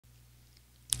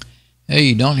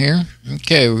Hey, Don here.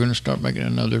 Okay, we're going to start making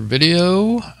another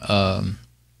video.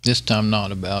 This time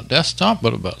not about desktop,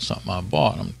 but about something I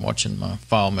bought. I'm watching my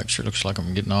file, make sure it looks like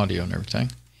I'm getting audio and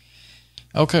everything.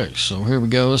 Okay, so here we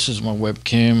go. This is my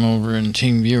webcam over in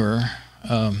TeamViewer.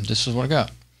 This is what I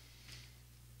got.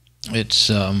 It's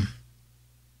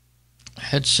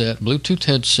headset, Bluetooth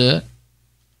headset.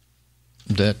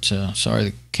 That sorry,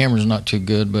 the camera's not too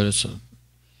good, but it's I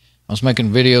was making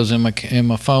videos in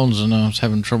my phones, and I was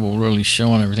having trouble really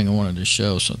showing everything I wanted to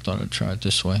show, so I thought I'd try it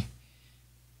this way.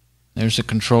 There's the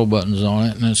control buttons on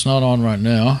it, and it's not on right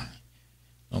now.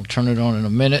 I'll turn it on in a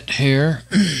minute here.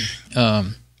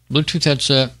 Bluetooth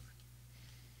headset,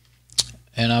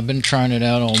 and I've been trying it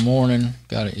out all morning.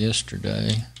 Got it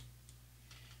yesterday.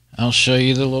 I'll show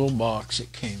you the little box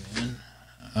it came in.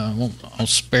 I'll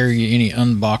spare you any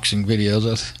unboxing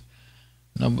videos.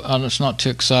 It's not too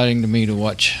exciting to me to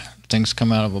watch things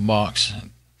come out of a box,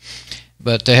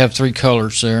 but they have three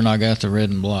colors there, and I got the red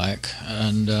and black,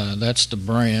 and that's the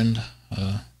brand.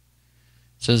 It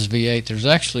says V8. There's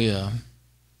actually I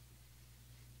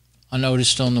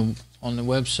noticed on the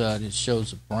website it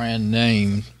shows a brand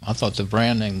name. I thought the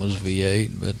brand name was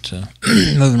V8, but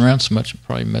moving around so much, I'm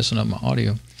probably messing up my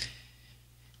audio.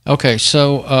 Okay,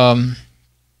 so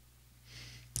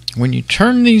when you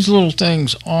turn these little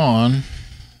things on,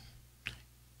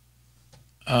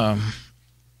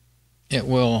 it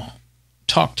will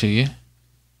talk to you.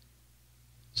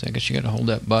 So I guess you got to hold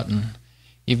that button.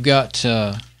 You've got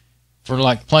for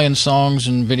like playing songs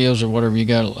and videos or whatever, you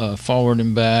got forward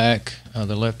and back,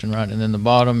 the left and right, and then the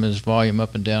bottom is volume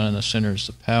up and down, and the center is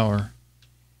the power.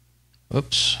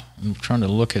 Oops, I'm trying to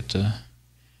looking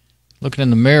in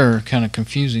the mirror, kind of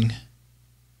confusing.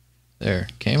 There,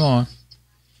 came on.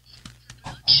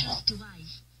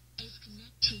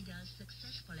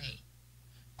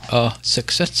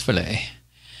 Successfully.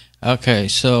 Okay,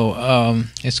 so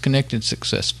it's connected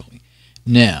successfully.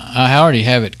 Now, I already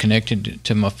have it connected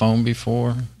to my phone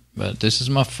before, but this is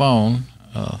my phone,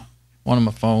 one of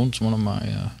my phones, one of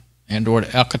my Android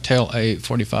Alcatel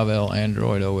A845L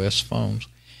Android OS phones.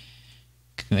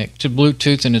 Connect to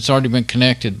Bluetooth, and it's already been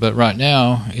connected, but right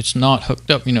now it's not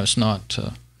hooked up. You know, it's not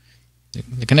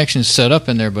the connection is set up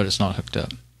in there, but it's not hooked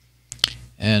up.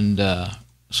 And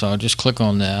so I'll just click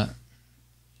on that,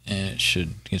 and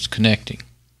it's connecting,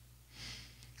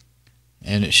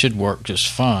 and it should work just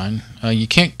fine. You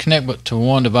can't connect but to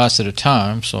one device at a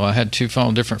time, so I had two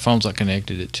different phones I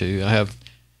connected it to. I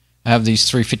have these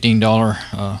three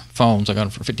 $15 phones. I got them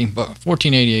for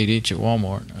 $14.88 each at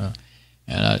Walmart,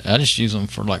 and I just use them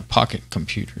for like pocket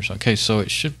computers. Okay, so it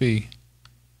should be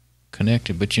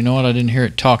connected, but you know what? I didn't hear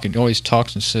it talk. It always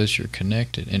talks and says you're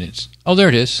connected, and oh, there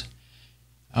it is.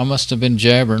 I must have been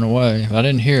jabbering away. I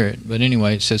didn't hear it, but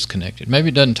anyway, it says connected. Maybe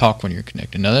it doesn't talk when you're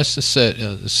connected. Now that's the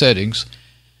settings,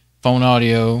 phone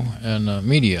audio and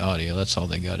media audio. That's all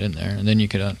they got in there. And then you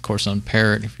could, of course,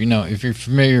 unpair it. If you're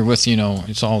familiar with,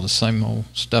 it's all the same old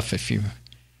stuff. If you,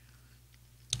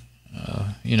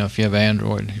 if you have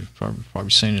Android, you've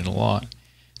probably seen it a lot.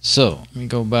 So let me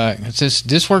go back.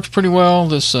 This works pretty well.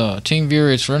 This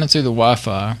TeamViewer, it's running through the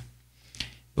Wi-Fi,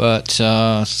 but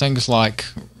things like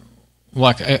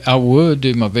I would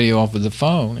do my video off of the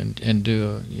phone and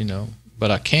do but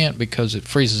I can't because it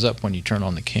freezes up when you turn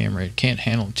on the camera. It can't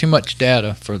handle too much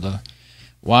data for the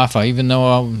Wi-Fi, even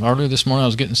though earlier this morning I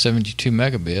was getting 72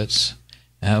 megabits.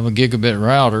 I have a gigabit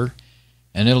router,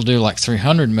 and it'll do like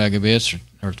 300 megabits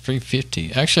or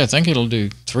 350. Actually, I think it'll do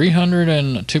 300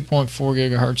 and 2.4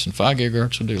 gigahertz, and 5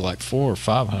 gigahertz will do like 400 or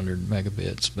 500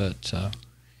 megabits, but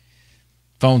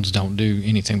phones don't do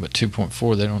anything but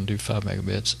 2.4. They don't do 5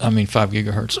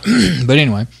 gigahertz. But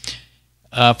anyway,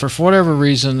 for whatever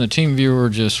reason, the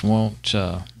TeamViewer just won't.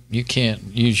 You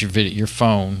can't use your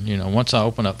phone. Once I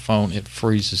open up phone, it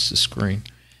freezes the screen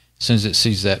as soon as it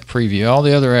sees that preview. All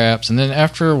the other apps, and then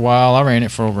after a while, I ran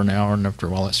it for over an hour, and after a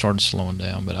while, it started slowing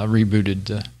down. But I rebooted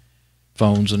the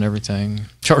phones and everything,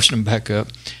 charged them back up.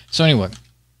 So anyway,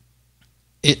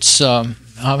 it's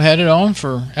I've had it on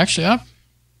for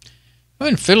I've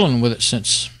been fiddling with it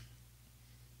since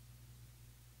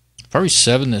probably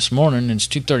 7 this morning, and it's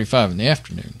 2:35 in the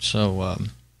afternoon. So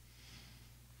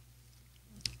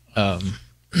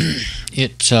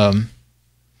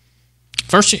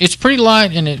first, it's pretty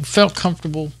light and it felt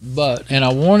comfortable, and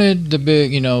I wanted the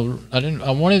big,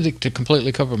 I wanted it to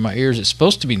completely cover my ears. It's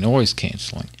supposed to be noise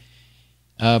canceling,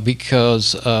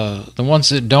 because the ones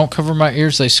that don't cover my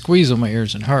ears, they squeeze on my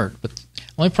ears and hurt. But the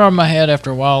only problem I had after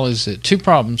a while is that two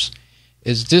problems.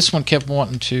 Is this one kept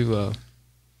wanting to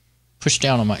push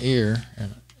down on my ear,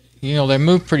 and they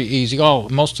move pretty easy.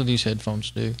 Most of these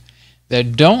headphones do. They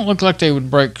don't look like they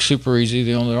would break super easy.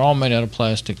 They're all made out of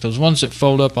plastic. Those ones that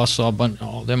fold up, I saw a bunch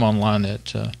of them online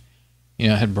that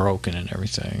had broken and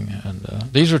everything. And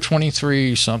these are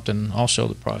 23 something. I'll show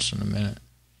the price in a minute.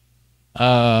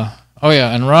 Oh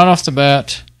yeah, and right off the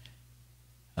bat,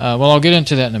 well, I'll get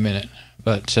into that in a minute.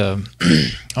 But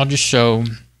I'll just show,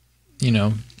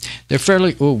 they're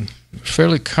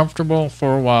fairly comfortable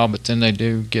for a while, but then they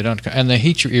do get uncomfortable, and they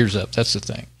heat your ears up. That's the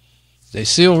thing. They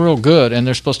seal real good, and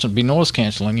they're supposed to be noise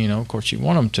canceling. Of course, you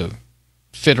want them to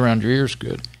fit around your ears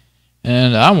good.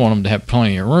 And I want them to have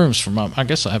plenty of rooms for my. I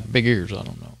guess I have big ears. I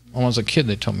don't know. When I was a kid,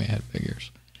 they told me I had big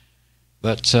ears,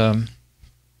 but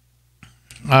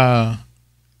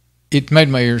it made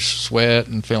my ears sweat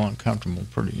and feel uncomfortable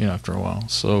pretty, after a while.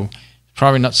 So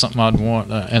probably not something I'd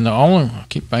want. And I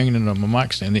keep banging it on my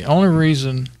mic stand. The only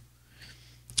reason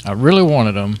I really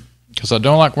wanted them, because I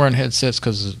don't like wearing headsets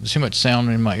because there's too much sound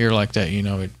in my ear like that.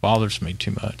 It bothers me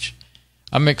too much.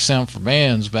 I mixed sound for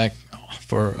bands back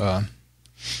for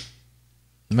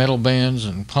metal bands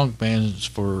and punk bands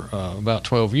for about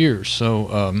 12 years.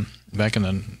 So back in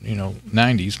the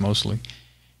 90s mostly.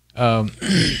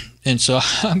 And so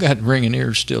I've got ringing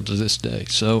ears still to this day.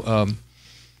 So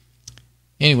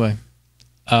anyway,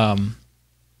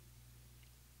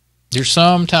 there's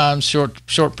sometimes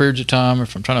short periods of time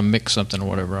if I'm trying to mix something or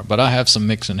whatever. But I have some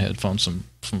mixing headphones, some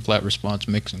flat response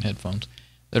mixing headphones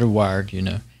that are wired,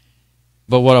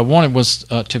 But what I wanted was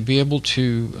to be able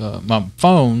to my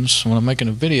phones when I'm making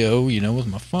a video, with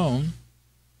my phone.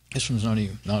 This one's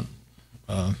not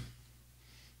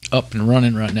up and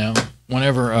running right now.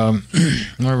 Whenever I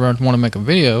want to make a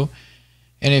video,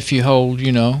 and if you hold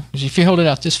it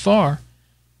out this far,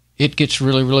 it gets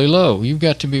really, really low. You've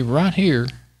got to be right here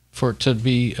for it to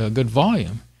be a good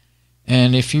volume.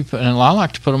 And and I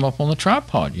like to put them up on the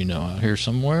tripod, out here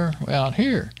somewhere out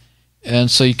here.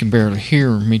 And so you can barely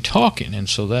hear me talking, and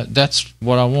so that's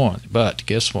what I want. But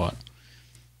guess what?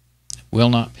 Will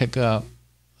not pick up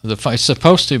it's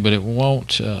supposed to, but it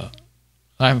won't.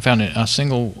 I haven't found a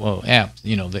single app,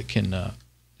 that can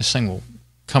this thing will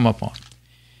come up on.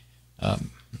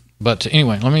 But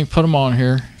anyway, let me put them on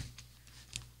here,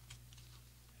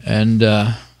 and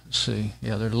let's see.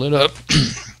 Yeah, they're lit up.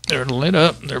 They're lit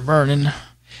up. They're burning,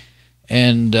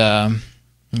 and let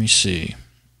me see.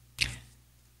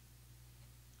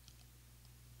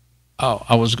 Oh,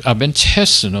 I've been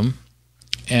testing them,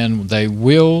 and they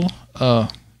will.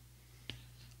 Of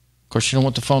course, you don't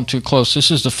want the phone too close. This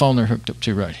is the phone they're hooked up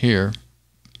to right here.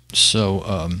 So,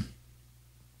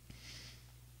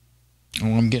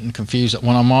 I'm getting confused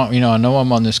when I'm on. I know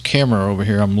I'm on this camera over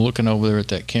here. I'm looking over there at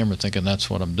that camera, thinking that's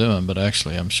what I'm doing, but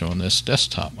actually, I'm showing this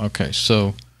desktop. Okay,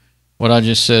 so what I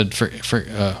just said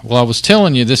well, I was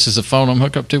telling you this is the phone I'm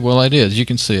hooked up to. Well, it is. You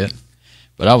can see it,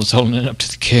 but I was holding it up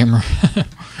to the camera.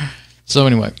 So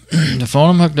anyway, the phone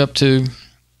I'm hooked up to,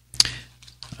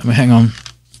 hang on,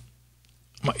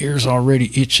 my ear's already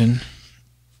itching,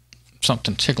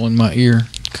 something tickling my ear.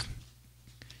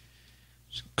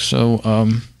 So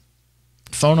the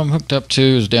phone I'm hooked up to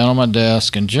is down on my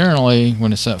desk, and generally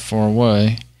when it's that far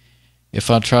away, if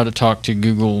I try to talk to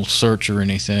Google search or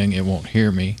anything, it won't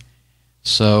hear me.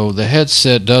 So the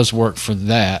headset does work for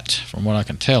that, from what I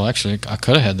can tell. Actually, I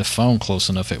could have had the phone close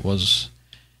enough it was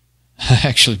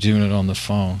actually doing it on the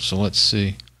phone. So let's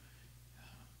see.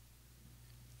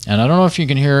 And I don't know if you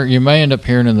can hear, you may end up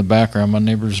hearing in the background my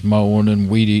neighbor's mowing and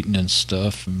weed eating and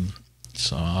stuff, and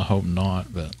so I hope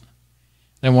not, but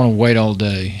they want to wait all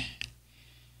day.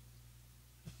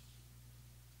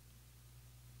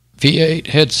 V8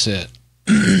 headset.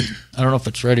 I don't know if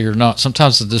it's ready or not.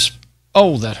 Sometimes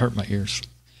oh, that hurt my ears.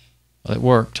 Well, it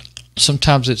worked.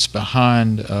 Sometimes it's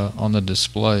behind on the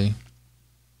display.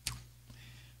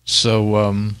 So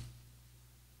I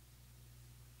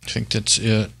think that's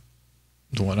it.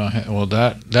 The one I have. Well,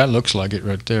 that looks like it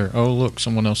right there. Oh, look,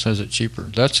 someone else has it cheaper.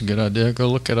 That's a good idea. Go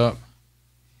look it up.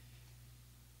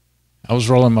 I was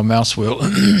rolling my mouse wheel.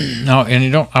 No,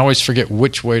 and I always forget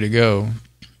which way to go.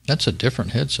 That's a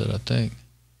different headset, I think.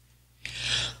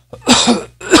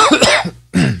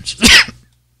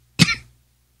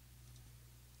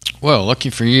 Well, lucky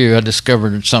for you, I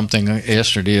discovered something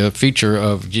yesterday, a feature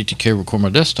of GTK Record My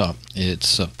Desktop.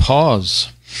 It's a pause.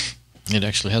 It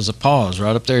actually has a pause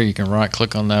right up there. You can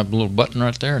right-click on that little button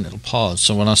right there, and it'll pause.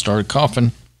 So when I started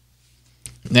coughing,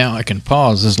 now I can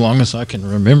pause as long as I can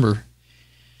remember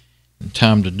the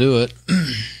time to do it.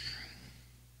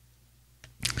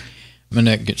 My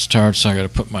neck gets tired, so I got to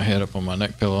put my head up on my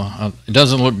neck pillow. It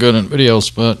doesn't look good in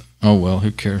videos, but oh well, who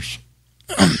cares?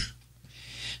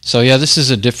 So yeah, this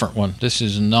is a different one. This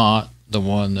is not the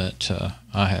one that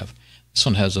I have. This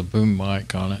one has a boom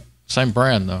mic on it. Same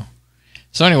brand though.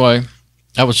 So anyway,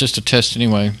 that was just a test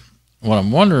anyway. What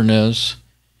I'm wondering is,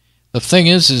 the thing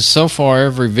is so far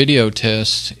every video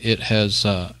test, it has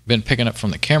been picking up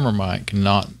from the camera mic,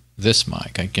 not this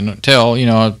mic. I can tell,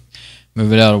 I'll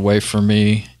move it out away from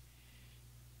me.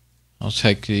 I'll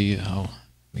take let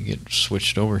me get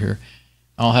switched over here.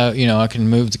 I'll have, I can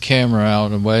move the camera out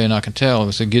and away, and I can tell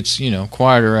as it gets,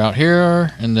 quieter out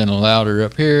here and then louder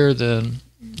up here, then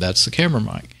that's the camera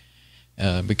mic.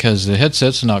 Because the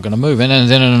headset's not going to move. And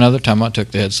then another time I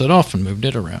took the headset off and moved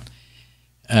it around.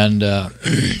 And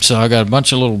so I got a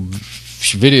bunch of little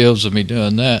videos of me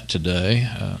doing that today.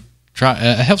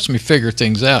 It helps me figure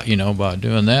things out, by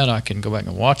doing that. I can go back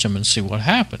and watch them and see what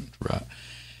happened, right?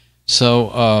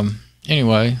 So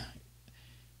anyway,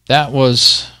 that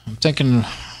was, I'm thinking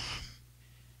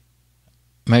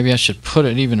maybe I should put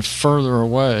it even further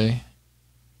away.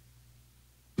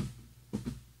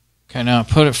 Okay, now I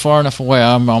put it far enough away,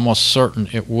 I'm almost certain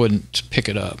it wouldn't pick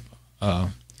it up.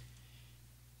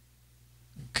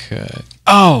 Okay.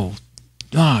 Oh,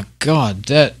 my God,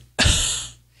 that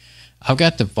I've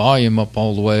got the volume up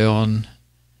all the way on.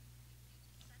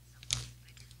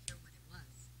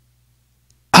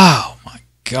 Oh my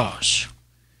gosh.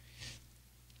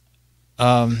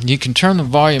 You can turn the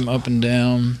volume up and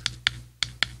down.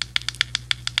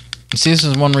 See, this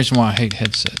is one reason why I hate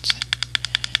headsets.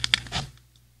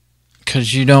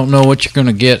 Because you don't know what you're going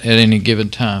to get at any given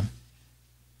time.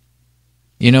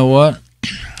 You know what?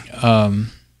 Let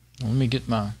me get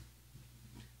my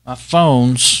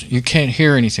phones. You can't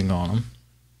hear anything on them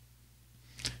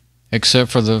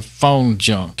except for the phone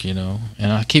junk, And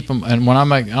I keep them. And when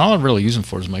all I really use them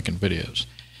for is making videos.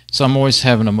 So I'm always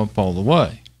having them up all the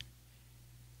way.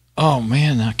 Oh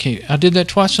man, I did that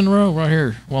twice in a row right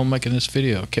here while making this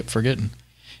video. I kept forgetting.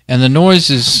 And the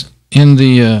noises in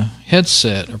the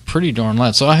headset are pretty darn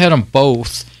loud. So I had them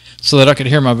both so that I could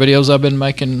hear my videos I've been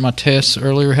making, my tests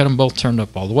earlier. Had them both turned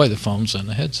up all the way, the phones and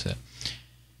the headset.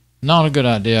 Not a good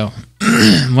idea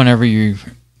whenever you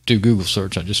do Google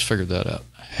search. I just figured that out.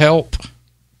 Help.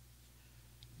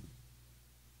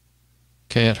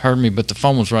 Okay, it heard me, but the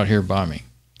phone was right here by me.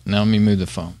 Now let me move the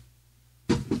phone.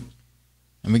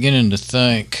 I'm beginning to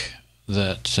think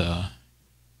that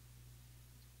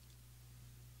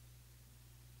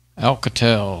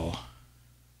Alcatel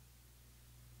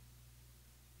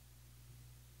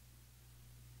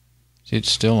see, it's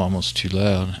still almost too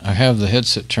loud. I have the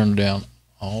headset turned down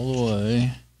all the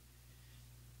way.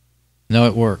 No,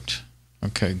 it worked.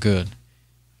 Okay, good.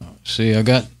 See, you've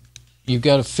got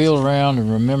to feel around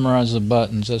and memorize the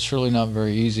buttons. That's really not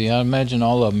very easy. I imagine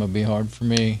all of them would be hard for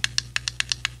me.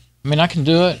 I mean, I can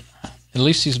do it. At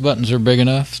least these buttons are big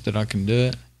enough that I can do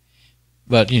it.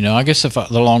 But, I guess the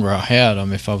longer I had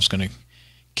them, if I was going to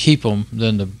keep them,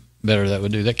 then the better that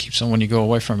would do. That keeps them, when you go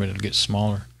away from it, it'll get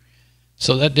smaller.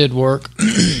 So that did work.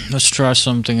 Let's try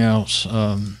something else.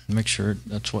 Make sure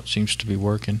that's what seems to be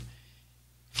working.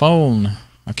 Phone.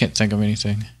 I can't think of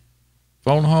anything.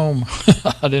 Phone home.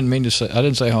 I didn't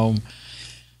say home.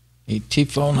 ET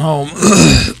phone home.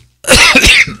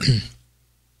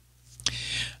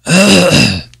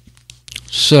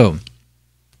 So,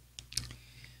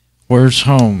 where's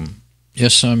home?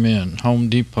 Yes, I'm in. Home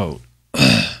Depot.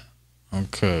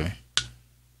 Okay.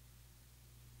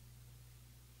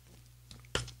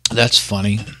 That's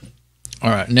funny.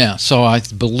 All right, now, so I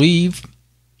believe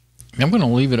I'm going to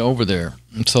leave it over there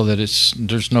so that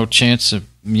there's no chance of,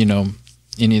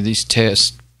 any of these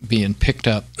tests being picked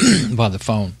up by the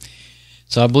phone.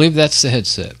 So I believe that's the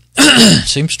headset.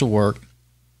 Seems to work.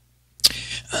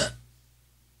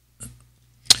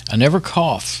 I never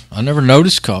cough. I never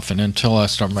notice coughing until I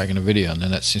start making a video, and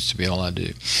then that seems to be all I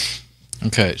do.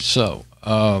 Okay, so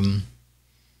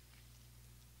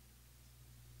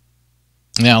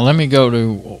now let me I'm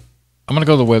going to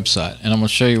go to the website, and I'm going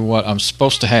to show you what I'm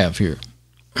supposed to have here.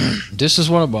 This is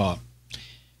what I bought.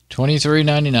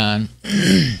 $23.99.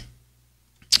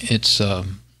 It's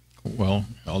well,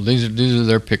 these are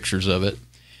their pictures of it.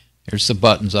 Here's the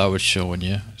buttons I was showing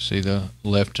you. See the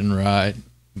left and right,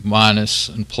 minus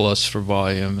and plus for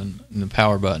volume, and the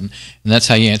power button, and that's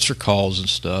how you answer calls and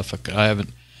stuff. I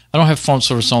don't have phone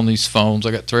service on these phones.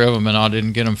 I got 3 of them, and I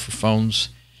didn't get them for phones.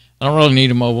 I don't really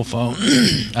need a mobile phone.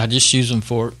 I just use them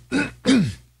for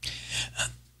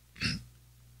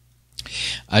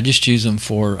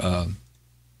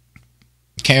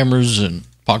cameras and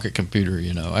pocket computer.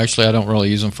 Actually, I don't really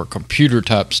use them for computer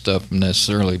type stuff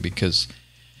necessarily because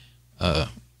I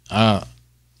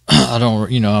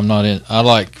don't. I'm not in. I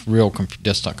like real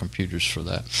desktop computers for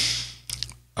that,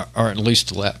 or at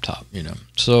least a laptop.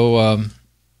 So.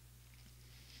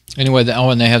 Anyway,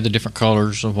 and they have the different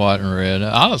colors of white and red.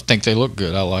 I think they look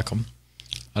good. I like them.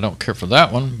 I don't care for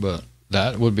that one, but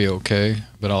that would be okay.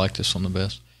 But I like this one the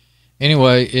best.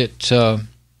 Anyway,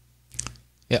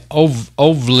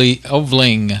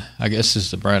 Ovelang, I guess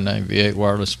is the brand name, V8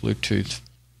 wireless Bluetooth.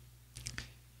 It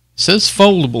says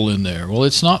foldable in there. Well,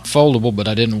 it's not foldable, but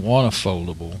I didn't want a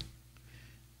foldable.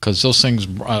 Because those things,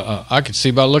 I could see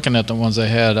by looking at the ones they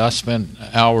had, I spent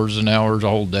hours and hours, a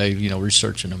whole day,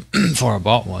 researching them before I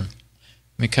bought one.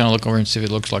 Let me kind of look over and see if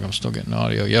it looks like I'm still getting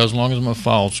audio. Yeah, as long as my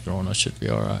file's growing, I should be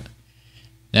all right.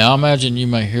 Now, I imagine you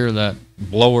may hear that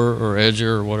blower or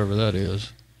edger or whatever that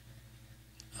is.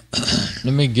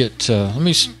 Let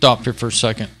me stop here for a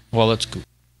second. Well, that's cool.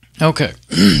 Okay,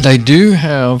 they do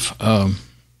have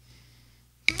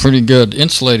pretty good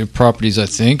insulative properties, I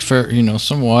think,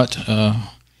 somewhat.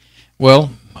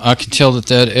 Well, I could tell that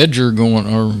edger going,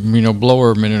 or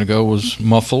blower a minute ago was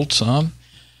muffled some,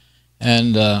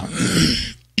 and but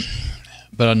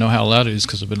I know how loud it is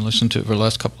because I've been listening to it for the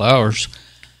last couple of hours.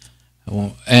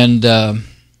 And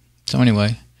so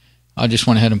anyway, I just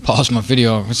went ahead and paused my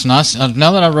video. It's nice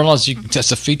now that I realize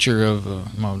that's a feature of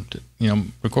my,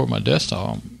 record my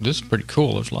desktop. This is pretty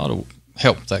cool. There's a lot of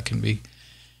help that can be.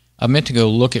 I meant to go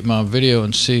look at my video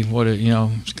and see what it, I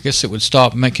guess it would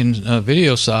stop making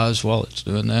video size while it's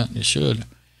doing that. It should.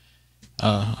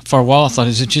 For a while I thought,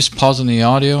 is it just pausing the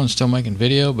audio and still making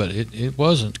video? But it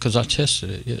wasn't, because I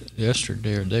tested it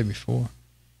yesterday or the day before.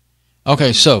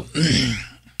 Okay, so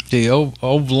the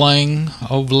Ovelang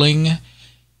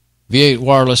V8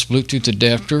 wireless Bluetooth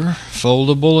adapter,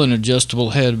 foldable and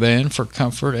adjustable headband for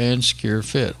comfort and secure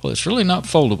fit. Well, it's really not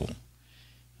foldable.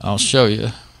 I'll show you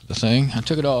the thing. I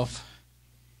took it off,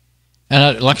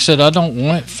 and like I said, I don't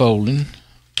want it folding.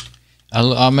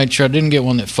 I made sure I didn't get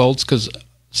one that folds, because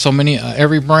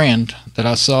every brand that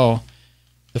I saw,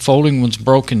 the folding ones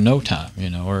broke in no time,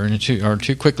 or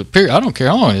too quickly. Period. I don't care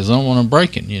how long it is. I don't want them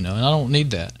breaking, and I don't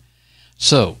need that.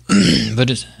 So,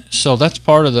 so that's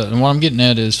part of and what I'm getting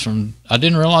at is I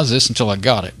didn't realize this until I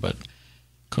got it, but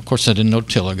of course I didn't know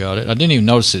till I got it. I didn't even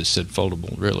notice it said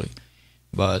foldable, really.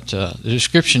 But the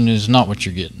description is not what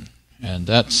you're getting, and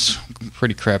that's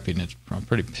pretty crappy, and I'm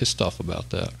pretty pissed off about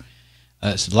that.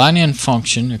 It's line-in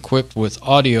function equipped with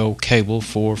audio cable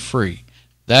for free.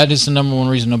 That is the number one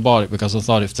reason I bought it, because I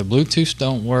thought if the Bluetooth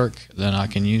don't work, then I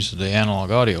can use the analog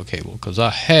audio cable, because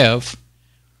I have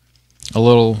a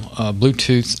little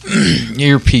Bluetooth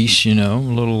earpiece, a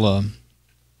little, let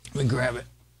me grab it.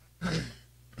 Let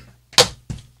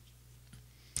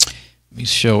me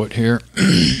show it here.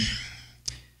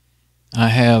 I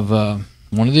have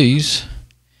one of these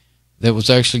that was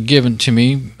actually given to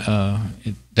me.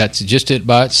 That's just it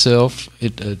by itself.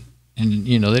 And they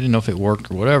didn't know if it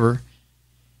worked or whatever.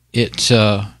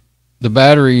 The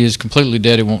battery is completely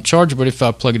dead. It won't charge, but if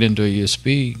I plug it into a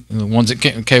USB, the ones that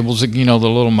cables, the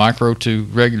little micro to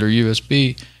regular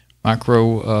USB,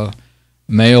 micro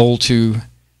male to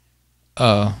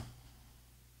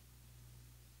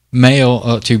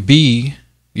B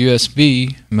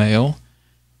USB male,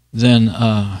 then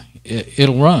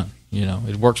it'll run.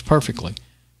 It works perfectly.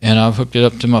 And I've hooked it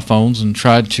up to my phones and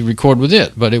tried to record with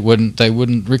it, but they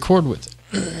wouldn't record with it.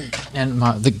 And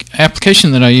the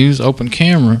application that I use, Open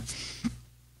Camera,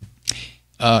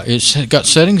 it's got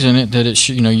settings in it that it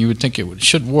should, you would think it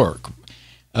should work,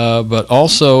 but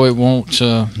also it won't.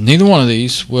 Neither one of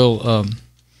these will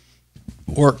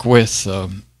work with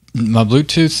my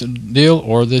Bluetooth deal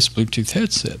or this Bluetooth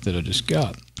headset that I just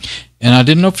got. And I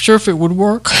didn't know for sure if it would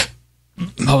work.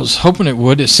 I was hoping it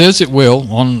would. It says it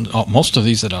will on most of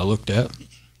these that I looked at,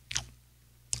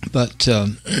 but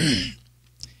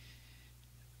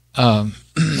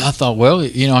I thought, well,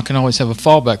 I can always have a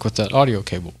fallback with that audio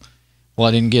cable. Well,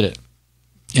 I didn't get it.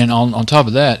 And on top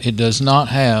of that, it does not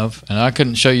have, and I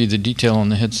couldn't show you the detail on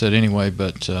the headset anyway,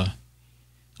 but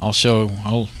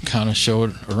I'll kind of show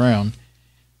it around.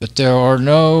 But there are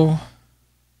no,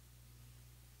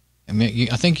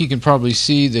 I think you can probably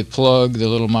see the plug, the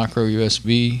little micro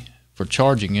USB for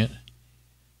charging it.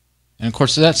 And of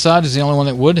course that side is the only one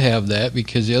that would have that,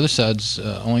 because the other side's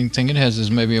only thing it has is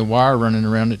maybe a wire running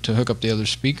around it to hook up the other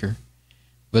speaker.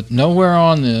 But nowhere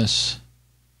on this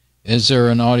is there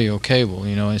an audio cable.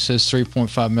 It says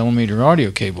 3.5 millimeter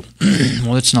audio cable.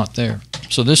 Well, it's not there.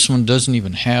 So this one doesn't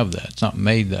even have that. It's not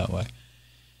made that way.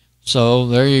 So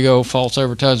there you go, false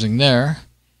advertising there.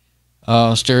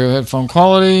 Stereo headphone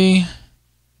quality,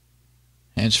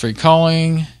 hands-free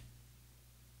calling,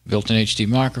 built-in HD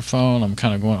microphone. I'm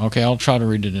kind of going, okay, I'll try to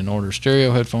read it in order.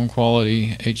 Stereo headphone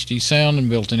quality, HD sound, and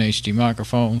built-in HD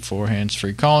microphone for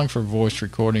hands-free calling, for voice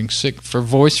recording,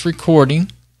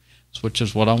 which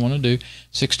is what I want to do.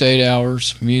 6 to 8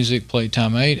 hours music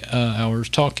playtime, 8 hours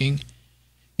talking.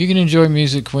 You can enjoy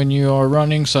music when you are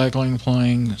running, cycling,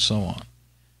 playing, and so on.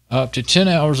 Up to 10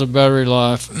 hours of battery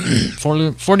life,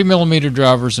 40 millimeter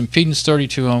drivers, impedance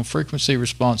 32 ohm, frequency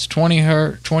response 20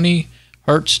 hertz to 20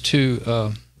 hertz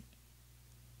to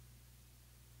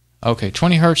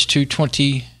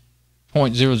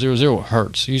 20.000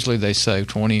 hertz. Usually they say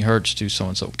 20 hertz to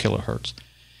so-and-so kilohertz.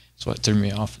 That's what threw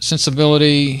me off.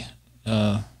 Sensibility,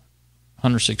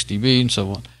 106 dB and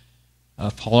so on.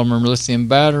 Polymer lithium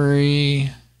battery.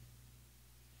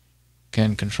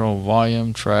 Can control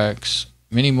volume, tracks,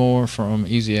 many more from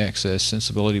easy access.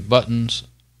 Sensibility buttons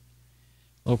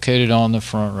located on the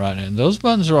front right hand. Those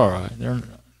buttons are alright.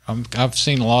 I've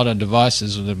seen a lot of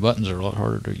devices where the buttons are a lot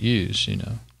harder to use, you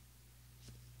know.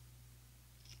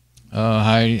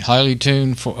 Highly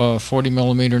tuned 40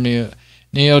 millimeter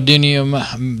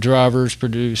neodymium drivers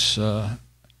produce. They're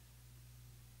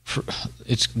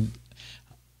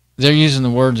using the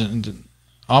words.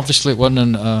 Obviously, it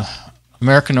wasn't an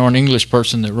American or an English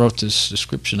person that wrote this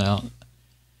description out.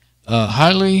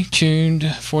 Highly tuned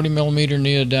 40 millimeter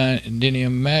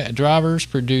neodymium drivers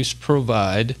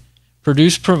provide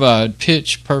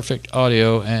pitch perfect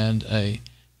audio and a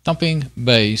thumping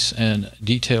bass and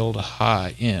detailed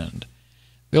high end.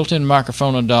 Built-in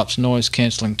microphone adopts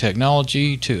noise-canceling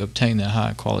technology to obtain the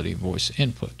high-quality voice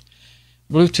input.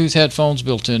 Bluetooth headphones,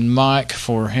 built-in mic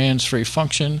for hands-free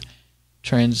function,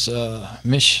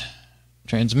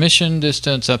 transmission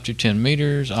distance up to 10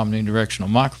 meters, omnidirectional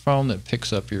microphone that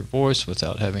picks up your voice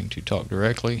without having to talk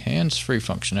directly, hands-free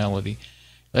functionality,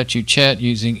 let you chat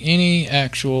using any of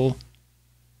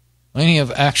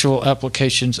actual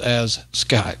applications as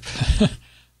Skype.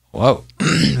 Whoa.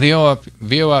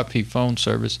 VoIP phone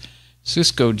service,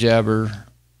 Cisco Jabber,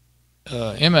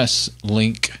 MS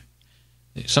Link.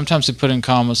 Sometimes they put in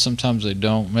commas, sometimes they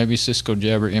don't. Maybe Cisco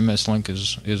Jabber MS Link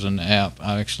is an app.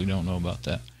 I actually don't know about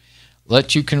that.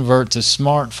 Let you convert to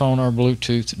smartphone or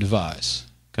Bluetooth device.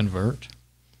 Convert.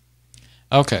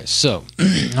 Okay, so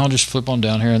I'll just flip on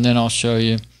down here and then I'll show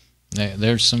you.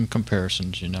 There's some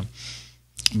comparisons, you know.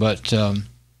 But I'm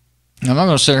not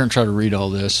going to sit here and try to read all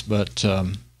this, but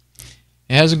it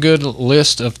has a good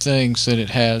list of things that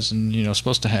it has and, you know,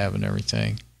 supposed to have and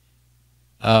everything.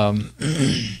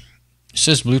 It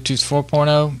says Bluetooth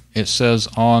 4.0. It says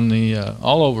on the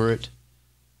all over it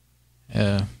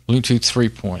Bluetooth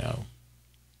 3.0.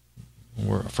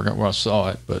 I forgot where I saw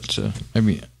it, but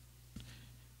maybe it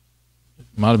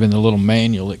might have been the little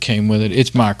manual that came with it.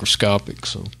 It's microscopic,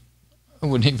 so I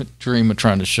wouldn't even dream of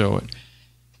trying to show it.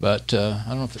 But I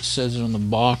don't know if it says it on the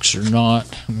box or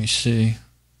not. Let me see.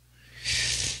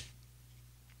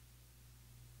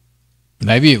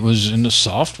 Maybe it was in the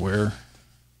software.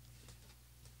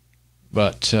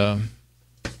 But yeah,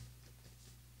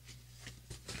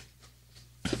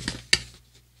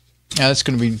 that's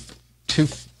going to be too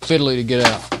fiddly to get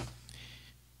out.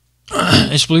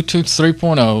 It's Bluetooth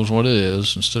 3.0 is what it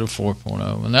is instead of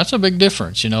 4.0, and that's a big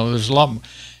difference. You know, there's a lot.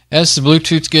 As the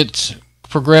Bluetooth gets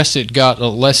progressed, it got a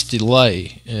less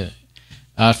delay.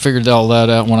 I figured all that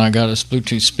out when I got a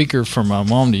Bluetooth speaker for my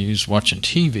mom to use watching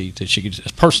TV. That she could, a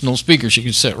personal speaker, she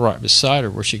could sit right beside her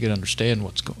where she could understand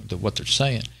what they're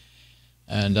saying.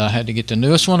 And I had to get the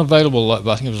newest one available. I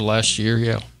think it was last year,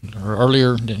 yeah, or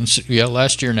earlier. Yeah,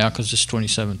 last year now because it's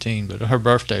 2017. But her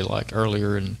birthday, like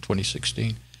earlier in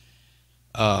 2016.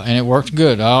 And it worked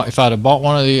good. If I'd have bought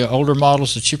one of the older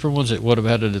models, the cheaper ones, it would have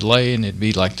had a delay and it'd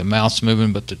be like the mouse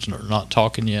moving, but it's not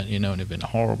talking yet, you know, and it'd been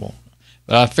horrible.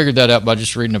 But I figured that out by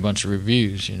just reading a bunch of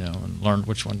reviews, you know, and learned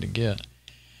which one to get.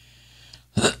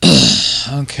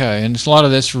 Okay, and it's a lot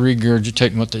of this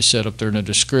regurgitating what they said up there in the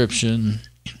description.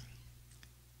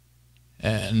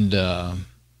 And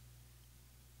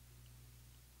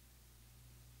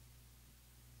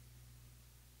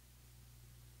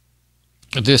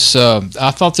this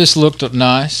I thought this looked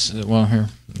nice. Well, here,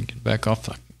 let me get back on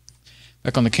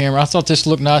the camera. I thought this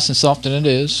looked nice and soft, and it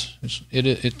is.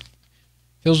 It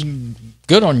feels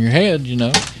good on your head, you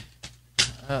know.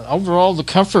 Overall, the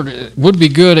comfort would be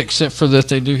good, except for that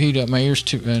they do heat up my ears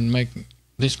too and make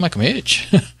them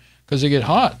itch because they get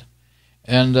hot.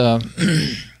 And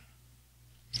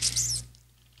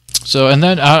so, and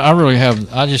then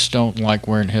I just don't like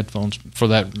wearing headphones for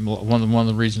that. One of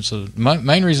the reasons. So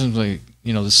main reasons,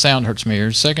 you know, the sound hurts my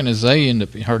ears. Second is they end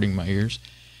up hurting my ears.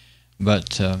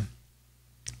 But I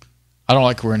don't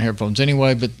like wearing headphones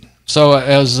anyway. But so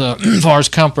as far as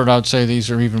comfort, I'd say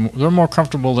they're more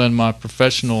comfortable than my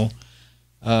professional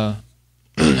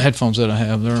headphones that I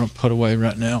have. They're put away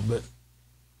right now, but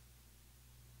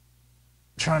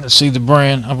trying to see the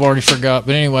brand, I've already forgot.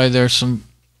 But anyway, there's some.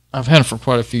 I've had them for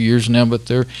quite a few years now, but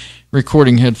they're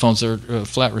recording headphones. They're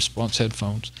flat response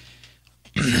headphones.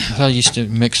 I used to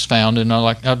mix sound, and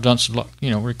I've done some,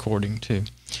 recording too.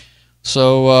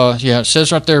 So yeah, it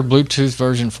says right there Bluetooth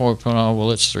version 4.0.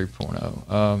 Well, it's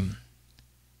 3.0.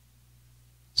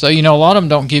 So a lot of them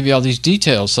don't give you all these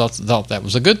details. So I thought that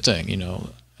was a good thing,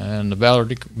 And the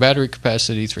battery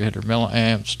capacity 300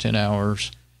 milliamps, 10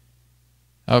 hours.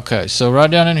 Okay, so right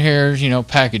down in here,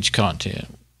 package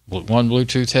content. One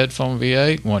Bluetooth headphone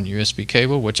V8, one USB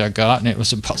cable, which I got, and it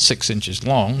was about 6 inches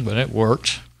long, but it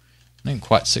worked. It ain't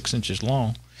quite 6 inches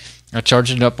long. I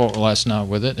charged it up last night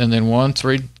with it, and then one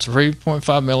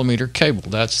 3.5 millimeter cable.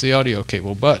 That's the audio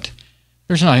cable, but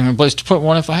there's not even a place to put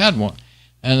one if I had one.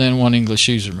 And then one English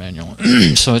user manual.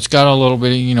 So it's got a little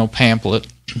bit of, pamphlet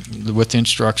with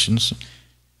instructions,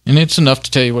 and it's enough to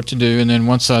tell you what to do. And then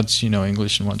one side's,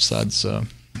 English, and one side's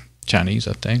Chinese,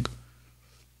 I think.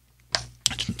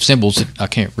 Symbols that I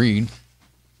can't read.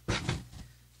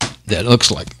 That looks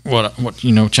like what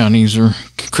Chinese, or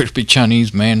could be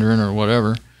Chinese, Mandarin, or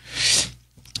whatever.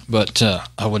 But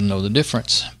I wouldn't know the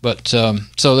difference. But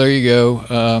so there you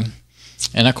go.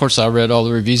 And of course, I read all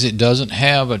the reviews. It doesn't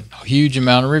have a huge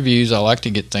amount of reviews. I like to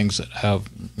get things that have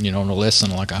no less than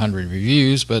like 100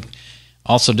 reviews, but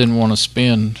also didn't want to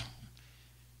spend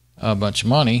a bunch of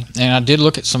money. And I did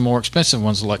look at some more expensive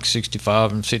ones, like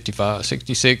 $65 and $55,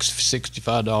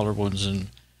 $65 ones,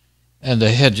 and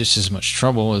they had just as much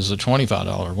trouble as the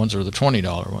 $25 ones or the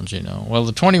 $20 ones. Well,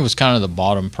 the 20 was kind of the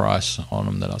bottom price on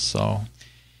them that I saw.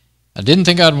 I didn't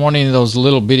think I'd want any of those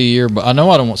little bitty ear, but I know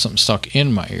I don't want something stuck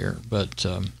in my ear. But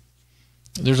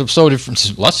there's so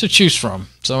differences, lots to choose from.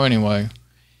 So anyway,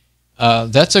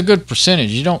 that's a good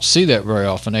percentage. You don't see that very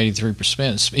often,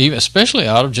 83%, even especially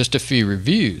out of just a few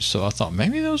reviews. So I thought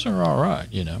maybe those are all right,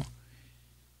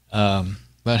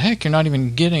 But heck, you're not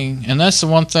even getting, and that's the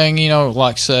one thing,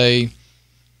 like say,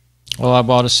 well, I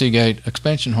bought a Seagate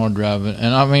expansion hard drive,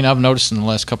 and I mean, I've noticed in the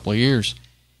last couple of years,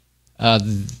 all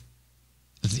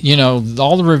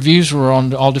the reviews were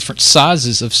on all different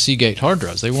sizes of Seagate hard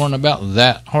drives. They weren't about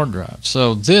that hard drive.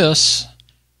 So these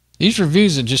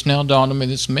reviews that just now dawned on me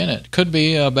this minute could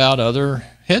be about other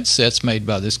headsets made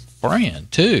by this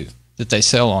brand too that they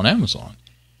sell on Amazon.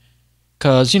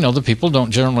 Because the people don't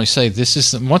generally say this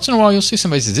is once in a while you'll see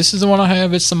somebody say this is the one I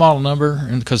have, it's the model number,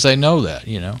 and because they know that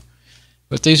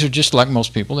But these are just like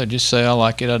most people. They just say I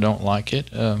like it, I don't like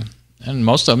it, and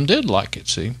most of them did like it.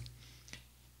 See.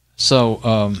 So,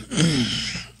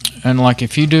 and like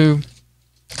if you do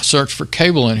search for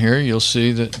cable in here, you'll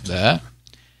see that,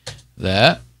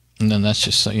 and then that's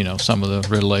just some of the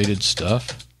related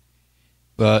stuff.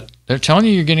 But they're telling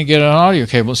you you're going to get an audio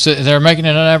cable. So they're making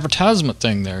it an advertisement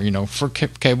thing there, for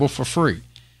cable for free.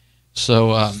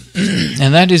 So,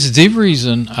 and that is the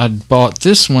reason I bought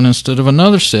this one instead of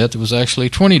another set that was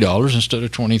actually $20 instead of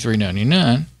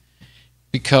 $23.99.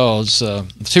 Because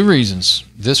two reasons.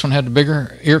 This one had the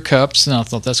bigger ear cups, and I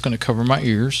thought that's going to cover my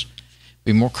ears,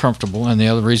 be more comfortable. And the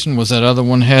other reason was that other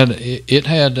one had,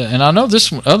 and I know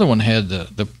this other one had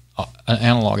the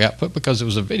analog output because it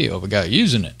was a video of a guy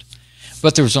using it.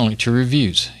 But there was only 2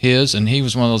 reviews, his, and he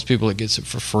was one of those people that gets it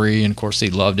for free. And of course, he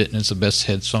loved it, and it's the best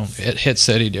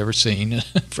headset he'd ever seen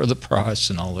for the price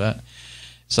and all that.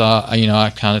 So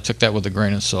I kind of took that with a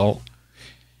grain of salt.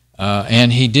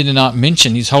 And he did not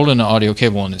mention, he's holding the audio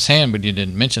cable in his hand, but he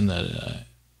didn't mention that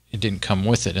it didn't come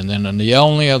with it. And then the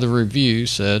only other review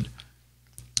said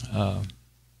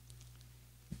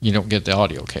you don't get the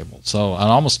audio cable. So I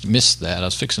almost missed that. I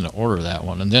was fixing to order that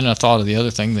one. And then I thought of the other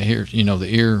thing, the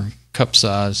ear cup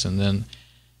size, and then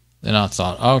I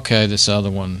thought, okay, this other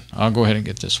one, I'll go ahead and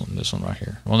get this one right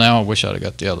here. Well, now I wish I'd have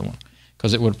got the other one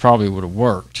because it probably would have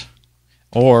worked.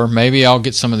 Or maybe I'll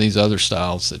get some of these other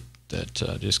styles that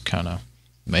just kind of,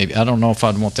 maybe, I don't know if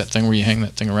I'd want that thing where you hang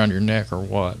that thing around your neck or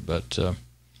what, but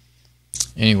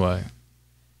anyway.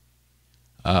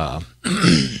 They're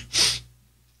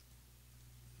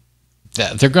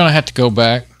going to have to go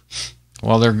back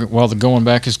while the going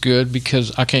back is good,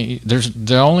 because I can't,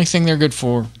 the only thing they're good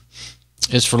for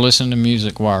is for listening to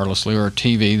music wirelessly or a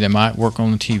TV. They might work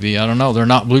on the TV. I don't know. They're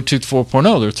not Bluetooth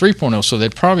 4.0. They're 3.0, so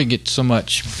they'd probably get so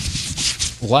much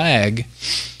lag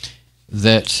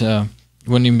that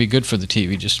wouldn't even be good for the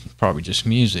TV, probably just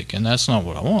music, and that's not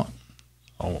what I want.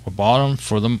 I bought them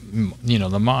for the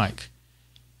mic,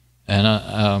 and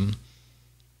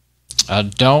I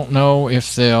don't know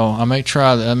if I may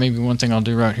try that. Maybe one thing I'll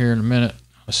do right here in a minute.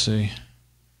 Let's see.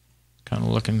 Kind of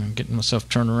looking, getting myself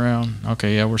turned around.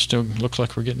 Okay, yeah, looks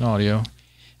like we're getting audio.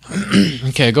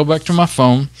 Okay, go back to my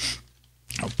phone.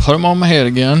 I'll put them on my head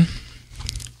again.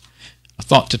 I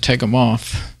thought to take them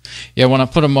off. Yeah, when I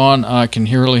put them on, I can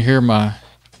really hear my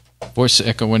voice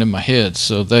echoing in my head,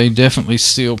 so they definitely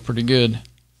seal pretty good.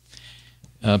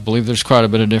 I believe there's quite a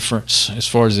bit of difference as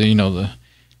far as the, you know,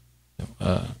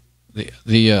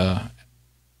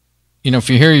 you know, if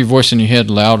you hear your voice in your head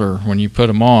louder when you put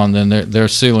them on, then they're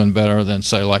sealing better than,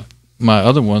 say, like my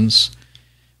other ones.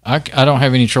 I don't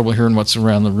have any trouble hearing what's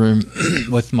around the room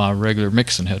with my regular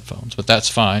mixing headphones, but that's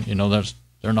fine. You know,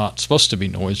 they're not supposed to be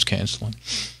noise canceling,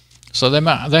 so they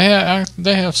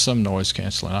have some noise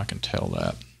canceling. I can tell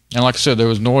that. And like I said, there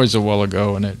was noise a while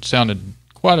ago, and it sounded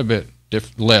quite a bit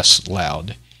less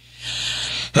loud.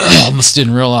 I almost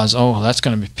didn't realize, oh, that's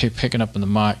going to be picking up in the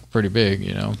mic pretty big,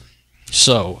 you know.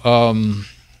 So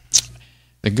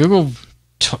the Google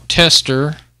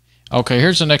tester. Okay,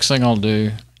 here's the next thing I'll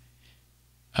do.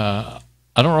 I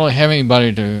don't really have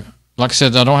anybody to, like I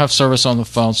said, I don't have service on the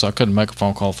phone, so I couldn't make a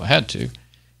phone call if I had to,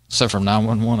 except for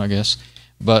 911, I guess.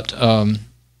 But I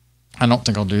don't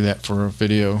think I'll do that for a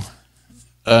video.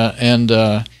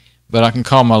 But I can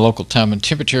call my local time and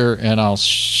temperature, and I'll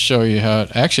show you how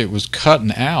it was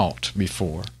cutting out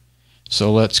before.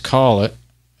 So let's call it,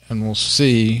 and we'll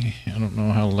see. I don't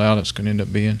know how loud it's going to end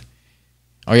up being.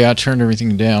 Oh yeah, I turned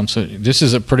everything down. So this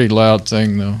is a pretty loud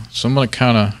thing, though. So I'm going to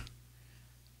kind of.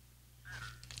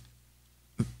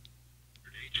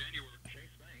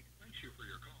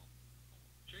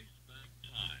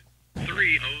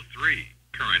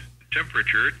 Current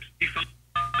temperature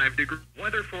 55 degrees.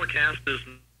 Weather forecast is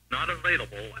not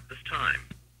available at this time.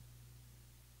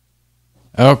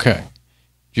 Okay.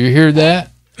 Did you hear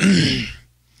that?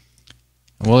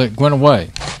 Well, it went away.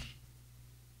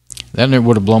 Then it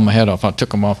would have blown my head off. I took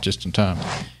them off just in time.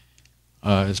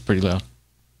 It's pretty loud.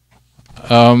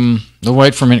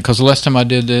 Wait for a minute, because the last time I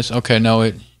did this, okay, no,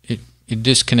 it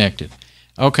disconnected.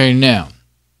 Okay, now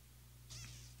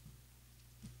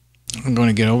I'm going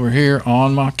to get over here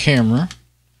on my camera,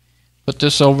 put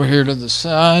this over here to the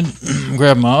side,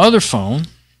 grab my other phone,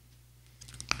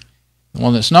 the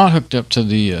one that's not hooked up to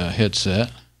the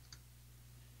headset,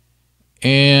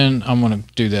 and I'm going to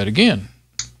do that again,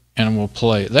 and we'll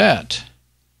play that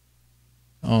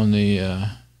on the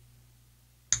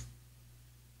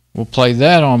we'll play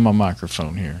that on my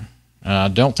microphone here. I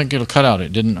don't think it'll cut out.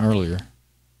 It didn't earlier.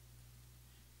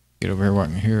 Get over here where I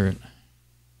can hear it.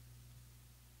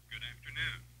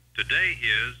 Today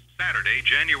is Saturday,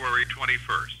 January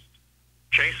 21st.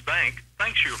 Chase Bank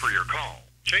thanks you for your call.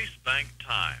 Chase Bank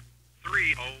time,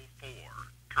 3:04.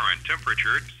 Current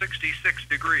temperature, 66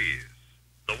 degrees.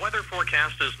 The weather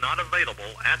forecast is not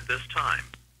available at this time.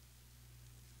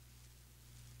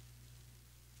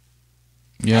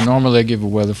 Yeah, normally they give a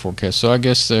weather forecast. So I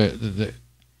guess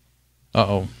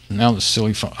uh-oh, now the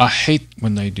silly phone. I hate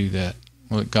when they do that.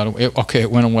 Well, it got away. Okay, it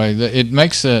went away. It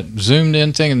makes that zoomed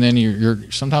in thing, and then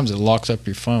you're sometimes it locks up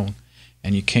your phone,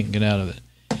 and you can't get out of it.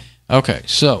 Okay,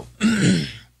 so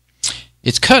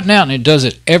it's cutting out, and it does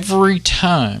it every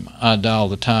time I dial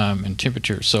the time and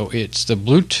temperature. So it's the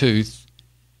Bluetooth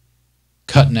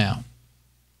cutting out.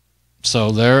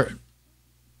 So there.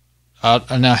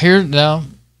 Now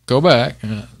go back.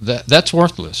 That's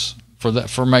worthless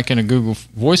for making a Google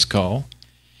voice call.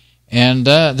 And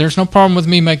there's no problem with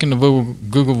me making the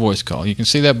Google voice call. You can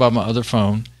see that by my other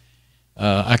phone.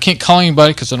 I can't call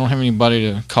anybody because I don't have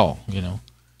anybody to call, you know.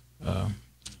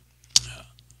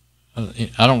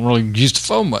 I don't really use the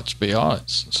phone much, to be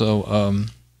honest. So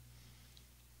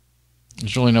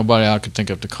there's really nobody I could think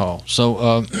of to call.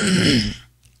 So you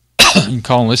can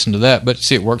call and listen to that. But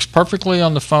see, it works perfectly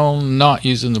on the phone, not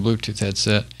using the Bluetooth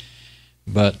headset.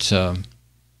 But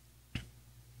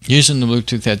using the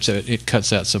Bluetooth headset, it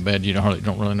cuts out so bad you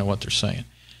don't really know what they're saying.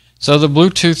 So the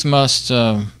Bluetooth must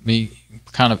be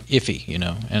kind of iffy, you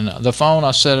know. And the phone,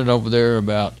 I set it over there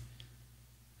about.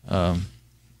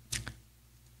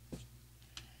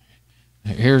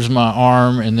 Here's my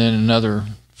arm, and then another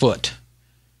foot.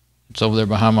 It's over there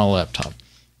behind my laptop.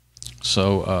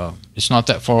 So it's not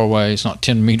that far away. It's not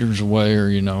 10 meters away, or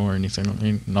or anything. I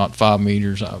mean, not 5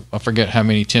 meters. I forget how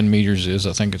many 10 meters is.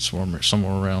 I think it's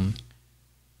somewhere around.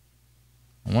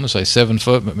 I want to say 7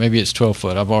 foot, but maybe it's 12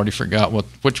 foot. I've already forgot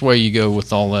which way you go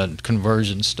with all that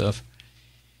conversion stuff.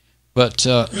 But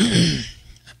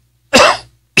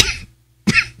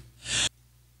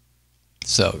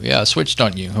so yeah, I switched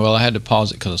on you. Well, I had to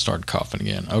pause it because I started coughing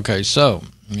again. Okay, so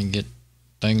let me get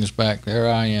things back. There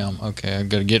I am. Okay, I've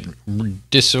got to get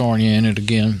disoriented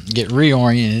again. Get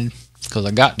reoriented because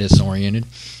I got disoriented.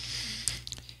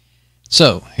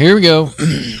 So here we go.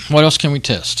 What else can we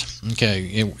test? Okay,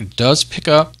 it does pick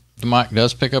up. The mic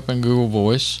does pick up in Google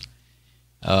Voice.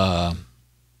 I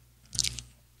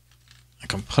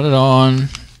can put it on.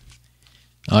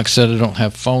 Like I said, I don't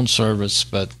have phone service,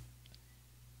 but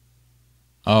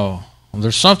oh, well,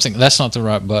 there's something. That's not the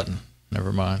right button.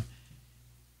 Never mind.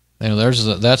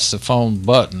 that's the phone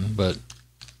button, but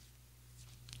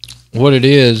what it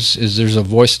is there's a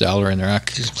voice dialer in there. I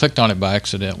just clicked on it by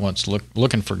accident once,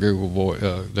 looking for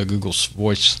the Google's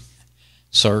voice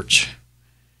search.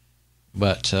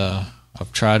 But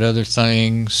I've tried other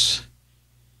things.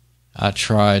 I've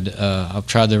tried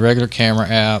the regular camera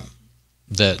app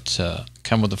that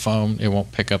come with the phone. It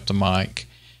won't pick up the mic.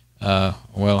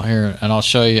 Well, here, and I'll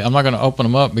show you. I'm not going to open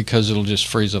them up because it'll just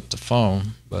freeze up the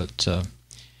phone. But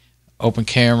Open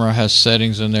Camera has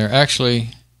settings in there. Actually,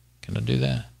 can I do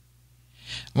that?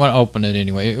 I'm going to open it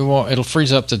anyway. It'll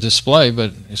freeze up the display,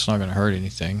 but it's not going to hurt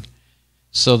anything.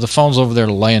 So the phone's over there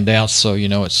laying down, so you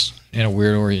know it's in a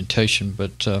weird orientation.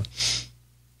 But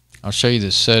I'll show you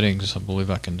the settings. I believe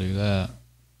I can do that.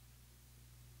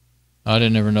 I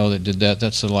didn't ever know that did that.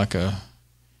 That's like a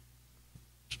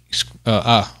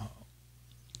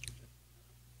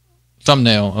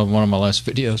thumbnail of one of my last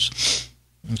videos.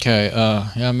 Okay,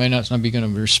 yeah, I may not be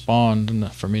going to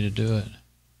respond for me to do it.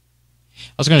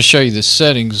 I was going to show you the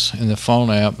settings in the phone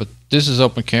app, but this is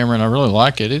Open Camera, and I really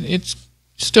like it. It's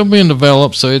still being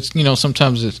developed, so it's, you know,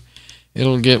 sometimes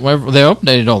it'll get, whatever, they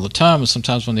update it all the time, and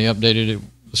sometimes when they updated it,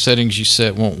 the settings you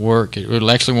set won't work. It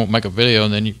actually won't make a video,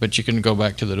 and then but you can go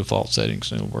back to the default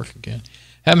settings and it'll work again.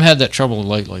 Haven't had that trouble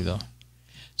lately though,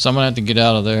 so I'm gonna have to get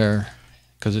out of there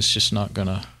because it's just not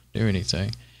gonna do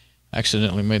anything. I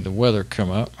accidentally made the weather come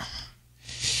up.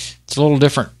 It's a little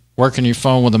different working your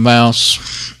phone with a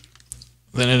mouse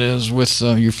than it is with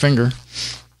your finger.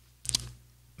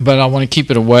 But I want to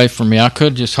keep it away from me. I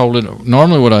could just hold it.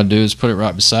 Normally what I do is put it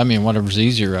right beside me, and whatever's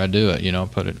easier I do it. You know,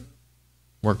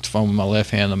 work the phone with my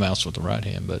left hand, the mouse with the right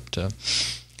hand. But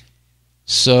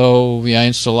so yeah,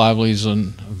 InstaLively is a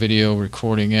video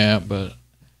recording app, but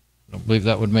I don't believe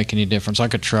that would make any difference. I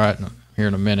could try it here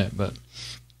in a minute, but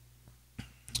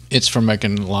it's for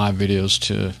making live videos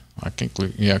too. I think,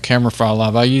 yeah, Camera File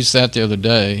Live. I used that the other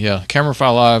day. Yeah, Camera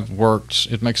File Live works.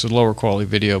 It makes a lower quality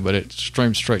video, but it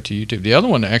streams straight to YouTube. The other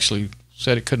one actually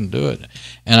said it couldn't do it,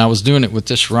 and I was doing it with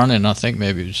this running. I think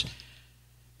maybe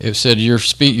it said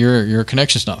your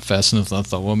connection's not fast enough. I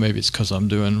thought, well, maybe it's because I'm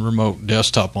doing remote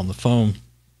desktop on the phone.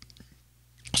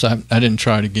 So I didn't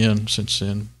try it again since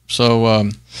then. So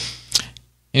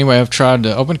anyway, I've tried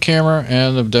the Open Camera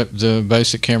and the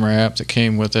basic camera app that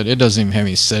came with it. It doesn't even have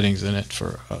any settings in it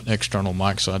for an external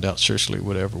mic, so I doubt seriously it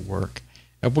would ever work.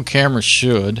 Open Camera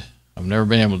should. I've never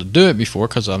been able to do it before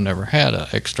because I've never had an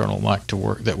external mic to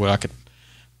work that I could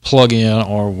plug in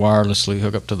or wirelessly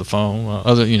hook up to the phone.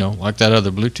 Like that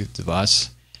other Bluetooth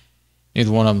device.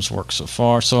 Neither one of them's worked so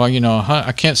far. So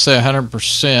I can't say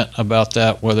 100% about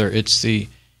that, whether it's the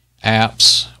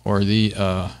apps or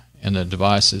the and the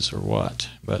devices or what,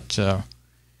 but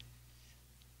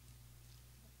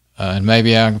and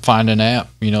maybe I can find an app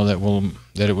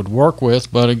that it would work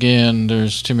with, but again,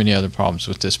 there's too many other problems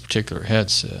with this particular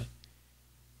headset.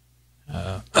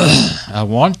 I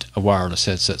want a wireless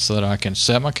headset so that I can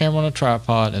set my camera on a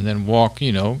tripod and then walk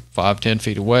 5-10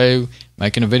 feet away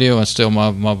making a video, and still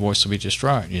my voice will be just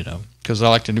right, because I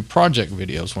like to do project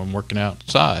videos when I'm working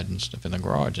outside and stuff in the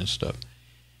garage and stuff.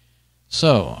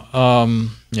 So,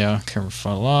 yeah, Camera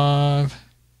File Live.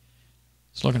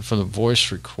 It's looking for the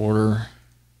voice recorder.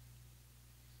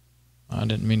 I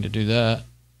didn't mean to do that.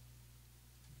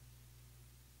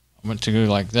 I went to go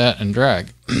like that and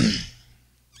drag.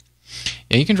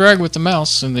 Yeah, you can drag with the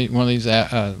mouse in one of these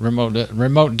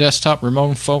remote desktop,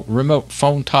 remote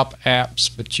phone top apps,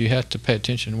 but you have to pay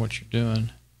attention to what you're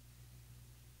doing.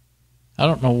 I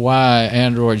don't know why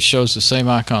Android shows the same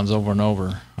icons over and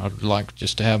over. I'd like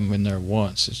just to have them in there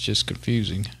once. It's just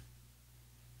confusing.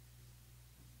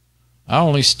 I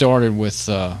only started with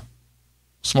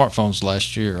smartphones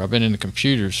last year. I've been in the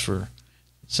computers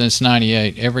since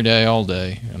 '98, every day, all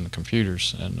day, in the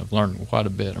computers, and I've learned quite a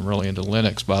bit. I'm really into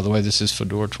Linux. By the way, this is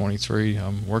Fedora 23.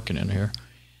 I'm working in here.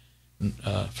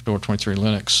 Fedora 23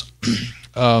 Linux.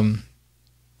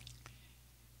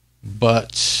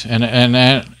 But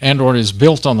Android is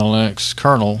built on the Linux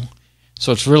kernel,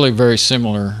 so it's really very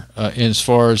similar as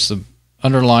far as the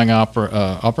underlying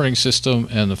operating system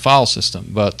and the file system.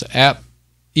 But the app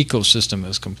ecosystem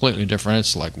is completely different.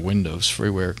 It's like Windows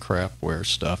freeware, crapware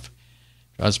stuff.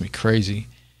 Drives me crazy,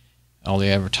 all the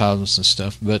advertisements and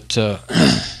stuff. But I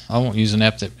won't use an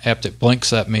app that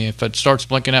blinks at me. If it starts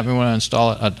blinking at me when I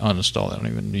install it, I'd uninstall it. I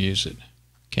don't even use it.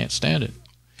 Can't stand it.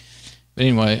 But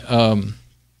anyway.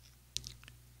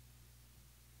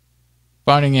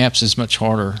 Finding apps is much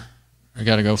harder. I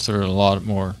got to go through a lot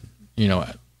more,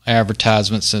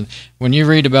 advertisements. And when you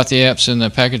read about the apps in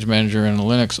the package manager in a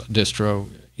Linux distro,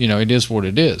 you know, it is what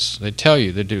it is. They tell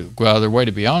you, they do go out of their way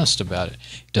to be honest about it.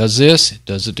 Does this?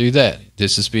 Does it do that?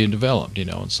 This is being developed, you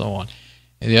know, and so on.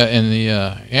 In the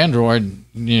Android,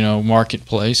 you know,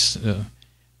 marketplace,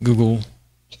 Google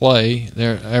Play,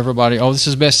 everybody, oh, this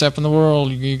is the best app in the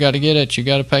world. You got to get it. You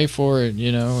got to pay for it,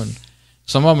 you know. And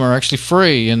some of them are actually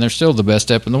free, and they're still the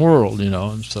best app in the world, you know.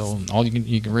 And so all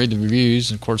you can read the reviews.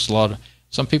 And of course,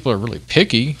 some people are really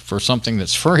picky for something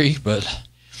that's free, but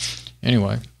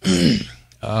anyway.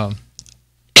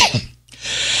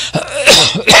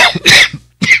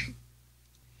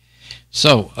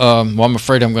 So, well, I'm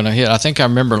afraid I'm going to hit. I think I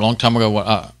remember a long time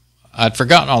ago I'd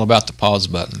forgotten all about the pause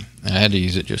button. I had to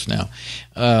use it just now.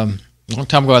 A long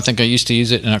time ago, I think I used to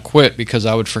use it, and I quit because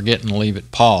I would forget and leave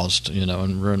it paused, you know,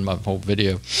 and ruin my whole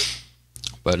video.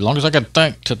 But as long as I could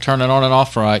think to turn it on and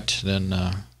off right, then,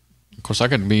 of course, I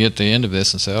could be at the end of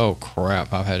this and say, oh,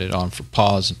 crap, I've had it on for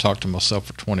pause and talk to myself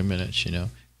for 20 minutes, you know.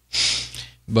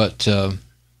 But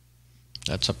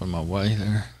that's up in my way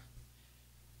there.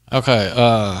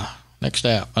 Okay, next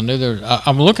app.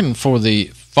 I'm looking for the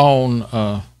phone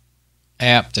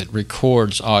app that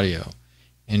records audio,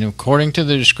 and according to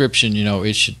the description, you know,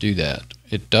 it should do that.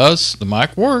 It does. The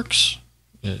mic works.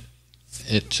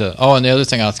 Oh, and the other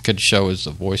thing I could show is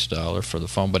the voice dialer for the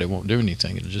phone, but it won't do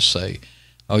anything. It'll just say,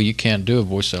 oh, you can't do a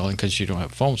voice dialing because you don't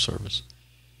have phone service.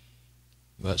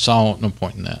 But so I won't, no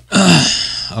point in that.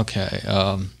 Okay.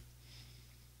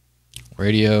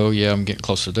 Radio. Yeah, I'm getting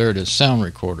closer. There it is. Sound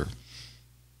recorder.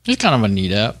 It's kind of a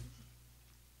neat app.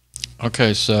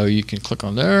 Okay, so you can click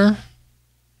on there.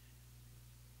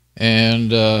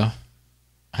 And I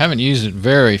haven't used it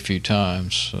very few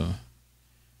times. So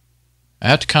I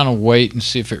have to kind of wait and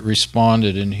see if it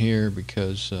responded in here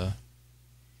because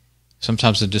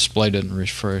sometimes the display doesn't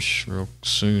refresh real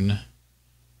soon.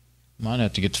 Might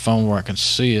have to get the phone where I can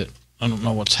see it. I don't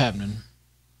know what's happening.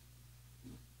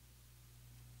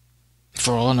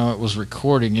 For all I know, it was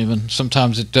recording even.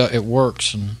 Sometimes it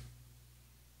works. And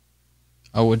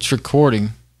oh, it's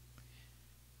recording.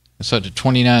 It's up to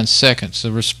 29 seconds.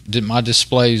 My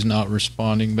display is not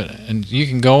responding, and you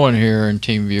can go in here in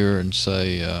TeamViewer and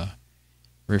say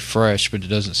refresh, but it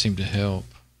doesn't seem to help.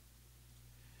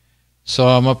 So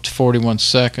I'm up to 41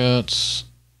 seconds,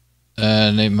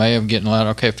 and it may have getting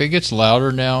louder. Okay, if it gets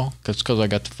louder now, because I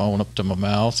got the phone up to my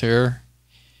mouth here.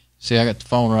 See, I got the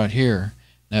phone right here.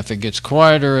 Now, if it gets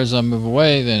quieter as I move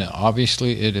away, then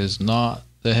obviously it is not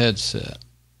the headset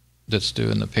that's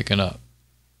doing the picking up.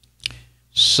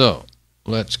 So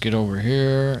let's get over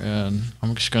here, and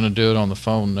I'm just going to do it on the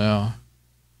phone now.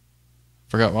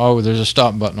 Forgot. Oh, there's a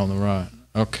stop button on the right.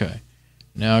 Okay.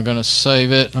 Now I'm going to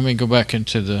save it. Let me go back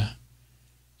into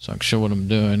so I can show what I'm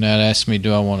doing. That asks me,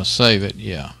 do I want to save it?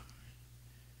 Yeah.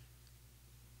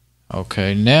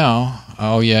 Okay. Now,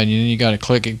 oh yeah, you got to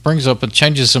click. It brings up, it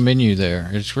changes the menu there.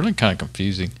 It's really kind of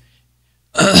confusing.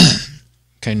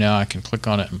 Okay, now I can click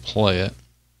on it and play it.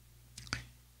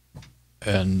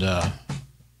 And I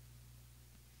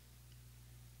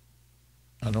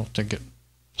don't think it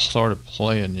started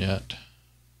playing yet.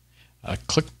 I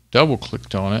double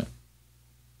clicked on it.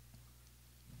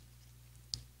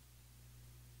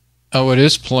 Oh, it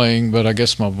is playing, but I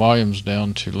guess my volume's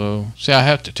down too low. See, I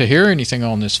have to hear anything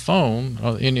on this phone,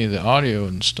 any of the audio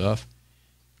and stuff.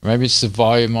 Maybe it's the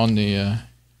volume on the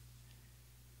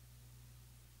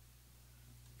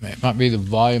it might be the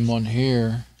volume on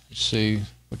here. Let's see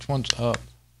which one's up.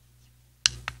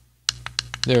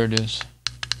 There it is.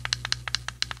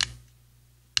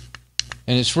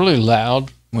 And it's really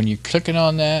loud. When you click it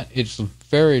on that, it's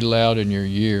very loud in your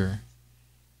ear.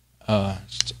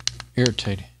 It's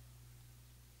irritating.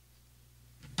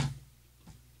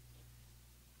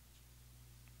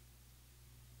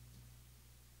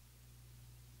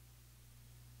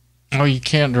 Oh, you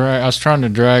can't drag. I was trying to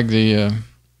drag the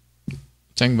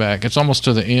thing back. It's almost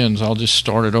to the end, so I'll just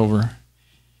start it over.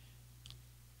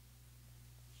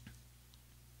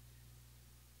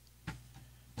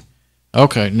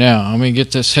 Okay, now let me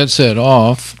get this headset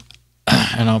off,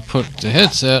 and I'll put the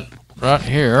headset right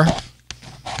here.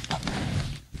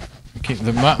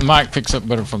 The mic picks up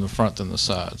better from the front than the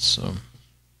sides, so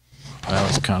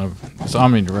it's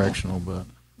omnidirectional, but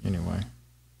anyway.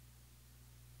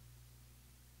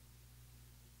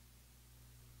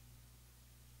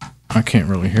 I can't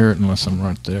really hear it unless I'm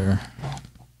right there.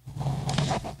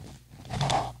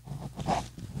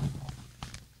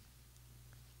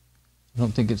 I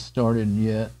don't think it started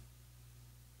yet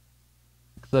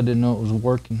because I didn't know it was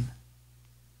working.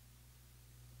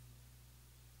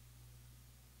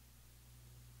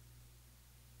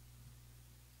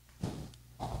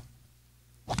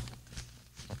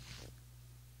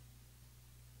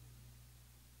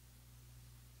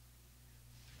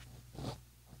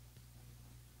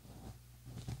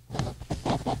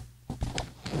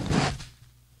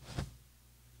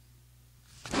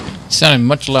 sounded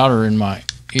much louder in my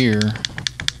ear.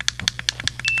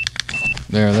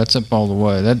 There, that's up all the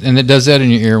way. And it does that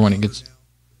in your ear when it gets...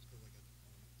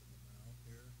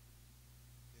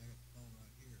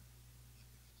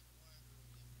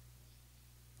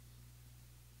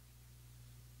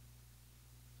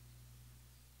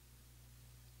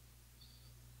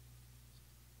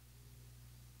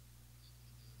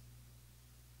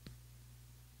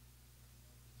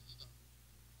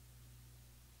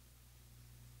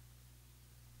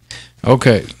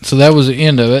 Okay, so that was the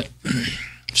end of it.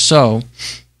 So,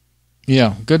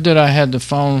 yeah, good that I had the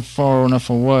phone far enough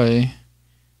away.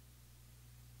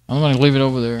 I'm going to leave it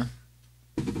over there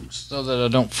so that I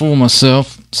don't fool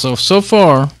myself. So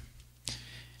far,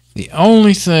 the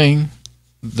only thing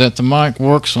that the mic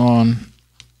works on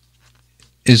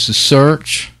is the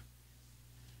search.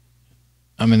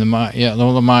 I mean, the mic, yeah,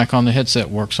 the mic on the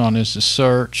headset works on is the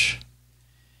search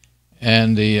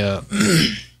and the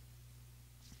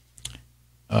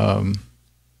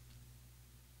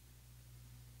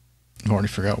I've already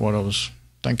forgot what I was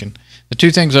thinking. The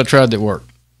two things I tried that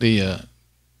worked: the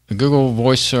Google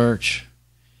voice search,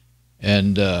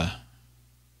 and I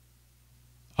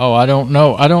don't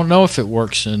know if it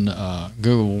works in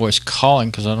Google Voice calling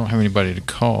because I don't have anybody to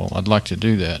call. I'd like to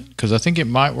do that because I think it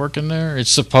might work in there.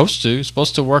 It's supposed to. It's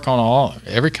supposed to work on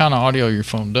every kind of audio your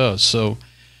phone does. So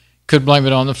could blame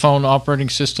it on the phone operating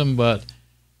system, but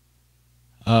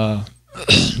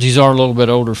these are a little bit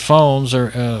older phones.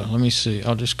 Or let me see.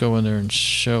 I'll just go in there and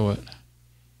show it.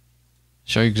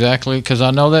 Show you exactly, because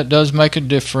I know that does make a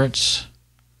difference.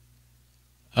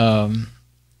 I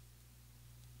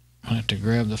have to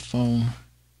grab the phone.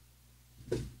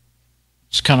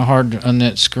 It's kind of hard on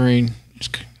that screen.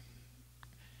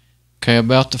 Okay,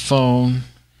 about the phone.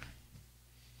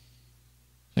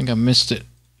 I think I missed it.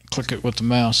 Click it with the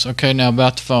mouse. Okay, now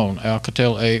about the phone.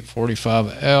 Alcatel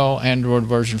A845L, Android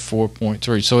version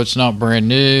 4.3. So it's not brand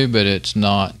new, but it's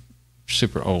not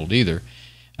super old either.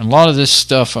 And a lot of this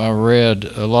stuff I read,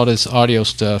 a lot of this audio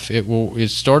stuff, it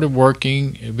started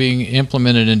working, being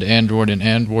implemented into Android in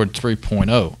Android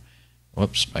 3.0.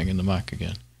 Whoops, banging the mic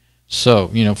again. So,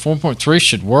 4.3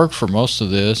 should work for most of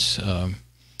this. And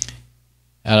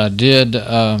I did,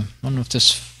 I don't know if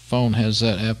this phone has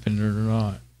that app in it or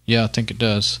not. Yeah, I think it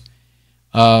does.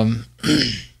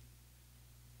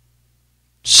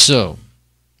 So,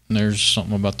 there's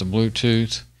something about the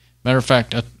Bluetooth. Matter of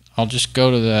fact, I'll just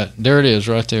go to that. There it is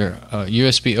right there.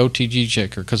 USB OTG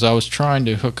checker, because I was trying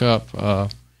to hook up,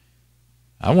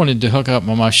 I wanted to hook up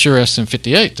my Shure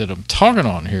SM58 that I'm talking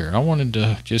on here. I wanted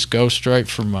to just go straight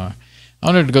from my,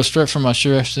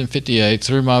 Shure SM58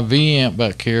 through my V-amp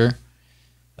back here.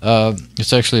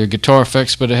 It's actually a guitar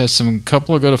effects, but it has some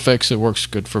couple of good effects that works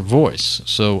good for voice.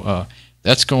 So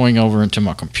that's going over into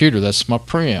my computer. That's my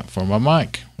preamp for my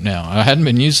mic. Now, I hadn't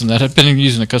been using that. I've been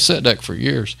using a cassette deck for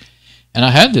years. And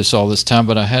I had this all this time,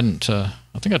 but I hadn't, I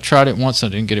think I tried it once. I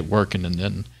didn't get it working, and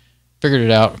then figured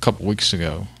it out a couple weeks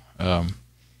ago.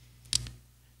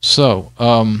 So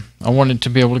I wanted to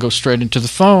be able to go straight into the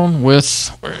phone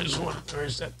with, where's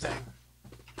that thing?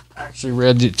 I actually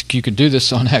read that you could do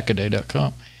this on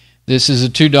hackaday.com. This is a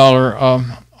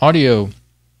 $2 audio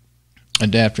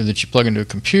adapter that you plug into a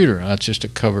computer. That's just a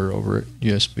cover over it,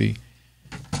 USB.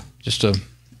 Just a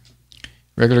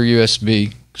regular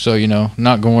USB. So,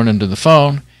 not going into the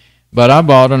phone. But I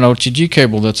bought an OTG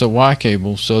cable that's a Y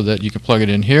cable so that you can plug it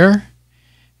in here.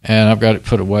 And I've got it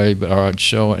put away, but I'd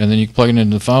show it. And then you can plug it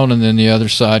into the phone, and then the other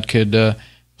side could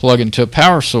plug into a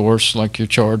power source like your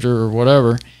charger or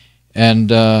whatever.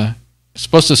 And it's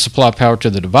supposed to supply power to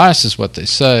the device is what they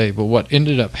say, but what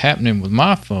ended up happening with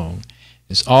my phone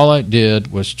is all I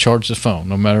did was charge the phone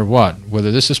no matter what,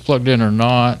 whether this is plugged in or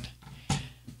not.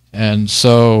 And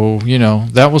so,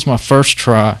 that was my first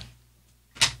try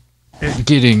at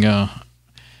getting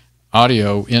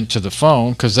audio into the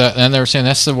phone, and they were saying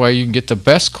that's the way you can get the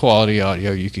best quality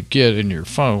audio you could get in your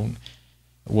phone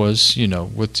was,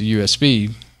 with the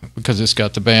USB, because it's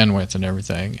got the bandwidth and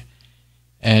everything.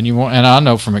 And I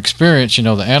know from experience, the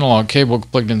analog cable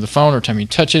plugged into the phone, every time you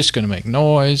touch it, it's going to make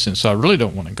noise, and so I really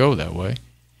don't want to go that way.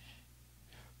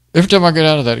 Every time I get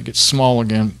out of that, it gets small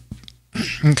again.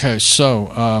 Okay,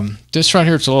 so this right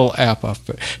here, it's a little app I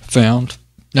found.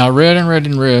 Now I read,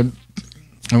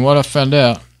 and what I found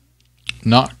out,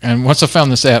 once I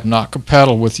found this app, not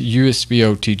compatible with USB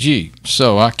OTG,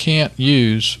 so I can't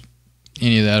use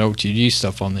any of that OTG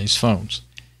stuff on these phones.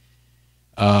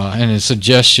 And the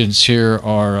suggestions here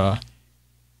are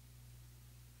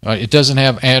it doesn't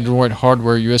have Android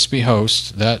hardware USB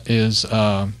host. That is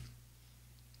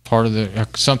part of the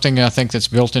something I think that's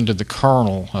built into the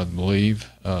kernel, I believe,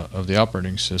 of the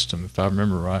operating system, if I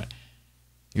remember right.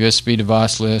 USB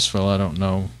device list. Well, I don't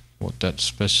know what that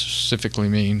specifically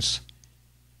means.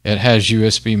 It has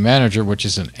USB Manager, which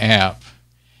is an app.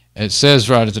 It says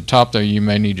right at the top there, you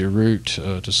may need your root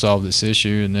to solve this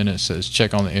issue, and then it says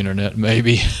check on the internet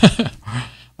maybe.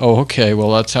 Oh, okay,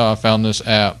 well that's how I found this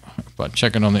app, by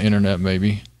checking on the internet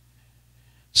maybe.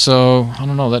 So I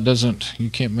don't know, that doesn't, you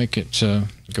can't make it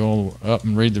go up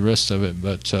and read the rest of it,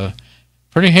 but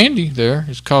pretty handy there.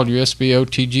 It's called USB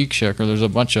OTG Checker. There's a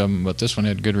bunch of them, but this one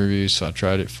had good reviews, so I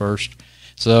tried it first.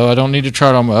 So I don't need to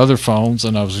try it on my other phones,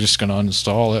 and I was just going to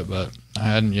uninstall it, but I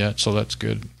hadn't yet, so that's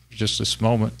good. Just this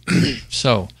moment.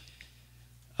 So,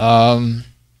 let's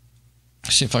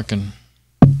see if I can.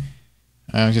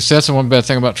 I guess that's the one bad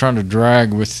thing about trying to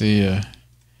drag with the.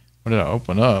 What did I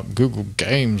open up? Google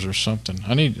Games or something.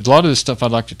 I need a lot of this stuff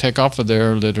I'd like to take off of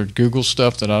there that are Google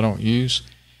stuff that I don't use.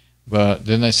 But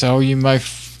then they say, oh, you may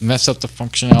mess up the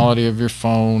functionality of your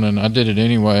phone, and I did it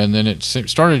anyway. And then it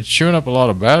started chewing up a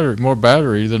lot of battery, more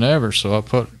battery than ever. So I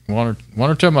put one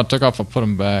or two of them I took off. I put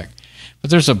them back. But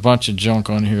there's a bunch of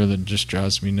junk on here that just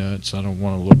drives me nuts. I don't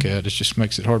want to look at it. It just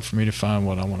makes it hard for me to find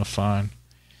what I want to find.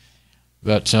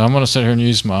 But I'm going to sit here and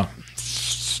use my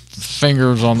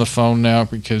fingers on the phone now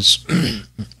because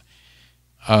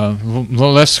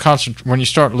when you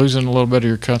start losing a little bit of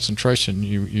your concentration,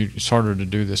 it's harder to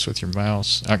do this with your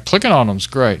mouse. Clicking on them is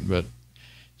great, but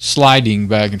sliding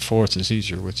back and forth is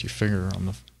easier with your finger on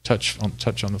the touch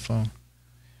on the phone.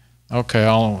 Okay,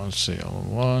 let's see. All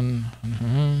one.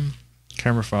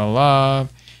 Camera file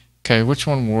live. Okay, which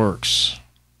one works?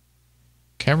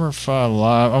 Camera file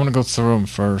live. I'm going to go through them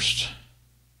first.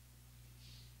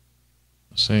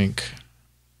 Sync.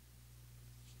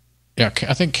 Yeah,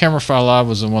 I think camera file live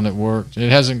was the one that worked. It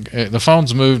hasn't. The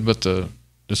phone's moved, but the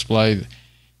display,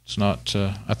 it's not.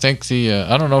 I think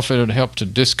I don't know if it would help to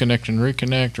disconnect and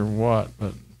reconnect or what,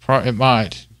 but it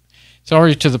might. It's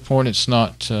already to the point. It's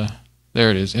not. There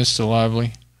it is. Insta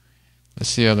Lively.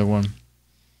 That's the other one. I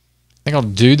think I'll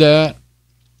do that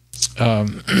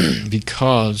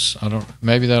because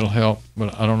maybe that'll help,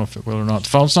 but I don't know if it will or not. The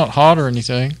phone's not hot or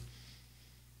anything,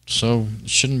 so it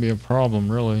shouldn't be a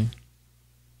problem really.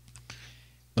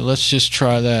 But let's just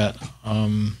try that.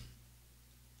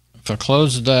 If I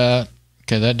close that,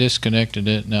 okay, that disconnected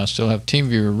it. Now I still have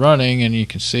TeamViewer running, and you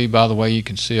can see, by the way, you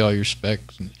can see all your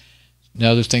specs and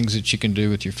other things that you can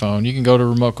do with your phone. You can go to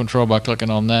remote control by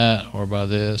clicking on that or by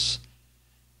this.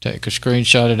 Take a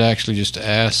screenshot. It actually just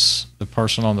asks the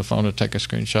person on the phone to take a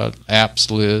screenshot.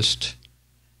 Apps list,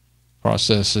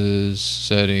 processes,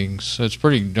 settings. So it's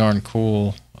pretty darn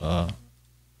cool what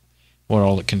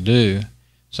all it can do.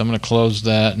 So I'm going to close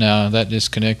that. Now that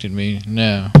disconnected me.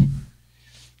 Now it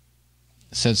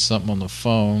said something on the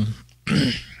phone.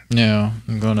 Now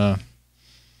I'm going to,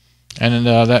 and then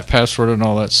that password and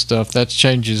all that stuff, that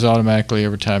changes automatically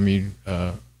every time you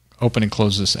open and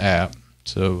close this app.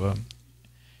 So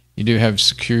you do have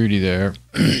security there.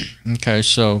 Okay,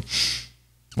 so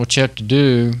what you have to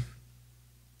do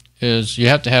is you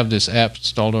have to have this app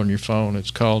installed on your phone.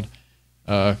 It's called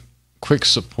Quick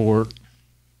Support.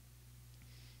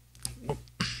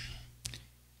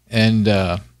 And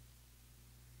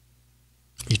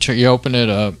you open it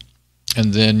up,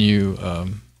 and then you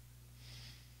of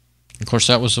course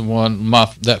that was the one,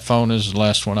 that phone is the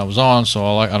last one I was on,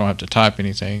 so I don't have to type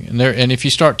anything. And if you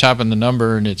start typing the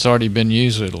number and it's already been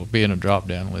used, it'll be in a drop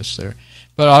down list there.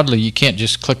 But oddly, you can't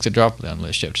just click the drop down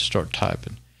list, you have to start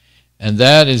typing. And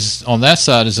that is, on that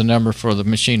side is the number for the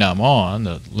machine I'm on,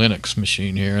 the Linux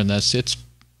machine here, and that's its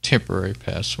temporary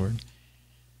password.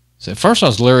 So at first I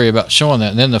was leery about showing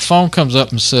that, and then the phone comes up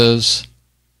and says,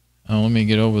 oh, let me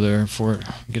get over there before it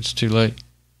gets too late. It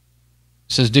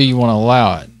says, do you want to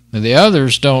allow it? Now the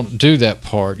others don't do that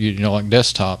part. You know, like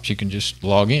desktops, you can just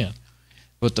log in.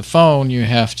 But the phone, you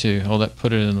have to, oh, that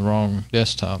put it in the wrong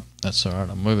desktop. That's all right,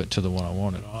 I'll move it to the one I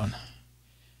want it on.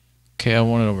 Okay, I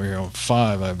want it over here on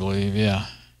 5, I believe, yeah.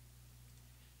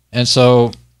 And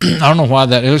so, I don't know why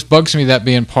that, it just bugs me that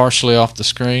being partially off the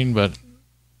screen, but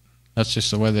that's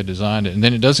just the way they designed it. And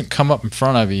then it doesn't come up in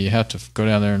front of you. You have to go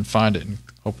down there and find it and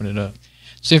open it up.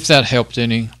 See if that helped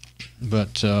any.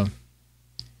 But I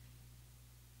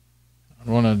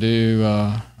want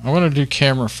to do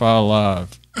camera file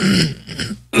live.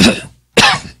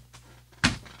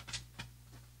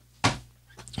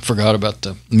 Forgot about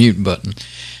the mute button.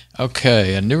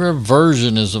 Okay, a newer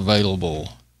version is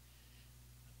available.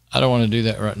 I don't want to do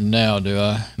that right now, do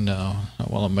I? No, not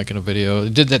while I'm making a video. I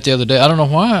did that the other day. I don't know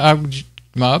why.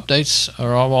 My updates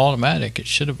are all automatic. It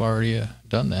should have already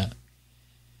done that.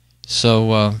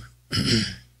 So,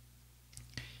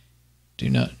 do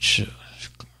not show.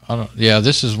 Yeah,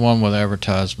 this is one with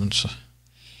advertisements.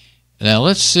 Now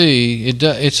let's see.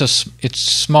 It's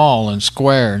small and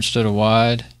square instead of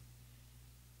wide.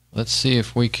 Let's see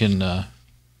if we can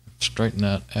straighten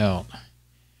that out.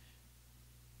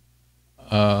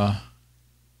 Let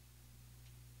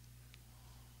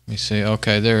me see.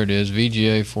 Okay, there it is.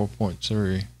 VGA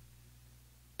 4.3.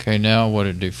 Okay, now what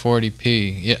did it do?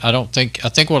 480p. Yeah, I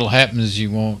think what'll happen is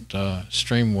you won't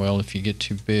stream well if you get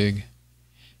too big.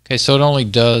 Okay, so it only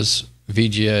does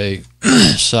VGA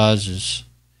sizes.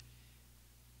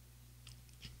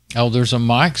 Oh, there's a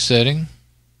mic setting,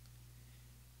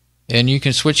 and you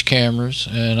can switch cameras,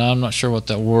 and I'm not sure what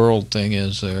that world thing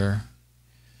is there.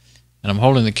 And I'm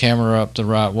holding the camera up the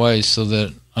right way so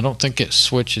that I don't think it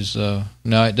switches. No,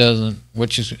 it doesn't,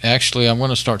 which is actually, I'm going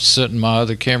to start setting my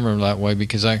other camera that way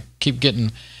because I keep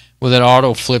getting, with that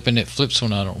auto flipping, it flips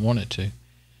when I don't want it to.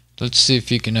 Let's see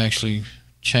if you can actually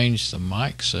change the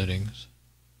mic settings.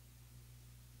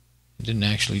 It didn't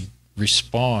actually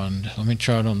respond. Let me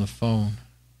try it on the phone.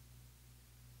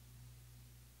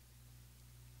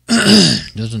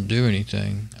 Doesn't do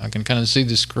anything. I can kind of see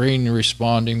the screen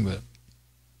responding, but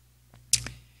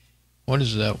what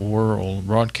is that world?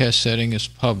 Broadcast setting is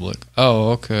public. Oh,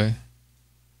 okay.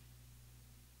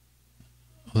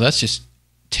 Well, that's just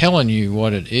telling you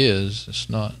what it is. It's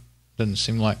not, doesn't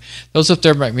seem like, those up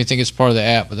there make me think it's part of the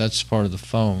app, but that's part of the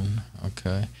phone.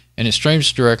 Okay. And it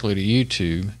streams directly to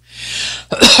YouTube.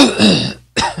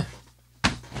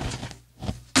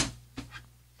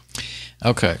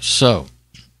 Okay, so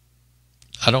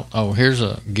oh, here's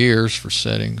a gears for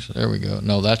settings. There we go.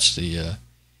 No, that's the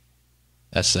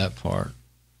that's that part.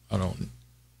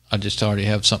 I just already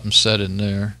have something set in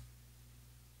there.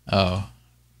 Oh,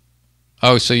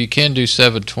 so you can do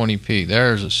 720p.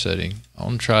 There's a setting. I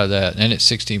want to try that, and it's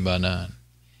 16:9.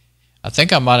 I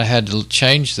think I might have had to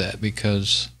change that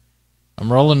because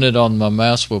I'm rolling it on my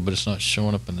mouse wheel, but it's not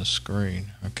showing up in the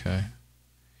screen. Okay.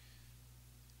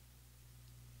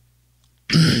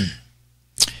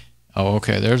 Oh,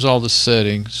 okay. There's all the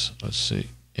settings. Let's see.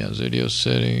 Yeah, video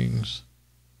settings.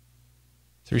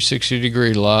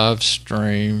 360-degree live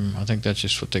stream. I think that's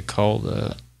just what they call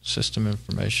that. System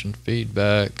information,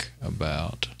 feedback,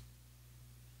 about.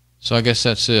 So I guess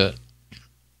that's it.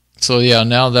 So yeah,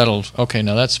 now that'll, okay,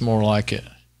 now that's more like it.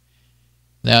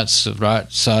 That's the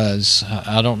right size.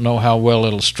 I don't know how well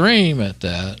it'll stream at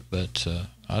that, but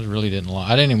I really didn't like.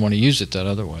 I didn't even want to use it that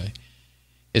other way.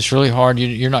 It's really hard.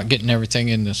 You're not getting everything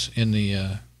in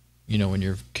the you know, in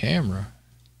your camera,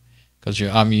 because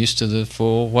I'm used to the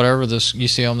full whatever this you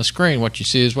see on the screen. What you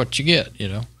see is what you get, you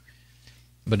know.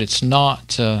 But it's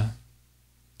not.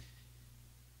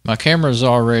 My camera's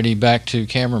already back to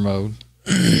camera mode.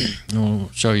 I'll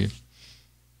show you.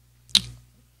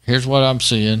 Here's what I'm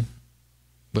seeing,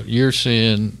 but you're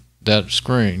seeing that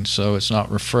screen, so it's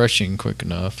not refreshing quick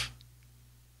enough.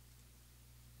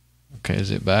 Okay,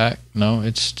 is it back? No,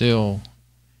 it's still.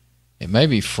 It may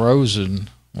be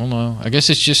frozen. Well, no, I guess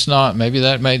it's just not. Maybe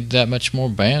that made that much more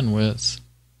bandwidth.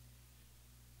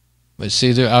 But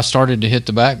see, there, I started to hit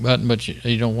the back button, but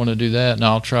you don't want to do that. And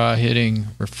I'll try hitting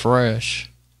refresh.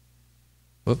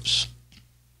 Whoops.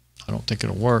 I don't think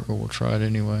it'll work, but we'll try it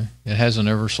anyway. It hasn't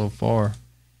ever so far.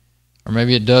 Or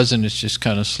maybe it doesn't. It's just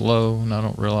kind of slow, and I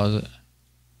don't realize it.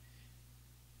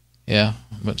 Yeah,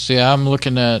 but see, I'm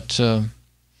looking at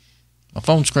my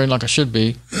phone screen like I should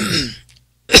be.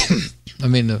 I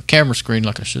mean, the camera screen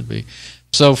like I should be.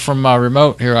 So from my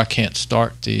remote here, I can't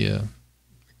start the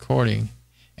recording.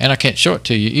 And I can't show it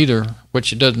to you either,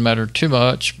 which it doesn't matter too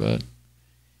much, but I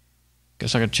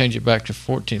guess I could change it back to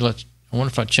 14. I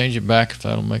wonder if I change it back, if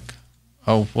that'll make...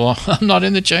 Oh, well, I'm not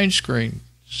in the change screen.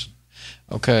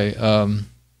 Okay.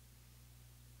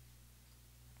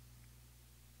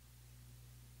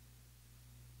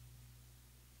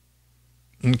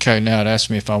 Okay, now it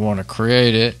asks me if I want to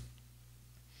create it.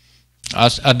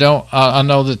 I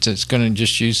know that it's going to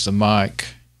just use the mic.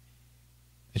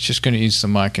 It's just going to use the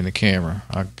mic and the camera.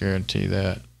 I guarantee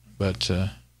that. But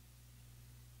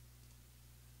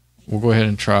we'll go ahead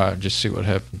and try it. Just see what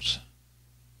happens.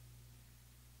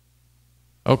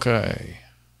 Okay.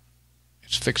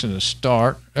 It's fixing to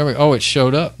start. There we go. Oh, it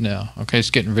showed up now. Okay, it's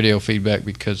getting video feedback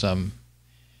because I'm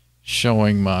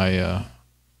showing my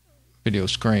video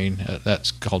screen.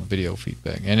 That's called video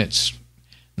feedback, and it's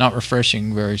not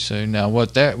refreshing very soon. Now,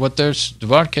 what the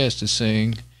broadcast is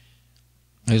seeing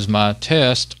is my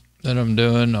test that I'm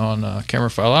doing on Camera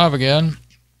File Live again.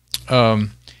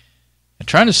 I'm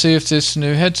trying to see if this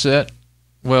new headset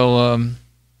will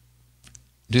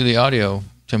do the audio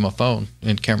to my phone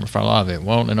in Camera File Live. It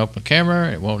won't in Open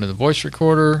Camera. It won't in the voice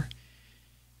recorder.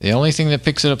 The only thing that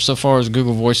picks it up so far is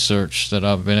Google Voice Search that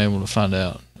I've been able to find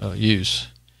out use.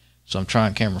 So I'm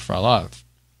trying Camera File Live.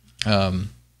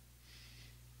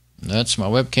 That's my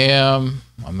webcam.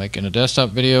 I'm making a desktop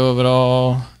video of it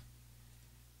all.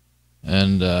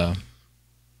 And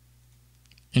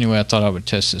anyway, I thought I would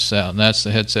test this out. And that's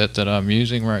the headset that I'm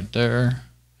using right there.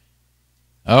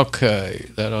 Okay,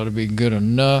 that ought to be good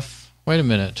enough. Wait a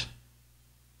minute.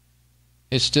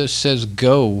 It still says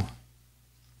go.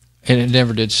 And it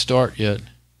never did start yet.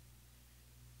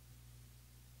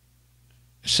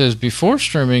 It says before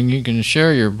streaming you can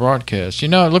share your broadcast. You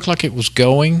know, it looked like it was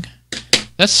going.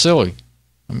 That's silly.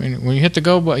 I mean, when you hit the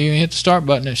go button, you hit the start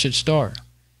button, it should start.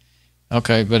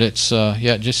 Okay, but it's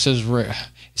yeah, it just says it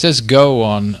says go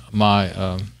on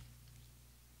my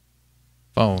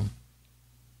phone.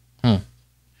 I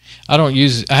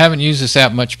haven't used this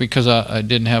app much because I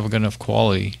didn't have good enough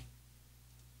quality.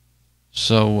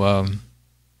 So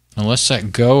unless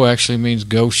that go actually means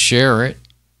go share it,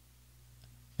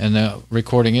 and the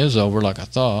recording is over like I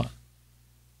thought.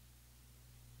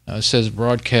 It says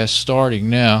broadcast starting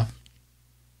now.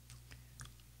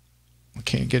 I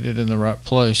can't get it in the right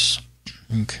place.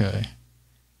 Okay.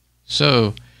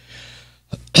 So,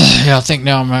 yeah, I think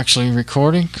now I'm actually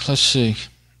recording. Let's see.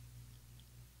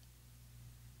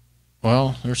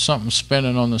 Well, there's something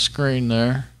spinning on the screen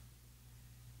there.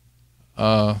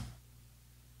 Okay,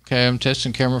 I'm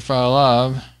testing Camera File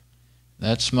Live.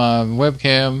 That's my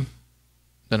webcam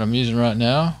that I'm using right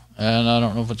now. And I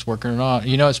don't know if it's working or not.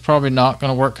 You know, it's probably not going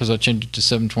to work because I changed it to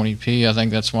 720p. I think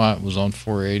that's why it was on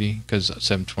 480, because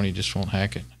 720 just won't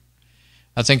hack it.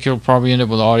 I think you'll probably end up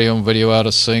with audio and video out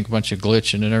of sync, a bunch of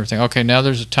glitching and everything. Okay, now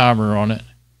there's a timer on it.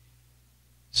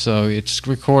 So it's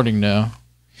recording now.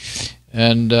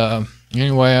 And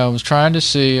anyway, I was trying to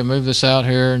see, I moved this out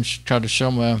here and tried to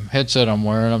show my headset I'm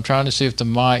wearing. I'm trying to see if the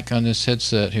mic on this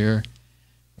headset here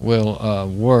will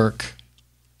work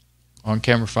on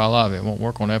Camera File Live. It won't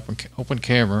work on open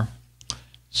camera.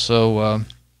 So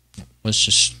let's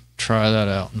just try that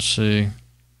out and see.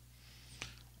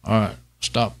 Alright,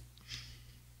 stop.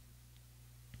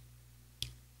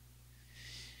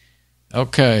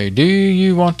 Okay, do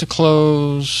you want to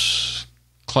close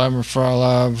Camera File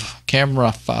Live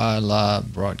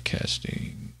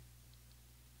broadcasting?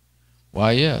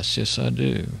 Why, yes I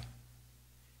do.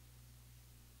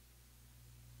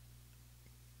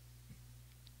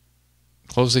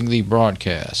 Closing the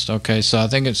broadcast. Okay, so I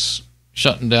think it's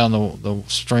shutting down the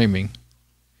streaming.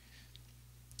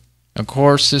 Of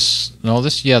course, this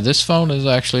phone is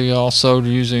actually also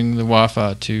using the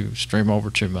Wi-Fi to stream over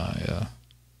to my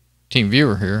team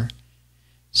viewer here.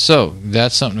 So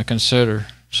that's something to consider.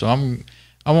 So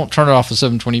I won't turn it off at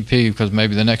 720p because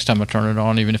maybe the next time I turn it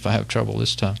on, even if I have trouble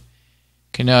this time.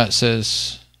 Okay, now it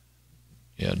says,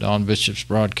 yeah, Don Bishop's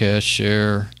broadcast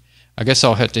share. I guess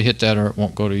I'll have to hit that or it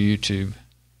won't go to YouTube.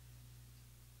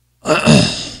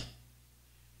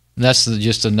 That's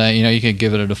just a name. You know, you can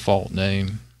give it a default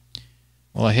name.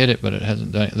 Well, I hit it, but it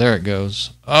hasn't done it. There it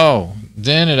goes. Oh,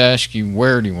 then it asks you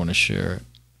where do you want to share it.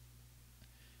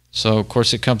 So, of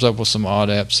course, it comes up with some odd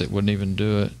apps that wouldn't even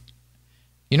do it.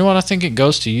 You know what? I think it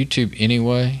goes to YouTube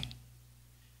anyway.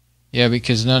 Yeah,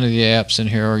 because none of the apps in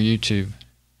here are YouTube.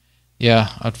 Yeah,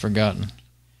 I'd forgotten.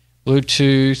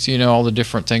 Bluetooth, you know, all the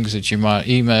different things that you might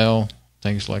email,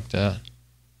 things like that.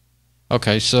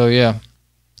 Okay, so yeah,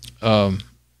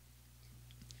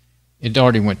 it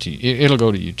already went to, it'll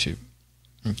go to YouTube.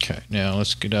 Okay, now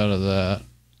let's get out of that.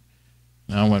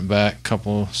 Now I went back a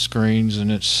couple screens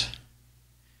and it's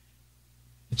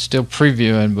still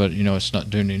previewing, but you know, it's not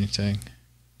doing anything.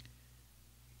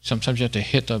 Sometimes you have to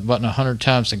hit the button 100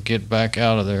 times to get back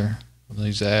out of there with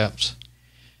these apps.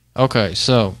 Okay,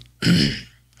 so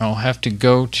I'll have to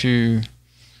go to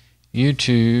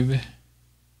YouTube.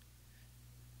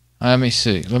 Let me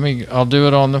see. I'll do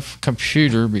it on the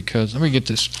computer because let me get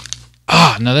this.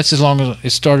 Now that's as long as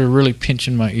it started really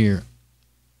pinching my ear.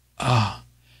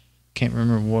 Can't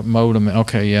remember what mode I'm in.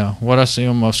 Okay, yeah. What I see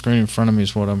on my screen in front of me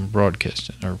is what I'm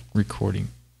broadcasting or recording.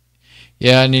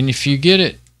 Yeah, and then if you get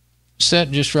it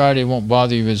set just right, it won't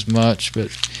bother you as much,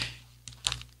 but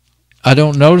I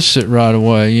don't notice it right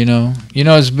away, you know. You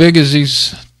know, as big as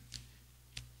these,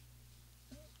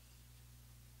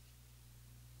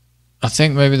 I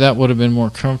think maybe that would have been more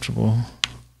comfortable.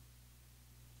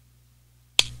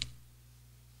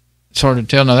 It's hard to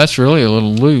tell. Now that's really a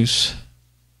little loose.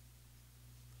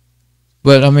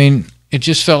 But I mean, it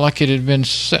just felt like it had been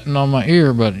sitting on my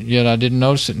ear, but yet I didn't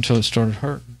notice it until it started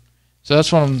hurting. So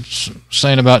that's what I'm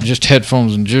saying about just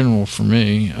headphones in general for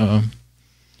me.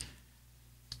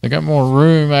 They got more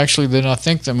room actually than I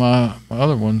think than my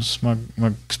other ones, my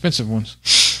expensive ones.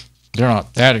 They're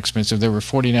not that expensive. They were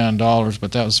 $49,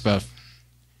 but that was about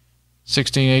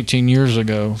 16, 18 years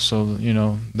ago. So, you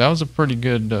know, that was a pretty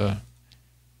good,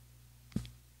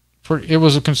 it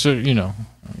was a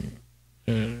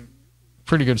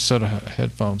pretty good set of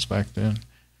headphones back then.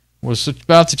 It was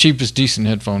about the cheapest decent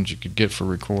headphones you could get for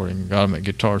recording. Got them at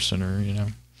Guitar Center, you know.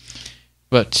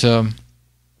 But, what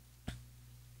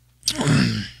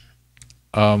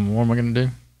am I going to do?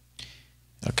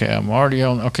 Okay, I'm already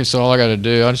on. Okay, so all I got to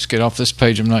do, I'll just get off this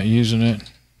page. I'm not using it.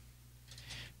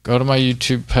 Go to my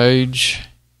YouTube page.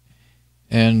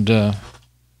 And,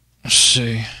 let's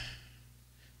see.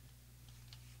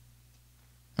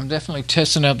 I'm definitely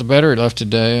testing out the battery life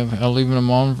today. I'm leaving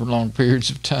them on for long periods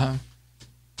of time.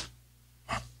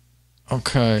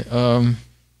 Okay,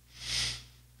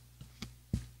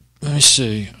 let me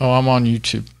see. Oh, I'm on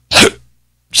YouTube.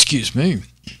 Excuse me.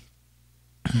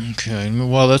 Okay,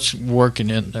 while that's working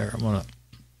in there,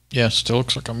 yeah, still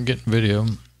looks like I'm getting video.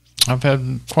 I've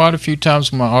had quite a few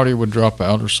times when my audio would drop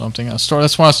out or something. That's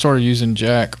why I started using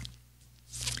Jack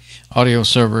audio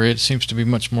server. It seems to be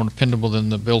much more dependable than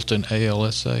the built-in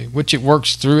ALSA, which it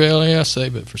works through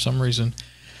ALSA, but for some reason,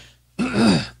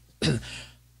 it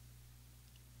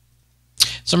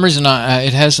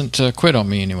hasn't quit on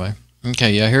me anyway.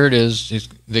 Okay, yeah, here it is.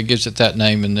 It gives it that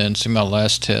name, and then see my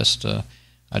last test.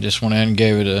 I just went in and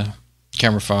gave it a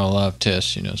camera file live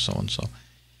test, you know, so and so.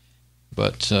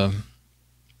 But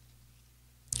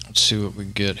let's see what we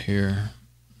get here.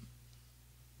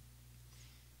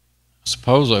 I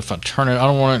suppose if I turn it, I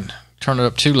don't want to turn it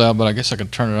up too loud, but I guess I can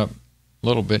turn it up a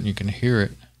little bit and you can hear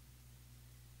it.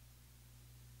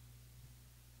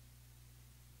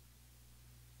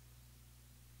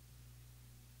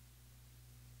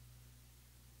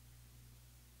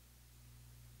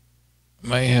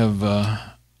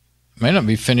 May not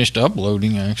be finished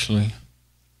uploading actually.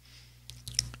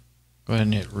 Go ahead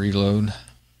and hit reload.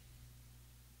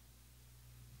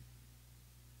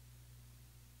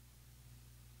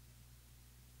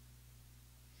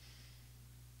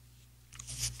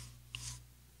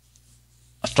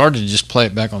 I started to just play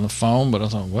it back on the phone, but I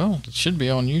thought, well, it should be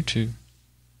on YouTube.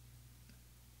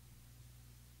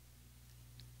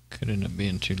 Could end up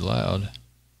being too loud.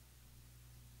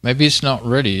 Maybe it's not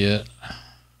ready yet.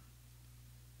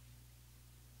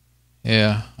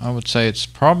 Yeah, I would say it's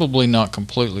probably not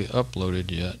completely uploaded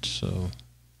yet, so.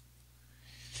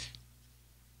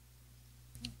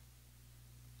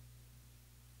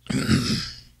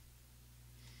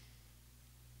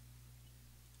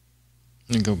 Let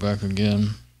me go back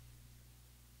again.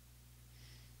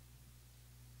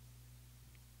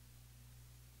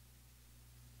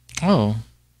 Oh.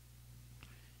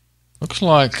 Looks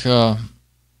like, I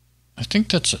think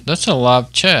that's a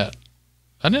live chat.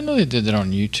 I didn't know they did that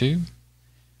on YouTube.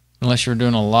 Unless you're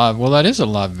doing a live. Well, that is a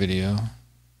live video.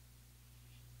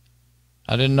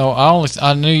 I didn't know.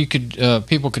 I knew you could.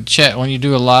 People could chat when you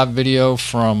do a live video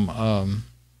from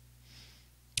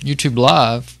YouTube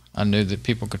Live. I knew that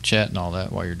people could chat and all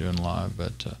that while you're doing live.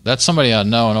 But that's somebody I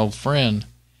know, an old friend,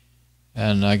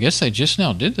 and I guess they just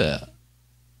now did that.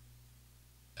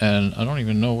 And I don't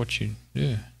even know what you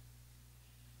do.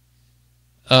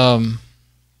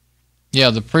 Yeah,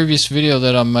 the previous video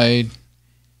that I made,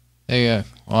 they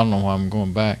well, I don't know why I'm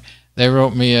going back. They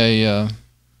wrote me a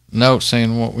note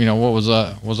saying what what was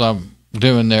I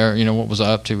doing there, what was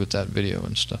I up to with that video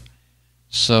and stuff.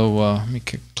 So let me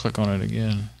click on it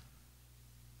again.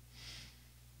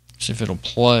 See if it'll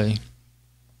play.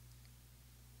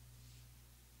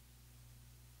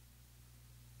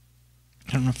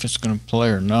 I don't know if it's going to play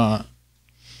or not.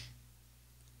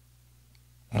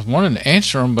 I was wanting to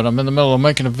answer them, but I'm in the middle of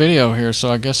making a video here,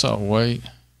 so I guess I'll wait.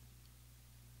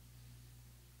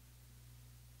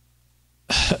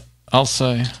 I'll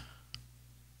say.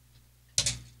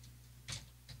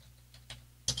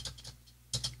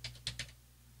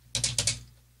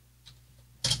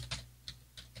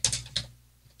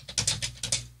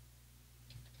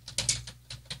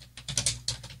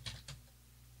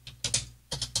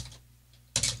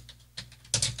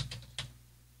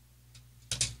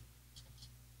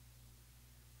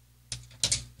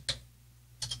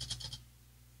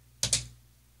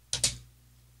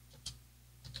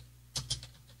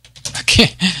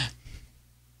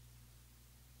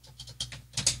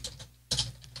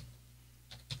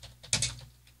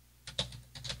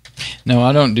 No,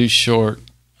 I don't do short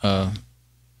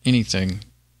anything.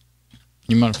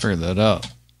 You might have figured that out.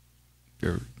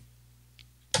 Look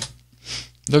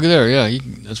at there, yeah,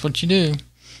 that's what you do.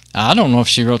 I don't know if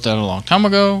she wrote that a long time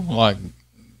ago, like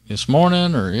this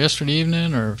morning or yesterday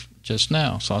evening or just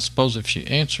now. So I suppose if she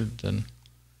answered, then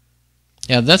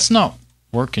yeah, that's not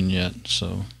working yet.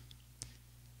 So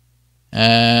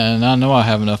And I know I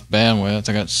have enough bandwidth.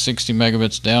 I got 60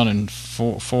 megabits down and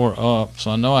 4 up,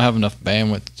 so I know I have enough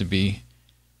bandwidth to be.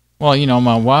 Well, you know,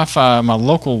 my Wi-Fi, my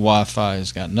local Wi-Fi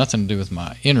has got nothing to do with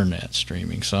my internet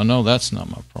streaming, so I know that's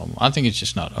not my problem. I think it's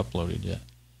just not uploaded yet.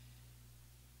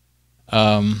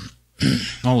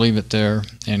 I'll leave it there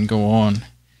and go on.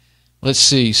 Let's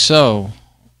see. So,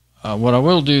 what I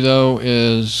will do though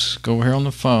is go here on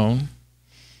the phone,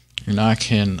 and I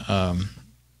can.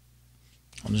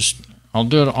 I'll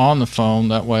do it on the phone.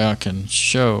 That way I can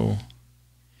show.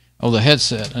 Oh, the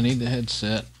headset. I need the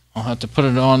headset. I'll have to put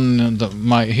it on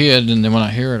my head, and then when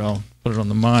I hear it, I'll put it on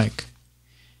the mic.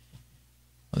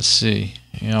 Let's see.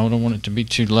 You know, I don't want it to be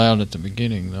too loud at the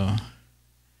beginning, though.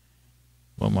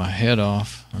 Blow my head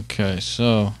off. Okay,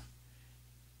 so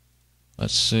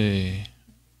let's see.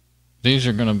 These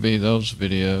are going to be those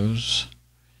videos.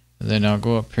 And then I'll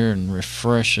go up here and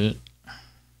refresh it.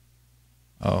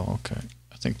 Oh, okay.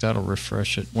 I think that'll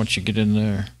refresh it once you get in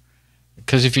there.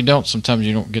 Because if you don't, sometimes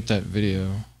you don't get that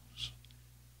video.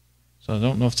 So I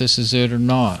don't know if this is it or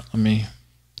not. Let me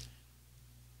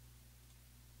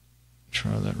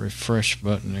try that refresh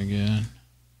button again.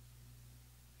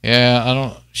 Yeah, I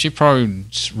don't. She probably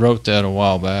wrote that a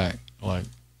while back, like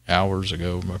hours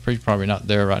ago. But she's probably not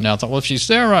there right now. I thought, well, if she's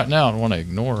there right now, I don't want to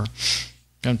ignore her.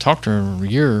 I haven't talked to her in a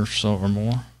year or so or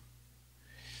more.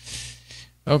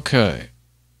 Okay.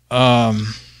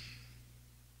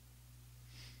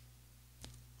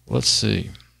 Let's see.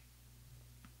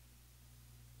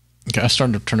 Okay, I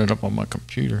started to turn it up on my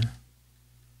computer.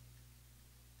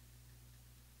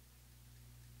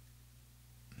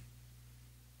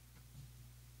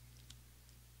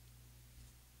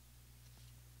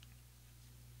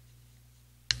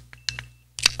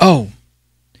 Oh.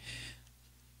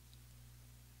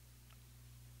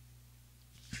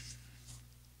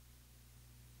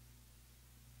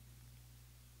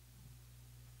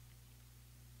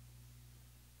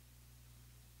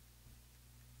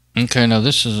 Okay, now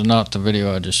this is not the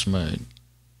video I just made.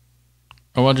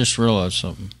 Oh, I just realized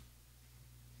something.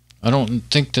 I don't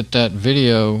think that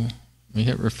video, let me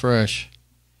hit refresh.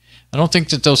 I don't think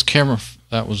that those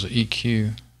that was an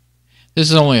EQ.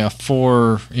 This is only a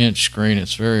 4-inch screen.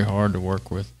 It's very hard to work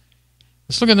with.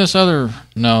 Let's look at this other,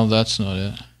 no, that's not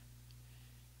it.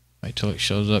 Wait till it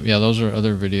shows up. Yeah, those are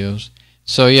other videos.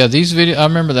 So yeah, these videos, I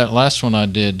remember that last one I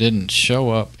did didn't show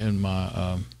up in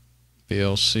my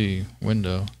VLC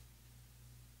window.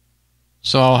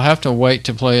 So I'll have to wait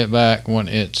to play it back when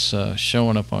it's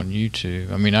showing up on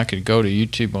YouTube. I mean, I could go to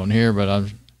YouTube on here, but I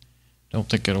don't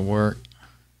think it'll work.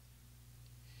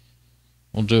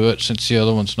 We'll do it since the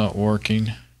other one's not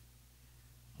working.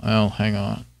 Well, hang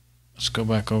on. Let's go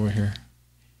back over here.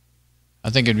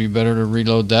 I think it'd be better to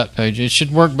reload that page. It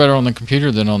should work better on the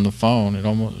computer than on the phone. It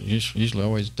almost usually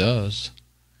always does.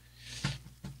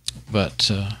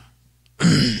 But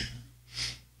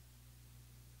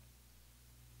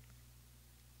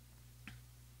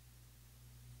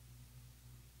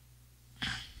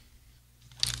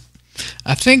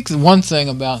I think the one thing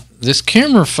about this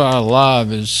camera file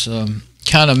live is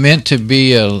kind of meant to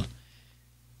be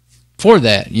for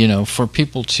that, you know, for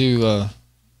people to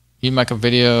you make a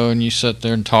video and you sit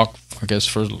there and talk, I guess,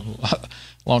 for a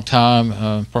long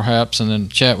time, perhaps, and then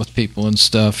chat with people and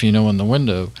stuff, you know, in the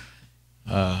window.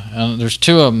 And there's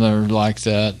two of them that are like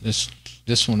that.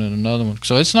 This one and another one.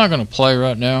 So it's not going to play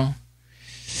right now.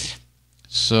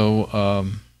 So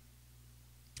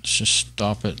let's just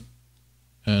stop it.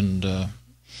 And I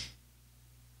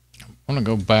want to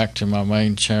go back to my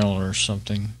main channel or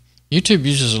something. YouTube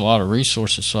uses a lot of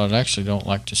resources, so I actually don't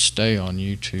like to stay on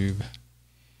YouTube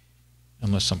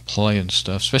unless I'm playing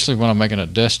stuff, especially when I'm making a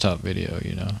desktop video,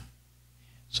 you know.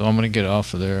 So I'm going to get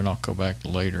off of there and I'll go back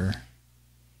later.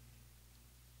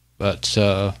 But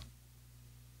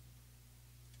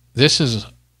this is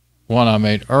one I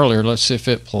made earlier. Let's see if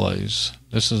it plays.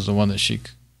 This is the one that she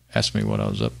asked me what I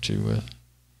was up to with.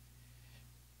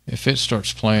 If it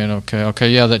starts playing, okay,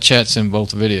 yeah, that chat's in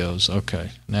both videos. Okay,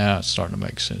 now it's starting to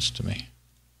make sense to me.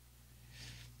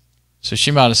 So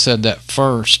she might have said that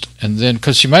first, and then,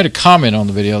 because she made a comment on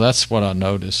the video, that's what I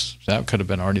noticed. That could have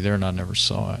been already there and I never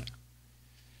saw it.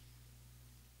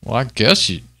 Well, I guess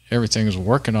everything is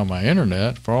working on my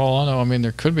internet. For all I know, I mean,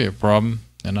 there could be a problem,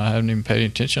 and I haven't even paid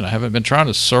attention. I haven't been trying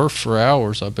to surf for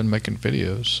hours. I've been making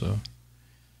videos, so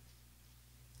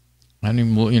I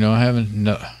didn't even, you know, I haven't.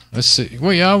 No, let's see.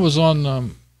 Well, yeah, I was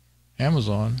on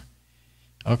Amazon.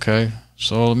 Okay,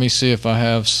 so let me see if I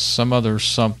have some other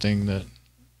something that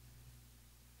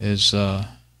is my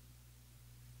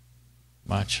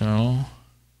channel.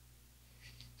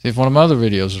 See if one of my other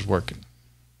videos is working.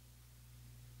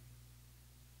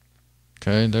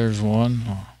 Okay, there's one.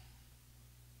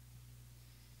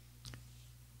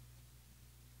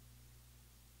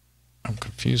 I'm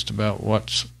confused about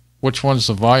which one's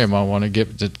the volume I want to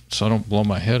get so I don't blow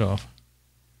my head off.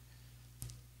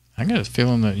 I got a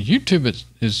feeling that YouTube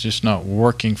is just not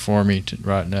working for me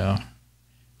right now.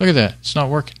 Look at that. It's not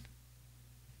working.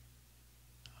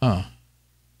 Huh.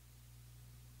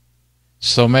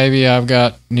 So maybe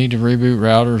need to reboot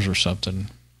routers or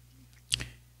something.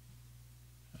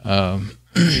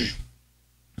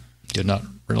 Did not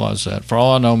realize that. For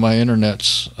all I know, my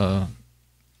internet's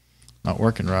not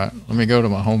working right. Let me go to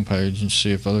my home page and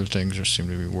see if other things seem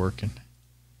to be working.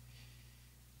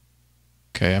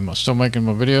 Okay, am I still making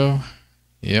my video?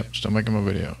 Yep, still making my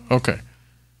video. Okay.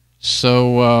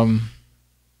 So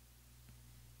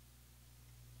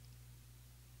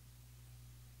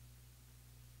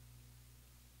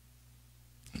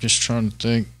just trying to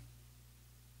think.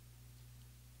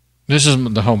 This is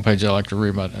the home page I like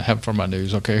to have for my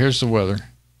news. Okay, here's the weather.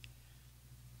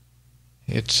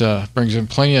 It brings in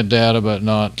plenty of data, but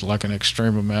not like an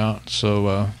extreme amount.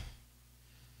 So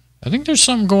I think there's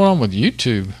something going on with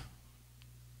YouTube.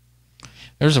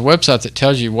 There's a website that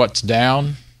tells you what's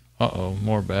down. Uh-oh,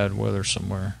 more bad weather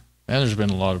somewhere. And there's been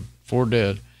a lot of 4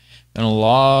 dead and a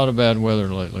lot of bad weather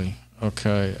lately.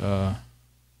 Okay.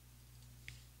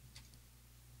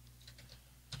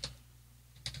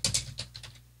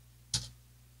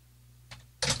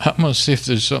 I'm going to see if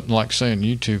there's something like saying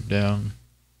YouTube down.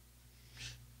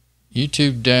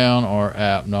 YouTube down or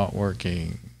app not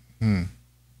working.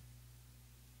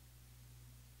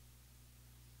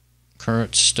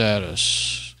 Current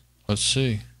status. Let's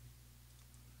see.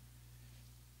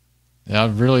 I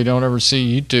really don't ever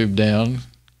see YouTube down.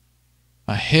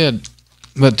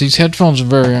 But these headphones are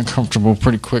very uncomfortable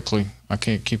pretty quickly. I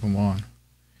can't keep them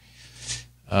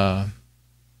on.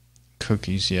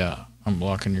 Cookies, yeah. I'm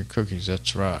blocking your cookies,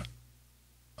 that's right.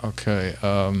 Okay,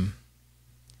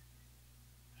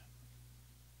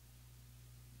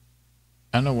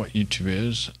 I know what YouTube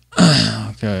is.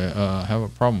 Okay, I have a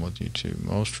problem with YouTube.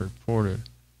 Most reported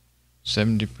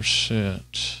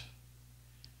 70%.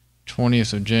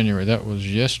 20th of January. That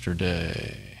was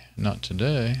yesterday, not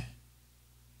today.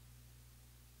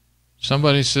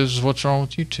 Somebody says, what's wrong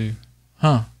with YouTube?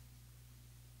 Huh?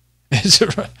 Is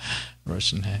it right?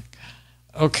 Russian hack.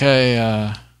 Okay,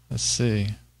 let's see.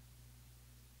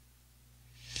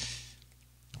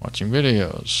 Watching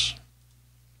videos.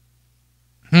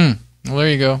 Well, there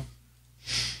you go.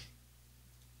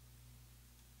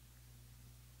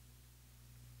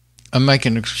 I'm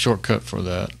making a shortcut for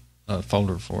that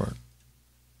folder for it.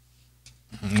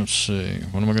 Let's see.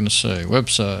 What am I going to say?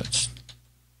 Websites.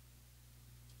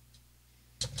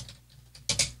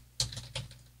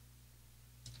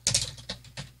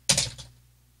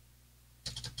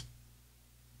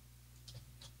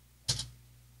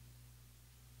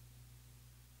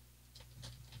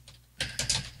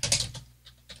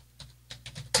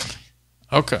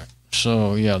 Okay,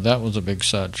 so yeah, that was a big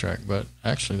sidetrack, but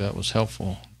actually that was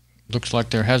helpful. Looks like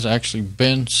there has actually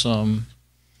been some.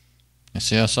 And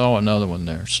see, I saw another one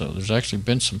there, so there's actually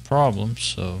been some problems.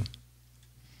 So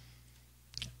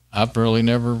I've really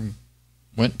never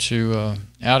went to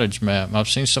outage map. I've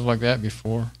seen stuff like that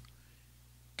before.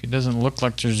 It doesn't look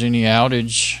like there's any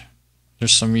outage.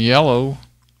 There's some yellow,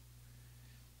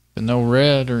 but no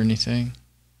red or anything.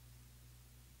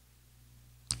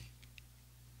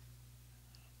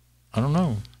 I don't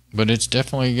know, but it's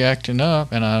definitely acting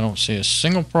up, and I don't see a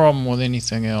single problem with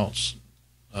anything else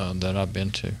that I've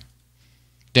been to.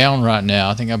 Down right now.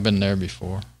 I think I've been there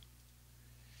before.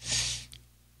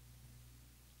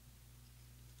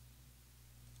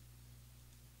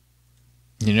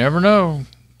 You never know.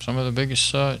 Some of the biggest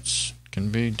sites can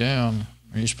be down.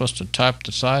 Are you supposed to type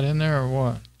the site in there or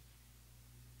what?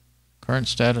 Current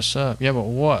status up. Yeah, but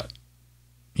what?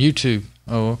 YouTube.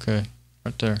 Oh, okay.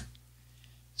 Right there.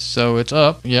 So it's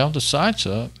up. Yeah, the site's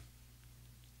up.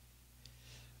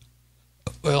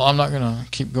 Well, I'm not going to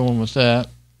keep going with that.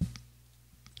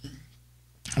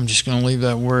 I'm just going to leave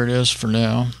that where it is for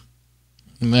now.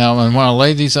 Now, when I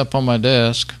lay these up on my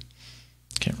desk,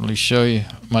 can't really show you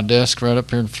my desk right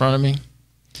up here in front of me.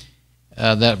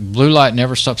 That blue light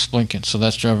never stops blinking, so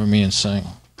that's driving me insane.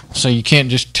 So you can't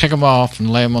just take them off and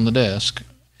lay them on the desk.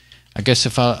 I guess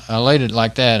if I laid it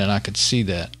like that and I could see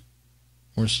that.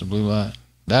 Where's the blue light?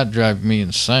 That'd drive me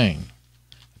insane.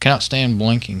 I cannot stand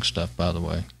blinking stuff, by the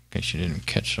way, in case you didn't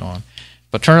catch on.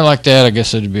 But turn it like that, I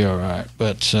guess it'd be alright.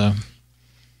 But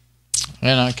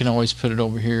and I can always put it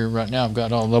over here. Right now I've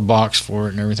got all the box for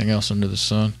it and everything else under the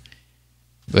sun.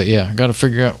 But yeah, I got to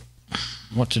figure out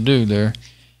what to do there.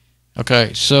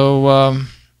 Okay, so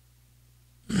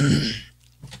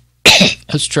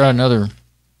Let's try another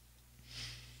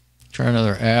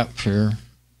app here.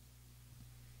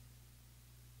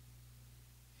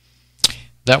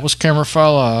 That was Camera-Fi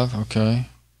Live, okay.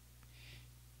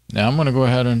 Now I'm going to go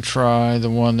ahead and try the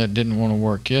one that didn't want to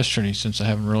work yesterday, since I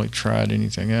haven't really tried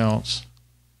anything else.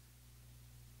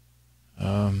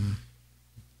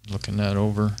 Looking that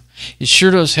over. It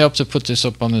sure does help to put this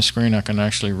up on the screen. I can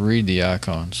actually read the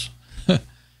icons.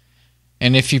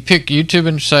 And if you pick YouTube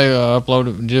and say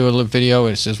do a video,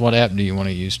 it says what app do you want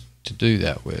to use to do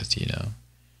that with, you know.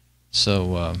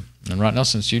 So and right now,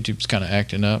 since YouTube's kind of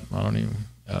acting up, I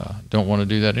don't want to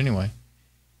do that anyway.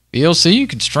 VLC, you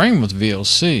can stream with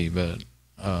VLC, but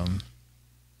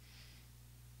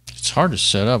it's hard to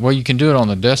set up. Well, you can do it on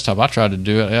the desktop. I tried to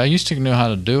do it. I used to know how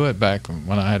to do it back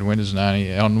when I had Windows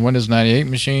 90 on the Windows 98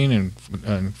 machine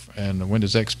and the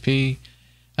Windows XP.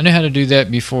 I knew how to do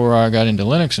that before I got into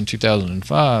Linux in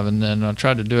 2005, and then I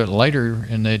tried to do it later,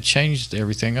 and they changed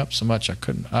everything up so much I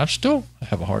couldn't. I still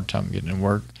have a hard time getting it to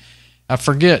work. I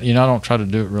forget, you know, I don't try to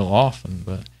do it real often,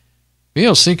 but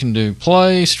VLC can do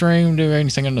play, stream, do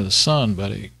anything under the sun,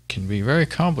 but it can be very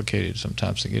complicated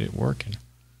sometimes to get it working.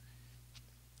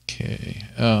 Okay,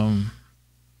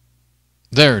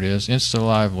 there it is, Insta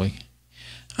Lively.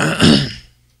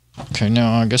 Okay,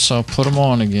 now I guess I'll put them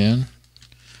on again.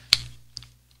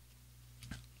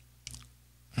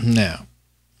 Now,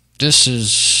 this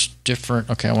is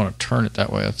different. Okay, I want to turn it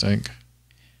that way, I think.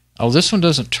 Oh, this one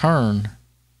doesn't turn.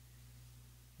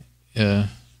 Well,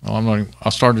 I'll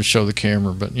start to show the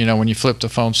camera, but you know, when you flip the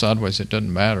phone sideways, it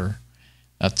doesn't matter.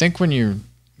 I think when you're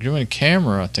doing a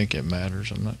camera, I think it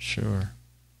matters. I'm not sure.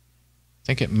 I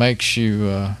think it makes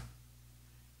you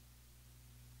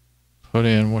put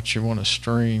in what you want to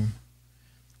stream.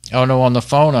 Oh no, on the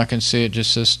phone I can see it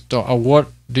just says, what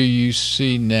do you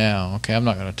see now? Okay, I'm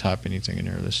not going to type anything in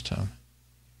here this time.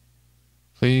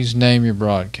 Please name your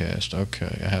broadcast.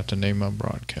 Okay, I have to name my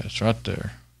broadcast right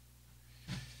there.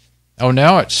 Oh,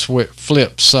 now it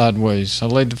flipped sideways. I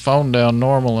laid the phone down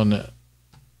normal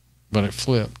but it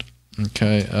flipped.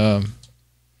 Okay, I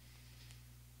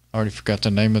already forgot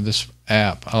the name of this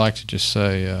app. I like to just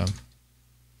say, let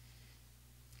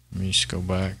me just go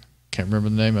back. Can't remember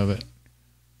the name of it.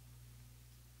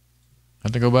 I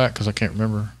have to go back because I can't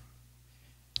remember.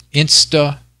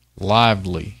 Insta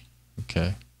Lively.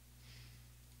 Okay.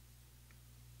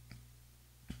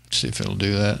 Let's see if it'll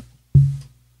do that.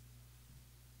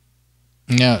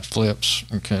 Now it flips.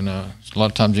 Okay, now a lot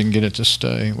of times you can get it to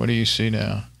stay. What do you see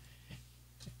now?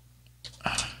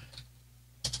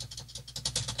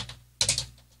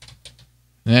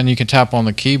 And then you can tap on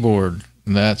the keyboard.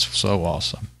 And that's so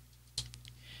awesome.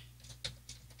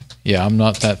 Yeah, I'm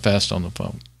not that fast on the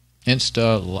phone.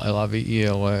 Insta Lively.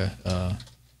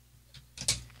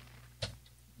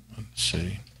 Let's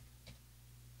see.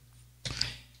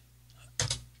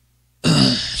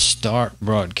 Start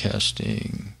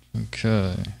broadcasting.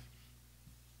 Okay.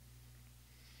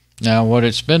 Now what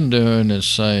it's been doing is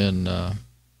saying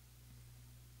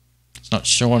it's not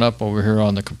showing up over here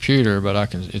on the computer,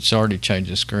 but it's already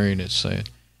changed the screen. It's saying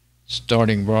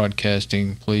starting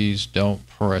broadcasting, please don't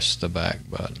press the back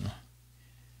button.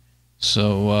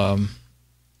 So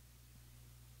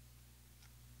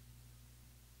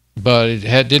but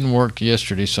it didn't work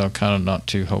yesterday, so I'm kind of not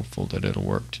too hopeful that it'll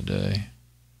work today.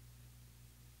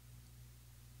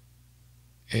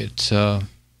 Let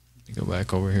me go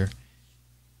back over here.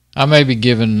 I may be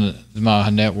giving my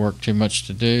network too much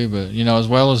to do, but you know, as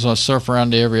well as I surf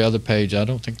around to every other page, I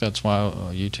don't think that's why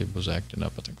YouTube was acting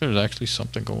up. I think there's actually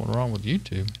something going wrong with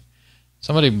YouTube.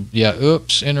 Somebody, yeah,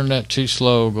 oops, internet too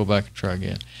slow, go back and try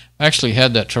again. I actually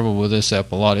had that trouble with this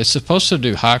app a lot. It's supposed to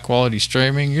do high quality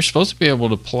streaming. You're supposed to be able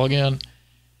to plug in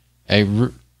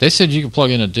they said you can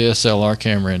plug in a DSLR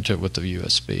camera into it with the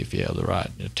USB if you have the right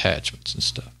attachments and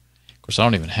stuff. Of course, I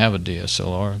don't even have a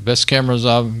DSLR. The best cameras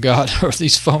I've got are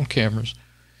these phone cameras.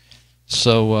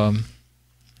 So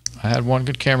I had one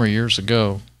good camera years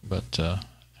ago, but I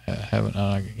haven't.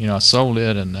 I sold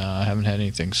it, and I haven't had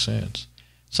anything since.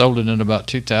 Sold it in about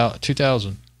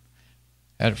 2000.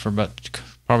 Had it for about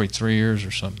probably 3 years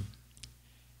or something.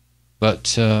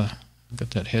 But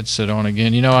got that headset on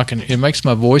again. You know, it makes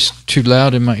my voice too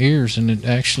loud in my ears, and it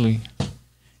actually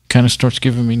kind of starts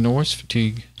giving me noise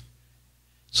fatigue.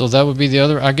 So that would be the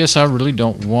other. I guess I really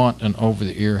don't want an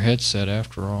over-the-ear headset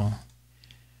after all.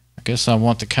 I guess I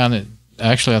want the kind of.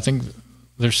 Actually, I think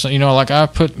there's, like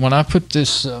when I put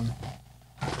this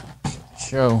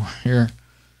show here.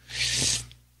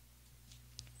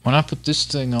 When I put this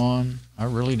thing on, I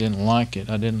really didn't like it.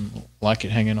 I didn't like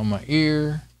it hanging on my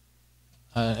ear.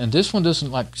 And this one doesn't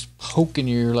like poke in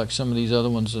your ear like some of these other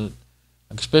ones that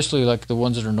especially like the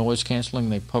ones that are noise canceling.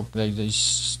 They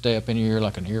stay up in your ear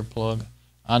like an earplug.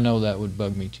 I know that would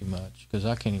bug me too much because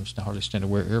I can't even hardly stand to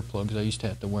wear earplugs. I used to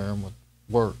have to wear them with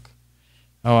work.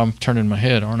 Oh, I'm turning my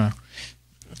head, aren't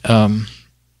I?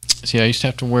 See, I used to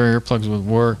have to wear earplugs with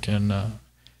work, and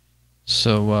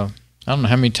so I don't know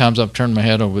how many times I've turned my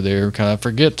head over there because I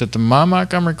forget that my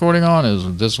mic I'm recording on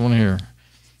is this one here.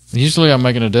 Usually I'm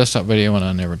making a desktop video and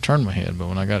I never turn my head, but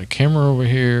when I got a camera over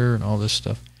here and all this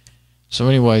stuff. So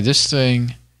anyway, this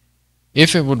thing,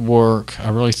 if it would work,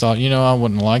 I really thought, I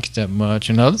wouldn't like it that much.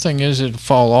 And the other thing is it'd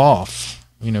fall off,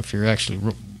 if you're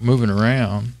actually moving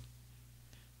around.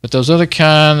 But those other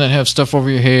kind that have stuff over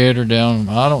your head or down,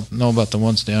 I don't know about the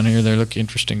ones down here. They look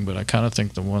interesting, but I kind of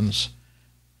think the ones,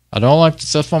 I don't like the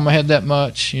stuff on my head that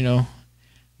much,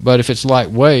 But if it's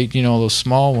lightweight, those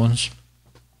small ones,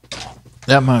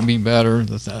 that might be better.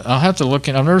 I'll have to look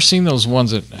at. I've never seen those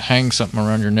ones that hang something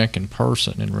around your neck in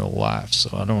person in real life,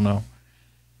 so I don't know.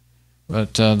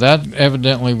 But that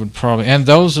evidently would probably, and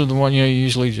those are the ones you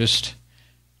usually just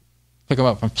pick them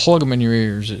up and plug them in your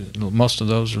ears. Most of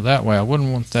those are that way. I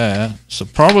wouldn't want that. So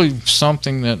probably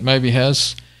something that maybe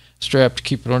has a strap to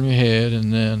keep it on your head,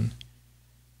 and then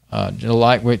a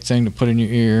lightweight thing to put in your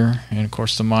ear, and of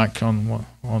course the mic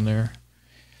on there.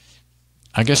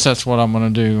 I guess that's what I'm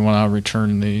going to do when I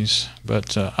return these.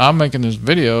 But I'm making this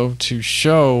video to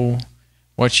show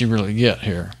what you really get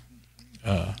here.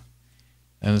 And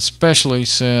especially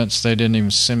since they didn't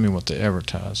even send me what they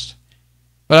advertised.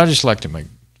 But I just like to make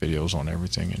videos on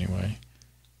everything anyway.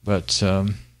 But,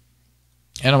 and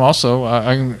I'm also,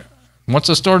 once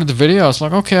I started the video, I was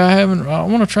like, okay, I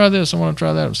want to try this, I want to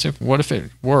try that. See what if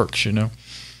it works,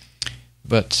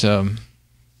 But, okay,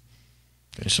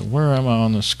 so where am I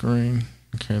on the screen?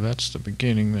 Okay, that's the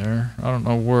beginning there. I don't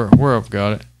know where I've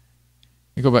got it.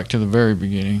 Let me go back to the very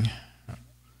beginning.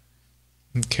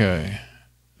 Okay,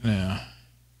 now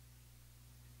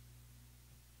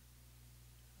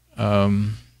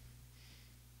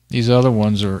these other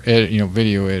ones are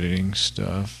video editing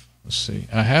stuff. Let's see.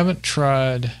 I haven't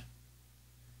tried.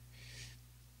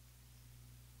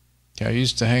 Okay, I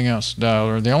used the Hangouts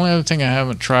dialer. The only other thing I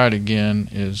haven't tried again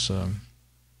is.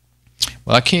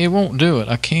 Well, it won't do it.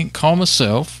 I can't call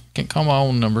myself. Can't call my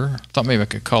own number. I thought maybe I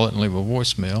could call it and leave a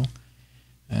voicemail.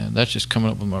 And that's just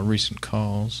coming up with my recent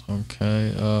calls.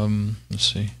 Okay,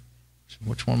 let's see.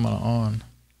 Which one am I on?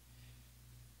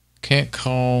 Can't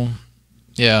call.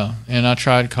 Yeah, and I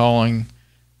tried calling.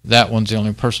 That one's the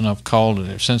only person I've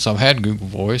called since I've had Google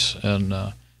Voice. And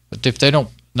but if they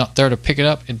not there to pick it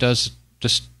up, it just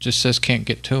says can't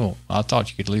get to them. I thought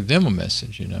you could leave them a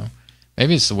message,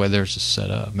 Maybe it's the way theirs is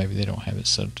set up. Maybe they don't have it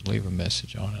set up to leave a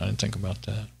message on it. I didn't think about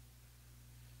that.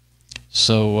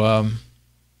 So,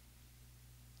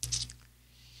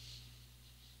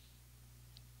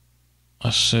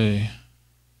 let's see.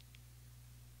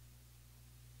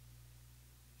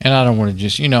 And I don't want to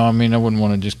just, I wouldn't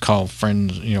want to just call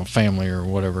friends, family or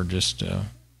whatever, just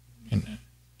and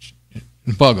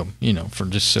bug them, for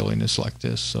just silliness like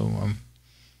this. So,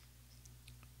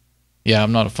 yeah,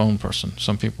 I'm not a phone person.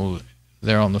 Some people,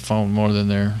 they're on the phone more than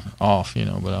they're off,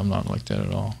 but I'm not like that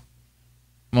at all.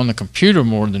 I'm on the computer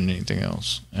more than anything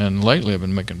else. And lately I've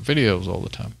been making videos all the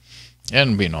time.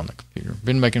 And being on the computer.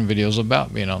 Been making videos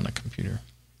about being on the computer.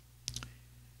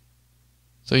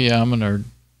 So yeah, I'm a nerd.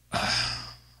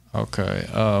 Okay.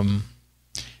 A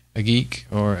geek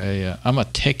or I'm a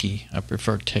techie. I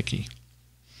prefer techie.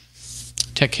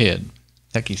 Tech head.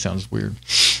 Techie sounds weird.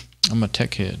 I'm a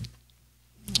tech head.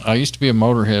 I used to be a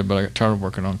motorhead, but I got tired of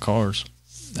working on cars.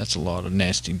 That's a lot of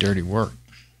nasty, dirty work.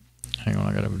 Hang on,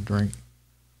 I gotta have a drink.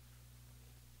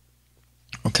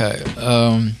 Okay.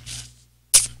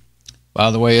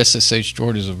 By the way, SSH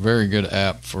Droid is a very good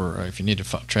app for if you need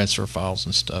to transfer files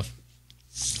and stuff.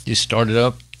 You start it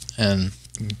up and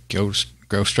go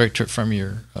straight to it from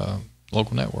your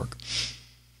local network.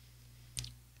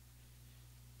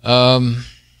 So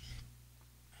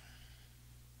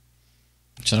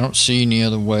I don't see any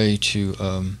other way to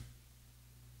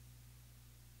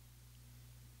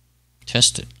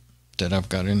test it that I've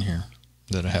got in here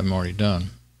that I haven't already done.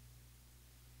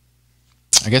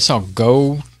 I guess I'll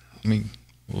go. Let me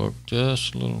look,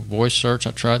 just a little voice search.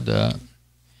 I tried that. I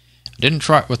didn't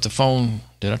try it with the phone.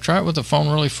 Did I try it with the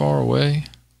phone really far away?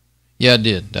 Yeah, I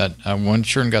did. I wasn't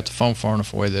sure and got the phone far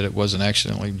enough away that it wasn't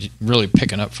accidentally really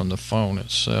picking up from the phone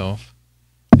itself.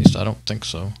 At least I don't think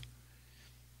so.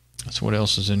 That's what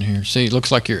else is in here. See, it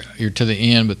looks like you're to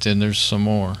the end, but then there's some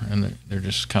more, and they're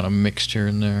just kind of mixed here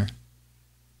and there.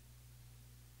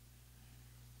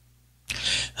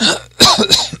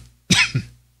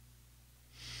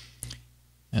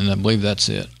 And I believe that's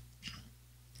it.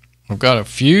 I've got a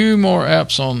few more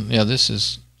apps on. Yeah,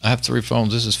 I have 3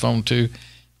 phones. This is phone 2.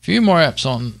 A few more apps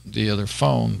on the other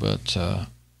phone, but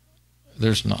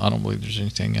there's not. I don't believe there's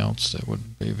anything else that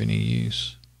would be of any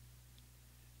use.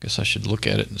 Guess I should look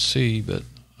at it and see, but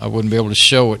I wouldn't be able to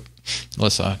show it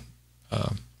unless I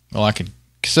could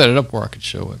set it up where I could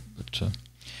show it, but I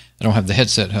don't have the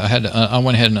headset. I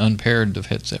went ahead and unpaired the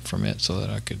headset from it so that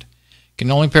I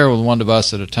can only pair with one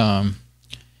device at a time.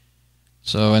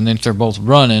 So, and then if they're both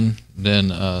running, then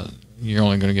you're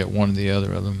only going to get one or the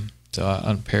other of them. So I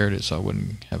unpaired it so I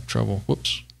wouldn't have trouble.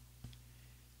 Whoops.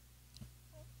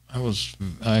 I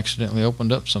accidentally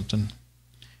opened up something.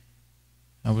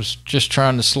 I was just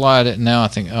trying to slide it, and now I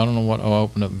don't know what. I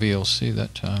opened up VLC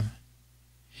that time.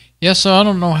 Yeah, so I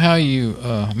don't know how you,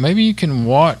 maybe you can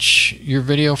watch your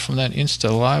video from that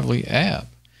Insta Lively app.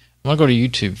 I'm going to go to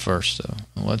YouTube first, though.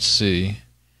 Let's see.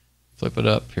 Flip it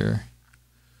up here.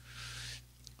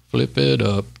 Flip it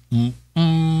up. Okay,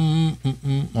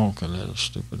 that was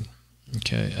stupid.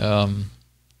 Okay,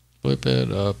 flip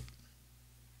it up.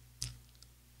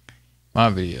 My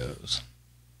videos.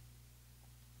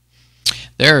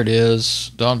 There it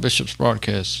is. Don Bishop's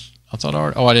broadcast. I thought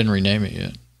I didn't rename it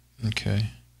yet. Okay.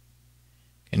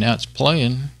 Okay, now it's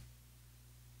playing.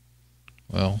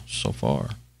 Well, so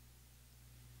far.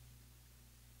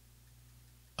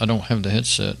 I don't have the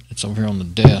headset. It's over here on the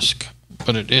desk,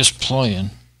 but it is playing.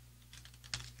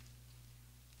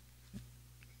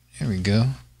 Here we go.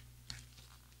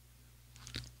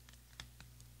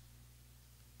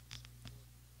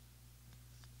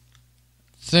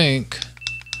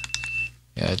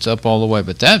 Yeah, it's up all the way,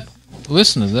 but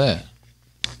listen to that.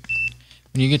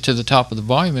 When you get to the top of the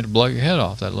volume, it'll blow your head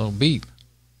off, that little beep.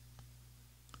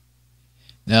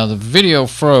 Now the video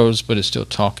froze, but it's still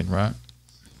talking, right?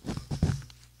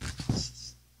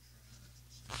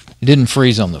 It didn't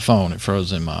freeze on the phone, it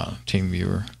froze in my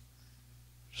TeamViewer.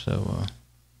 So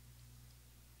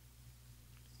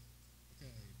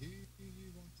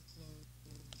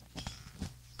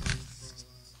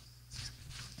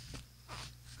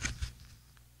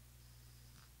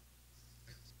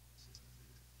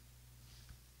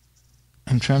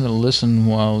I'm trying to listen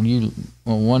while you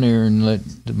on one ear and let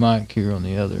the mic hear on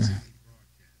the other.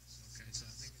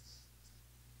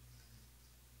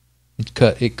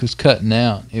 It was cutting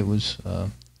out. It was, I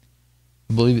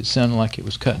believe it sounded like it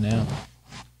was cutting out.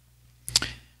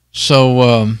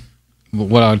 So, but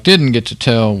what I didn't get to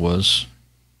tell was,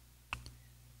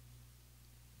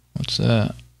 what's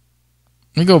that?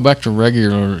 Let me go back to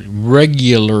regular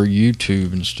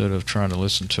YouTube instead of trying to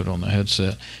listen to it on the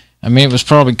headset. I mean, it was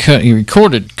probably he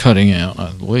recorded cutting out,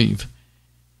 I believe.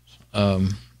 Let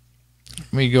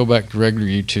me go back to regular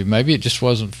YouTube. Maybe it just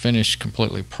wasn't finished,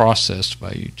 completely processed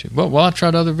by YouTube. Well, I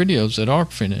tried other videos that are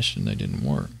finished and they didn't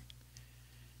work.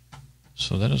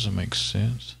 So that doesn't make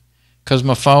sense. Because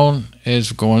my phone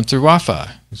is going through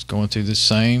Wi-Fi. It's going through the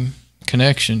same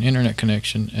connection, internet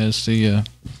connection, as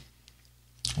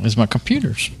my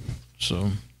computers.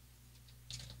 So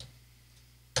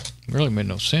it really made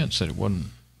no sense that it wasn't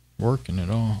working at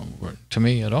all, to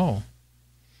me at all.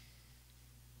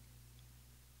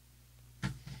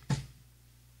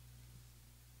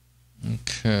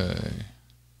 Okay,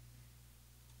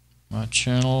 my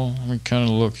channel, let me kind of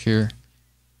look here.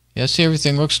 Yeah, see,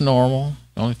 everything looks normal.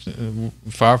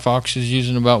 Firefox is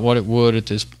using about what it would at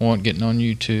this point, getting on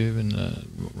YouTube, and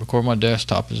record my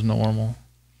desktop is normal.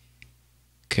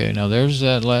 Okay, now there's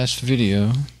that last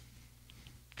video.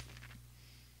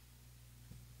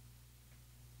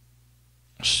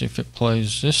 Let's see if it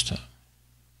plays this time.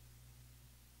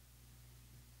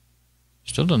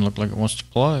 Still doesn't look like it wants to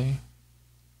play.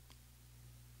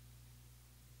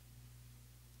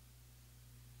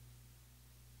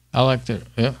 I like that.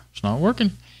 Yeah, it's not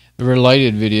working. The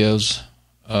related videos,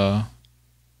 I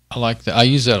like that. I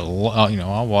use that a lot. You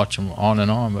know, I'll watch them on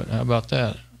and on. But how about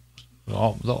that?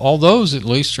 All those at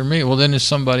least are me. Well, then it's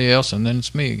somebody else, and then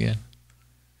it's me again.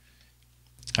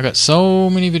 I got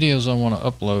so many videos I want to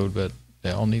upload, but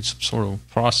they all need some sort of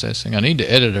processing. I need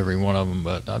to edit every one of them,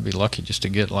 but I'd be lucky just to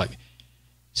get like,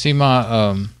 see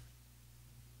my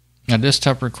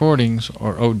desktop recordings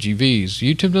are OGVs.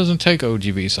 YouTube doesn't take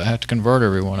OGVs, so I have to convert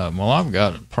every one of them. Well, I've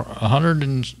got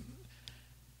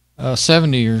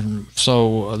 170 or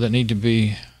so that need to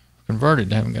be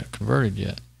converted. I haven't got converted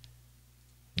yet.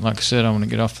 Like I said, I'm going to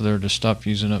get off of there to stop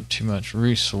using up too much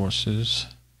resources.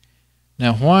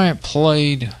 Now, why it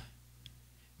played...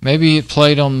 Maybe it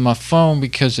played on my phone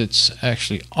because it's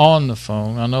actually on the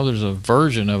phone. I know there's a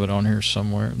version of it on here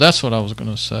somewhere. That's what I was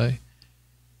going to say.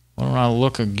 Why don't I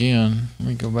look again? Let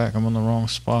me go back. I'm on the wrong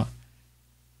spot.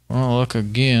 Why don't I look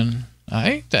again? I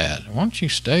hate that. Why don't you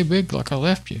stay big like I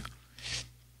left you?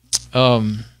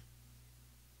 look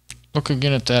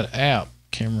again at that app.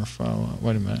 Camera file.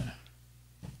 Wait a minute.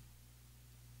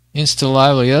 Insta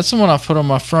Lively. That's the one I put on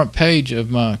my front page of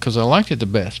my, because I liked it the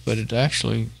best, but it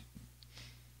actually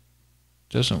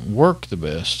doesn't work the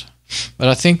best. But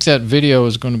I think that video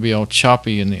is going to be all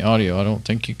choppy in the audio. I don't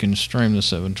think you can stream the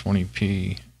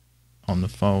 720p on the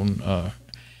phone.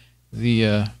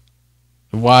 The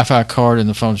Wi-Fi card in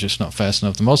the phone is just not fast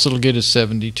enough. The most it'll get is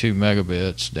 72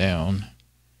 megabits down.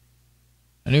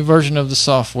 A new version of the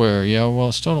software. Yeah, well,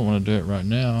 I still don't want to do it right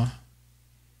now.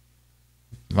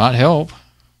 Might help,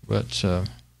 but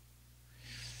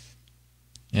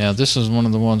yeah, this is one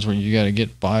of the ones where you got to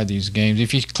get by these games.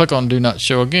 If you click on Do Not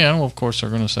Show Again, well, of course, they're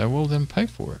going to say, well, then pay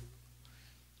for it.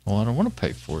 Well, I don't want to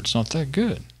pay for it. It's not that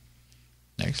good.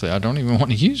 Actually, I don't even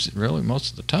want to use it, really,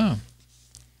 most of the time.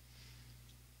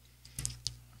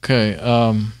 Okay,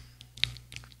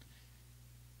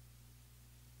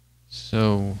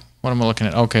 so what am I looking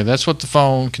at? Okay, that's what the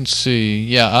phone can see.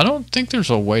 Yeah, I don't think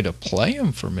there's a way to play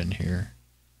them from in here.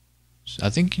 I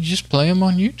think you just play them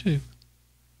on YouTube.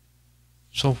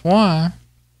 So why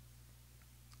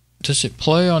does it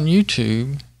play on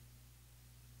YouTube?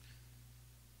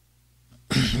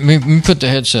 Let me put the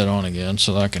headset on again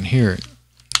so that I can hear it.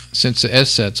 Since the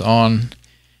headset's on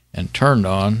and turned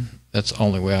on, that's the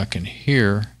only way I can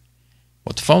hear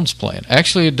what the phone's playing.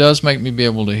 Actually, it does make me be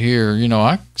able to hear. You know,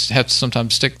 I have to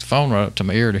sometimes stick the phone right up to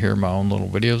my ear to hear my own little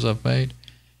videos I've made.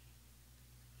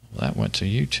 Well, that went to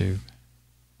YouTube.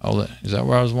 Oh, is that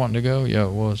where I was wanting to go? Yeah,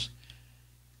 it was.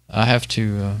 I have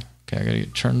to, okay, I gotta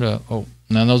get turned up. Oh,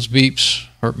 now those beeps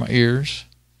hurt my ears.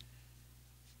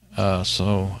 But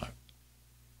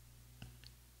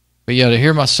yeah, to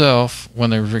hear myself when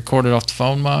they were recorded off the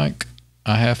phone mic,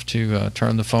 I have to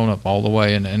turn the phone up all the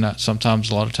way, and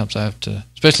sometimes, a lot of times I have to,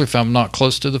 especially if I'm not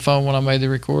close to the phone when I made the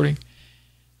recording,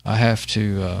 I have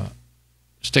to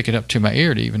stick it up to my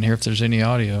ear to even hear if there's any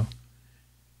audio.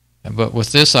 But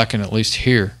with this, I can at least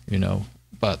hear, you know,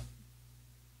 but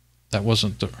that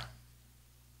wasn't the...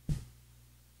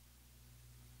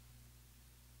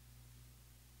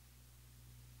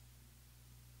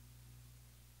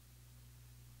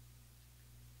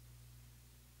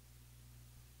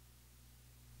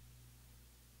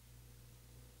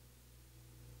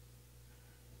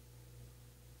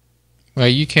 Well,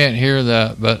 you can't hear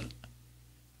that, but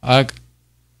I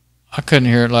couldn't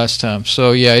hear it last time.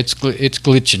 So yeah, it's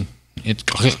glitching. It's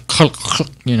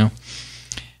you know.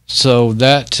 So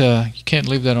that you can't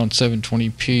leave that on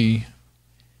 720p.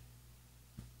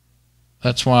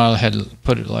 That's why I had to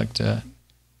put it like that.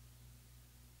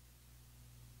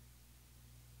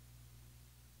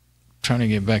 Trying to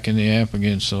get back in the app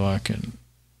again so I can.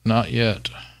 Not yet.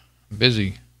 I'm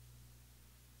busy.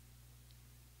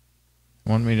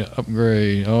 Want me to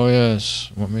upgrade? Oh yes.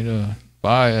 Want me to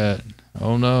buy it?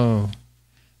 Oh no.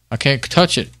 I can't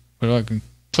touch it, but I can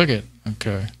click it.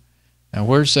 Okay. Now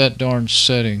where's that darn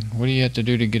setting? What do you have to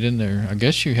do to get in there? I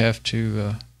guess you have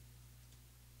to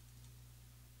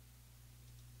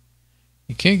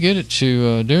you can't get it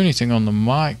to do anything on the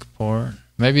mic part.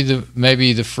 Maybe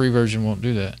the free version won't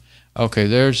do that. Okay,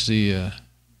 there's the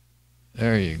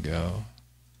there you go.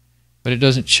 But it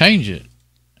doesn't change it.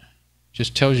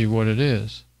 Just tells you what it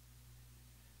is.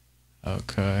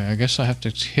 Okay, I guess I have to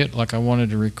hit like I wanted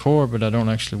to record, but I don't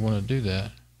actually want to do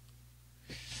that.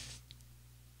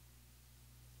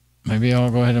 Maybe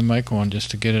I'll go ahead and make one just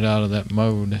to get it out of that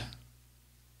mode.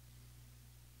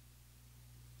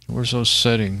 Where's those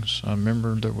settings? I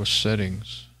remember there was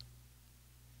settings.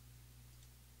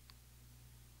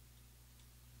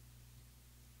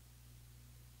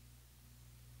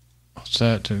 What's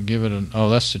that to give it an... Oh,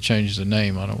 that's to change the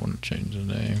name. I don't want to change the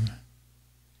name.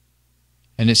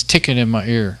 And it's ticking in my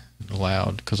ear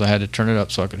loud because I had to turn it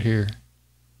up so I could hear.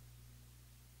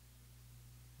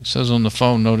 It says on the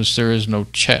phone, notice there is no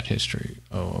chat history.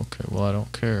 Oh, okay. Well, I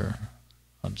don't care.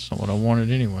 That's not what I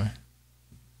wanted anyway.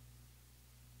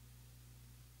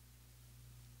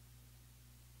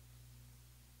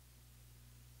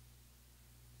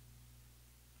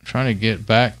 I'm trying to get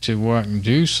back to where I can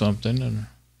do something. And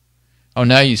oh,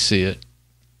 now you see it.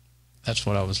 That's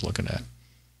what I was looking at.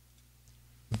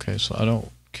 Okay, so I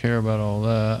don't care about all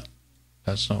that.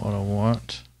 That's not what I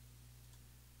want.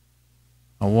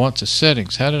 I want the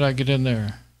settings. How did I get in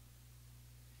there?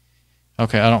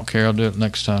 Okay, I don't care. I'll do it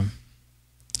next time.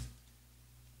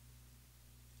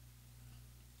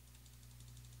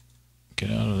 Get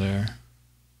out of there.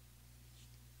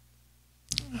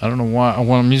 I don't know why.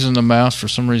 When I'm using the mouse for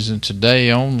some reason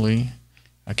today only,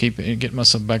 I keep getting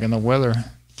myself back in the weather.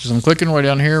 Because I'm clicking way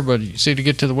down here, but you see, to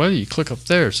get to the weather, you click up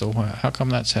there. So how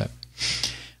come that's happening?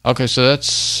 Okay, so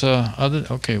that's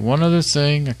okay. One other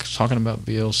thing, I was talking about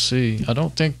VLC. I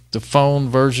don't think the phone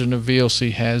version of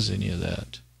VLC has any of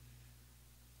that.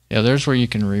 Yeah, there's where you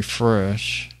can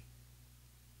refresh,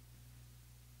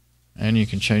 and you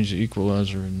can change the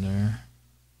equalizer in there.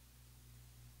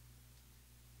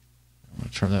 I'm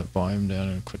gonna turn that volume down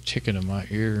and quit ticking in my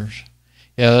ears.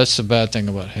 Yeah, that's the bad thing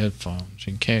about headphones.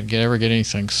 You can't ever get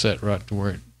anything set right to where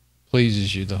it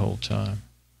pleases you the whole time.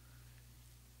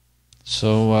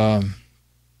 So,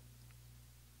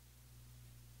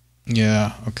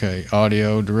 yeah, okay.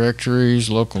 Audio, directories,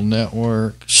 local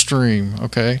network, stream,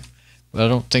 okay. But I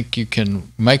don't think you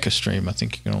can make a stream. I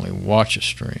think you can only watch a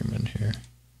stream in here.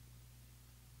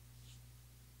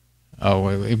 Oh,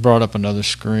 wait, he brought up another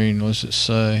screen. What does it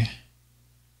say?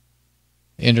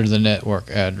 Enter the network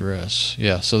address.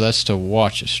 Yeah, so that's to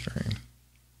watch a stream.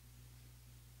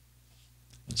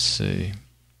 Let's see.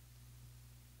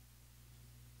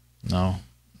 No,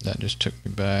 that just took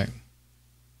me back.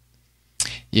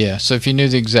 Yeah, so if you knew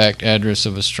the exact address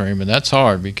of a stream, and that's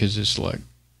hard because it's like,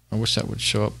 I wish that would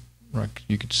show up, right?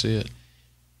 You could see it.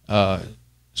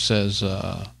 Says,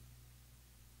 I'll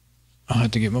have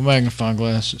to get my magnifying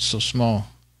glass, it's so small.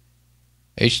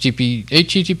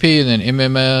 HTTP and then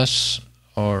MMS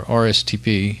or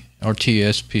RSTP or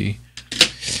TSP.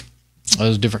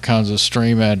 Those different kinds of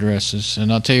stream addresses.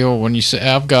 And I'll tell you what, when you say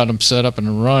I've got them set up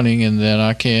and running, and then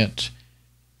I can't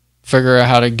figure out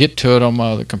how to get to it on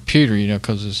my other computer, you know,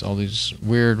 because there's all these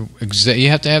weird you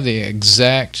have to have the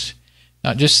exact,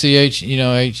 not just the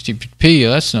HTTP,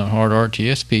 that's not hard,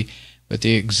 RTSP, but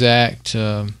the exact.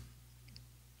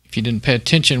 If you didn't pay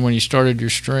attention when you started your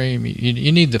stream,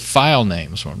 you need the file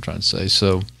name is what I'm trying to say.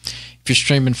 So if you're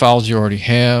streaming files you already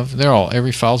have,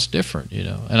 every file's different, you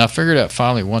know. And I figured out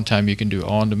finally one time you can do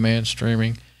on-demand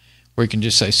streaming, where you can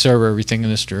just say serve everything in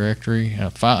this directory.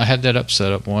 And I had that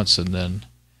set up once, and then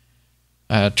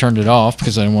I turned it off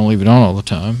because I didn't want to leave it on all the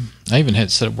time. I even had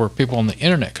it set up where people on the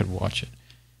internet could watch it,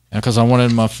 because I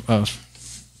wanted my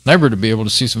neighbor to be able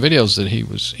to see some videos that he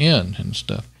was in and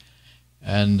stuff.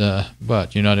 And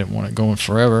but you know, I didn't want it going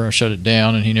forever. I shut it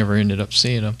down, and he never ended up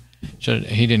seeing them.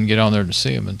 He didn't get on there to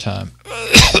see them in time.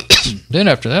 Then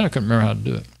after that, I couldn't remember how to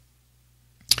do it.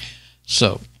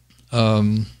 So,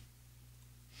 I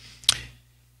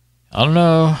don't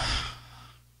know.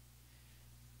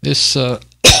 This I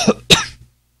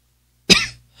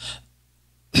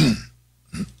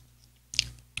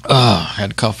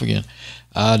had to cough again.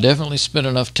 I definitely spent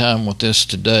enough time with this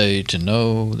today to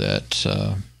know that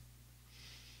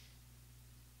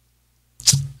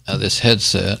this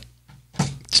headset,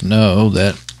 to know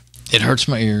that it hurts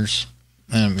my ears.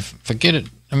 And if I get it,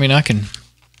 I mean, I can.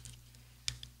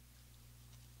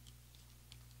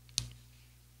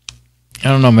 I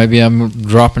don't know, maybe I'm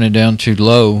dropping it down too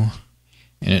low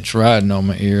and it's riding on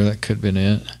my ear. That could have been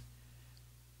it.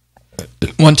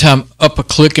 One time up a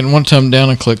click and one time down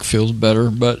a click feels better,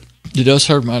 but it does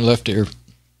hurt my left ear.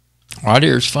 Right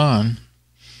ear is fine.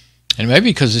 And maybe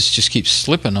because this just keeps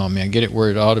slipping on me. I get it where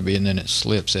it ought to be, and then it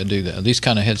slips. I do that. These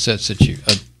kind of headsets that you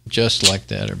adjust like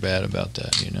that are bad about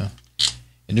that, you know.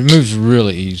 And it moves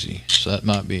really easy, so that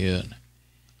might be it.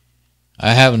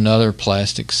 I have another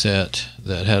plastic set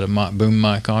that had a boom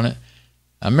mic on it.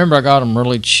 I remember I got them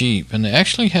really cheap, and they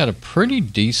actually had a pretty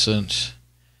decent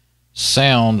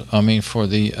sound. I mean, for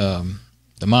the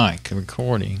mic, the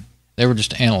recording. They were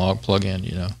just analog plug-in,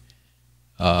 you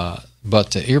know.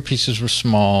 But the earpieces were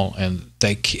small, and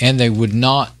they would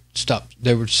not stop.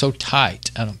 They were so tight.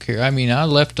 I don't care. I mean, I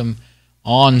left them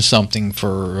on something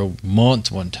for a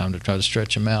month one time to try to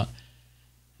stretch them out.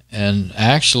 And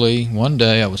actually, one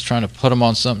day I was trying to put them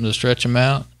on something to stretch them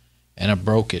out, and I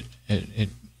broke it.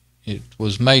 It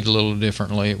was made a little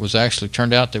differently. It was actually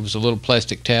turned out there was a little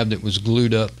plastic tab that was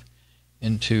glued up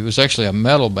into. It was actually a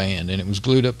metal band, and it was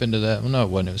glued up into that. Well, no, it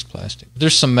wasn't. It was plastic.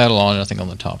 There's some metal on it, I think, on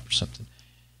the top or something.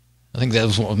 I think that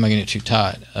was what was making it too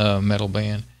tight, metal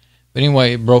band. But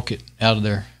anyway, it broke it out of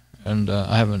there, and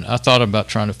I thought about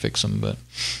trying to fix them, but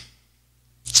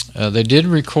they did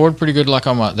record pretty good. Like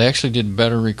they actually did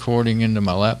better recording into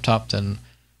my laptop than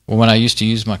when I used to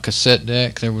use my cassette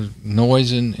deck. There was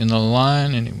noise in the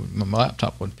line, and my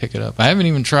laptop would pick it up. I haven't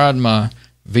even tried my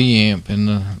V-amp in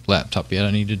the laptop yet.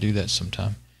 I need to do that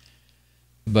sometime.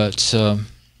 But so.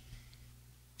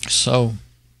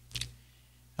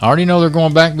 I already know they're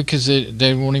going back because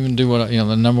they won't even do what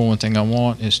the number one thing I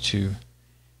want is to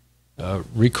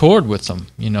record with them,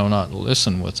 not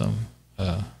listen with them.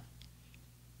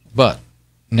 But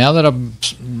now that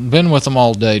I've been with them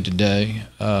all day today,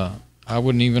 I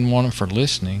wouldn't even want them for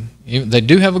listening. They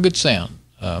do have a good sound.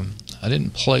 I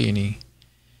didn't play any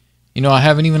You know, I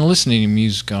haven't even listened to any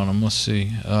music on them. Let's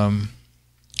see.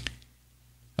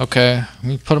 Okay, let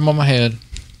me put them on my head.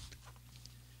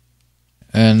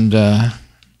 And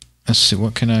let's see,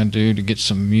 what can I do to get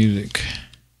some music?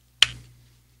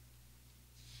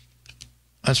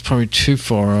 That's probably too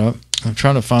far up. I'm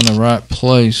trying to find the right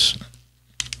place.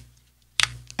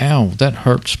 Ow, that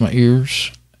hurts my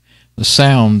ears. The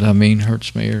sound, I mean,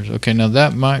 hurts my ears. Okay, now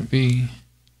that might be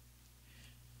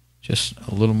just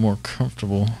a little more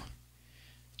comfortable.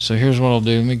 So here's what I'll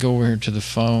do. Let me go over here to the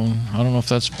phone. I don't know if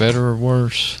that's better or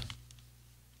worse.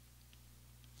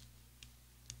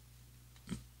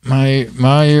 My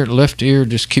left ear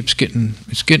just keeps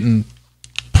getting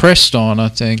pressed on, I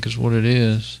think, is what it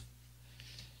is.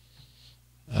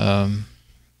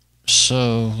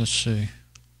 So let's see.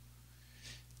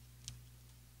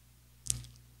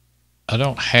 I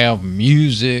don't have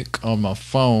music on my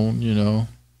phone, you know.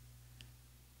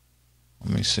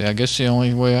 Let me see. I guess the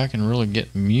only way I can really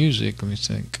get music, let me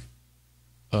think.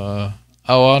 Oh,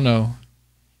 I know.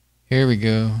 Here we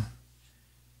go.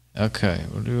 Okay,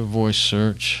 we'll do a voice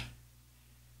search.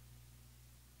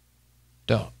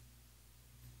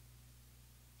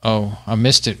 Oh, I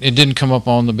missed it. It didn't come up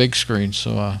on the big screen,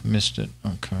 so I missed it.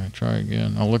 Okay, try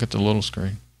again. I'll look at the little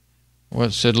screen. Well,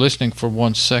 it said listening for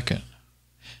 1 second.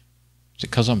 Is it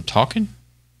because I'm talking?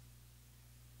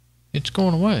 It's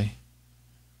going away.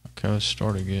 Okay, let's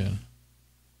start again.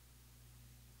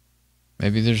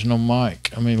 Maybe there's no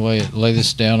mic. Let me lay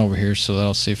this down over here so that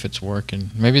I'll see if it's working.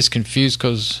 Maybe it's confused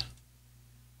because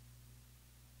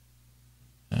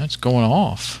that's going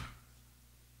off.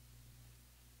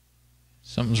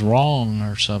 Something's wrong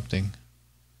or something.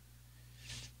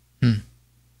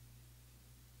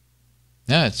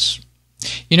 Yeah,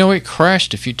 you know, it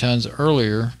crashed a few times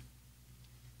earlier.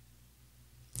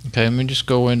 Okay, let me just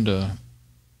go into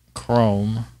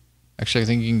Chrome. Actually, I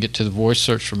think you can get to the voice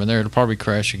search from in there. It'll probably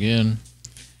crash again.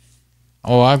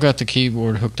 Oh, I've got the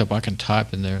keyboard hooked up. I can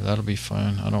type in there. That'll be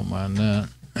fine. I don't mind that.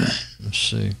 Let's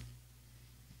see.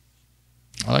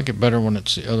 I like it better when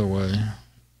it's the other way.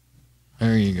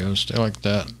 There you go. Stay like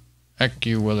that.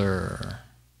 AccuWeather.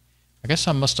 I guess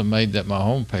I must have made that my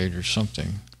home page or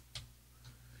something.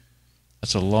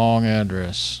 That's a long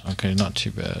address. Okay, not too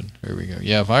bad. Here we go.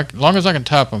 Yeah, as long as I can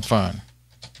type, I'm fine.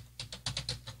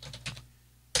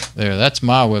 There, that's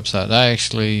my website. I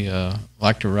actually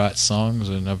like to write songs,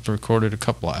 and I've recorded a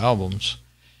couple of albums.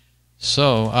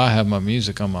 So I have my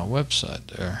music on my website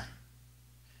there.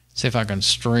 See if I can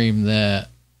stream that.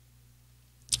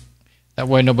 That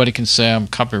way nobody can say I'm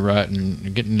copyrighting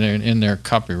and getting in there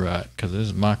copyright, because this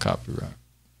is my copyright.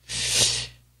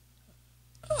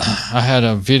 I had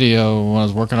a video when I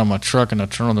was working on my truck, and I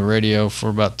turned on the radio for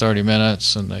about 30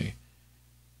 minutes, and I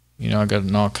got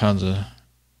in all kinds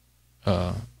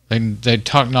of, they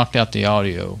knocked out the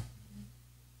audio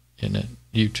in it.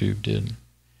 YouTube did.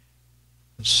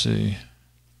 Let's see.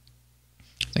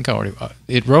 I think I already,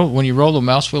 when you roll the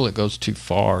mouse wheel, it goes too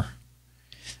far.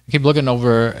 I keep looking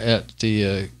over at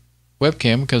the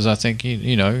webcam because I think,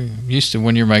 used to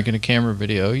when you're making a camera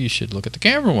video, you should look at the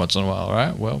camera once in a while,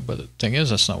 right? Well, but the thing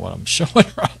is, that's not what I'm showing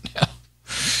right now.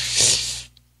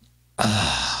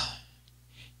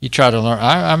 You try to learn.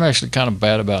 I'm actually kind of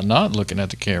bad about not looking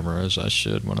at the camera as I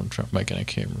should when I'm making a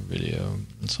camera video.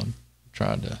 And so I'm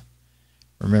trying to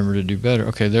remember to do better.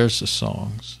 Okay, there's the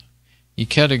songs. You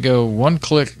gotta go one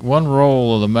click, one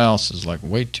roll of the mouse is like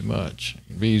way too much.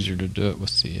 It'd be easier to do it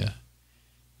with the,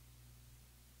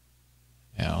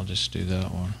 yeah, I'll just do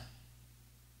that one.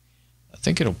 I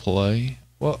think it'll play.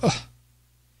 Well,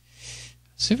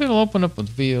 see if it'll open up with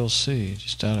VLC,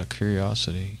 just out of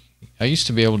curiosity. I used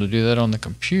to be able to do that on the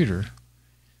computer.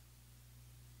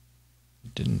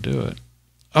 It didn't do it.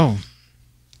 Oh.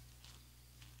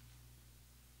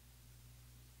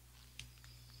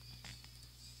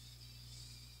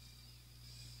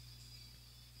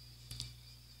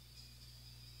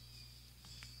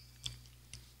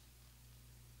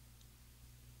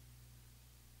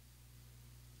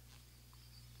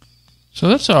 So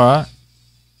that's all right.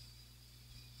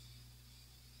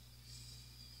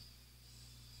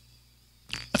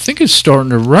 I think it's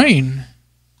starting to rain.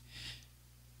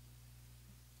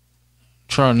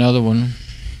 Try another one.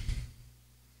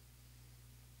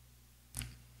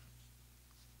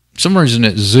 For some reason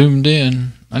it zoomed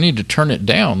in. I need to turn it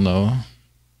down though.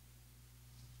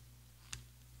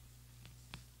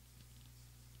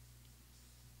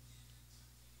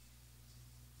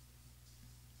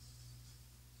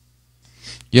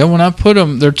 Yeah, when I put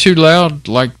them, they're too loud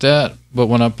like that, but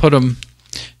when I put them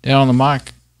down on the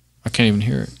mic, I can't even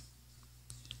hear it.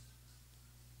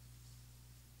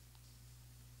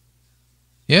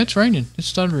 Yeah, it's raining.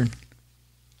 It's thundering.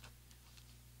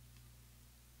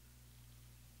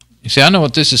 You see, I know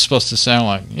what this is supposed to sound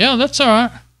like. Yeah, that's all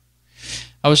right.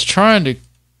 I was trying to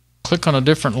click on a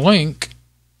different link.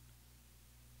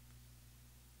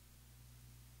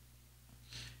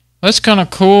 That's kind of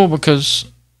cool because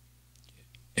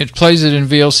it plays it in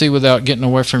VLC without getting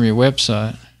away from your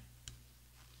website.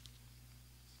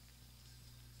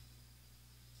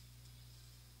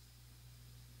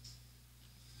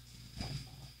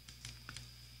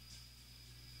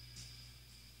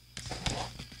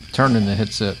 Turning the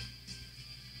headset.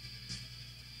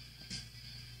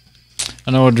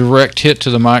 I know a direct hit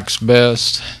to the mic's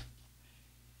best.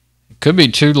 It could be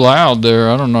too loud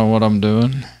there. I don't know what I'm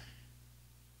doing.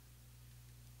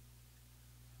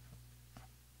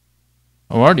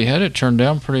 Oh, I already had it turned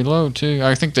down pretty low too.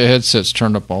 I think the headset's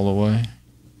turned up all the way.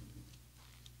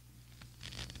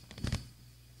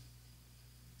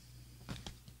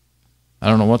 I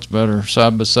don't know what's better,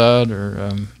 side by side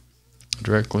or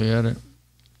directly at it.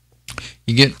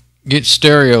 You get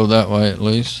stereo that way at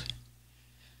least.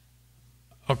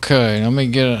 Okay, let me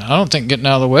get it. I don't think getting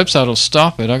out of the website will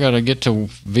stop it. I got to get to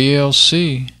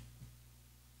VLC.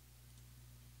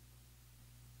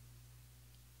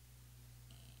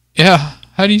 Yeah,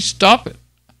 how do you stop it?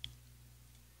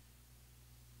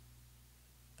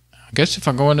 I guess if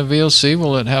I go into VLC,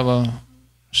 will it have a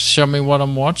show me what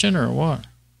I'm watching or what?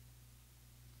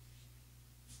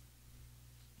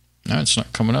 No, it's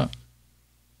not coming up.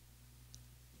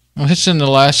 Well, it's in the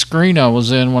last screen I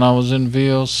was in when I was in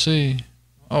VLC.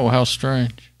 Oh, how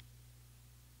strange.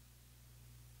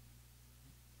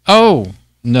 Oh,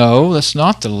 no, that's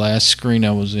not the last screen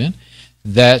I was in.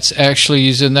 That's actually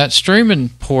using that streaming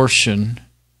portion.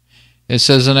 It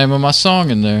says the name of my song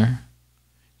in there.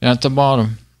 Down at the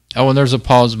bottom. Oh, and there's a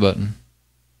pause button.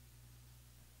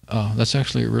 Oh, that's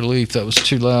actually a relief. That was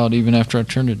too loud even after I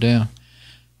turned it down.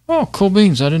 Oh, cool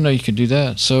beans. I didn't know you could do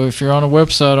that. So if you're on a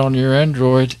website on your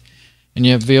Android and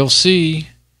you have VLC,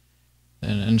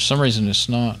 and for some reason it's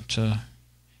not.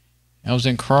 I was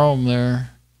in Chrome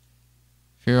there.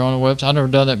 If you're on a website, I've never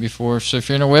done that before. So if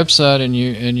you're in a website and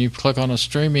you click on a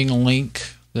streaming link,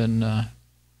 then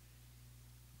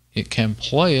it can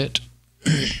play it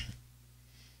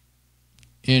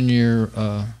in your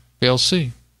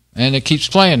VLC. And it keeps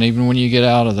playing even when you get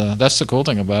out of the... That's the cool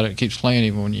thing about it. It keeps playing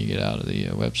even when you get out of the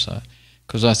website.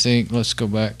 Because I think... Let's go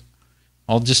back.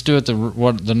 I'll just do it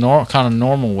the kind of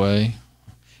normal way.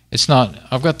 It's not...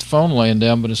 I've got the phone laying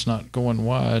down, but it's not going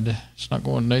wide. It's not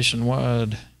going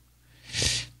nationwide.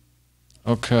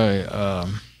 Okay.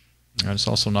 And it's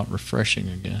also not refreshing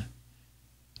again.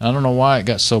 I don't know why it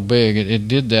got so big. It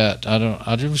did that.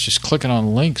 I was just clicking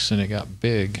on links and it got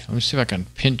big. Let me see if I can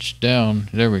pinch down.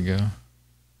 There we go.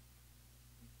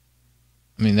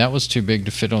 I mean, that was too big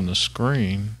to fit on the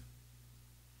screen.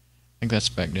 I think that's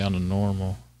back down to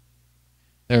normal.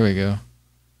 There we go.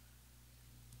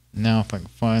 Now if I can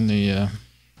find the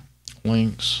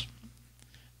links.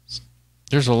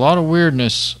 There's a lot of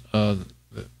weirdness that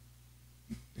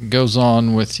goes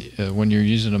on with when you're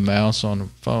using a mouse on a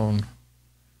phone.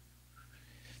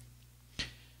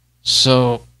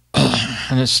 So,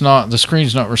 and it's not, the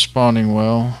screen's not responding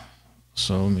well.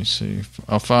 So let me see.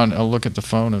 I'll look at the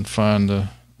phone and find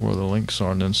where the links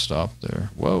are and then stop there.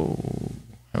 Whoa,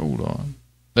 hold on.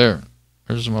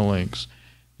 There's my links.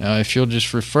 Now if you'll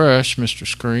just refresh, Mr.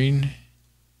 Screen.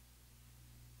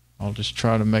 I'll just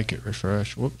try to make it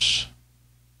refresh. Whoops.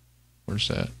 Where's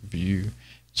that? View.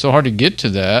 It's so hard to get to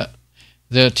that.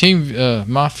 The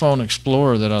my phone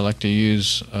Explorer that I like to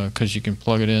use because you can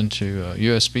plug it into a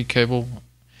USB cable,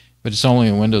 but it's only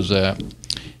a Windows app.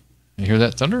 You hear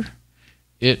that thunder?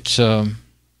 It's yeah,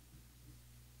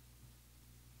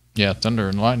 thunder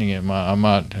and lightning. I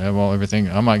might have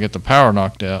everything. I might get the power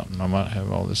knocked out, and I might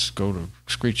have all this go to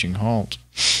screeching halt.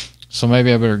 So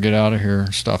maybe I better get out of here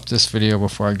and stop this video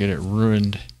before I get it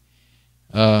ruined.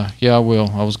 Yeah, I will.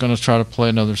 I was going to try to play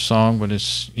another song, but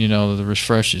it's, the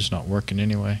refresh is not working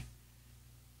anyway.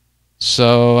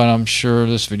 So, and I'm sure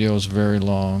this video is very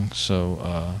long.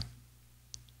 So,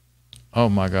 oh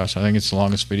my gosh, I think it's the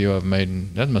longest video I've made,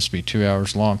 and that must be 2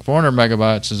 hours long. 400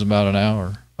 megabytes is about an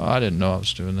hour. Oh, I didn't know I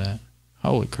was doing that.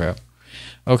 Holy crap.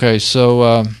 Okay,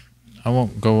 so I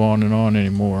won't go on and on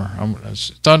anymore. It's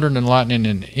thundering and lightning,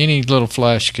 and any little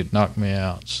flash could knock me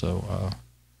out. So,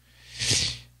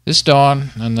 it's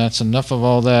dawn, and that's enough of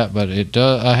all that, but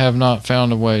I have not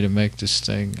found a way to make this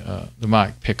thing, the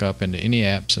mic, pick up into any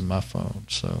apps in my phone.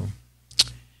 So,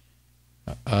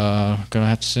 gonna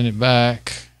have to send it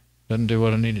back. Doesn't do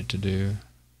what I need it to do.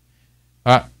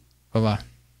 All right, bye-bye.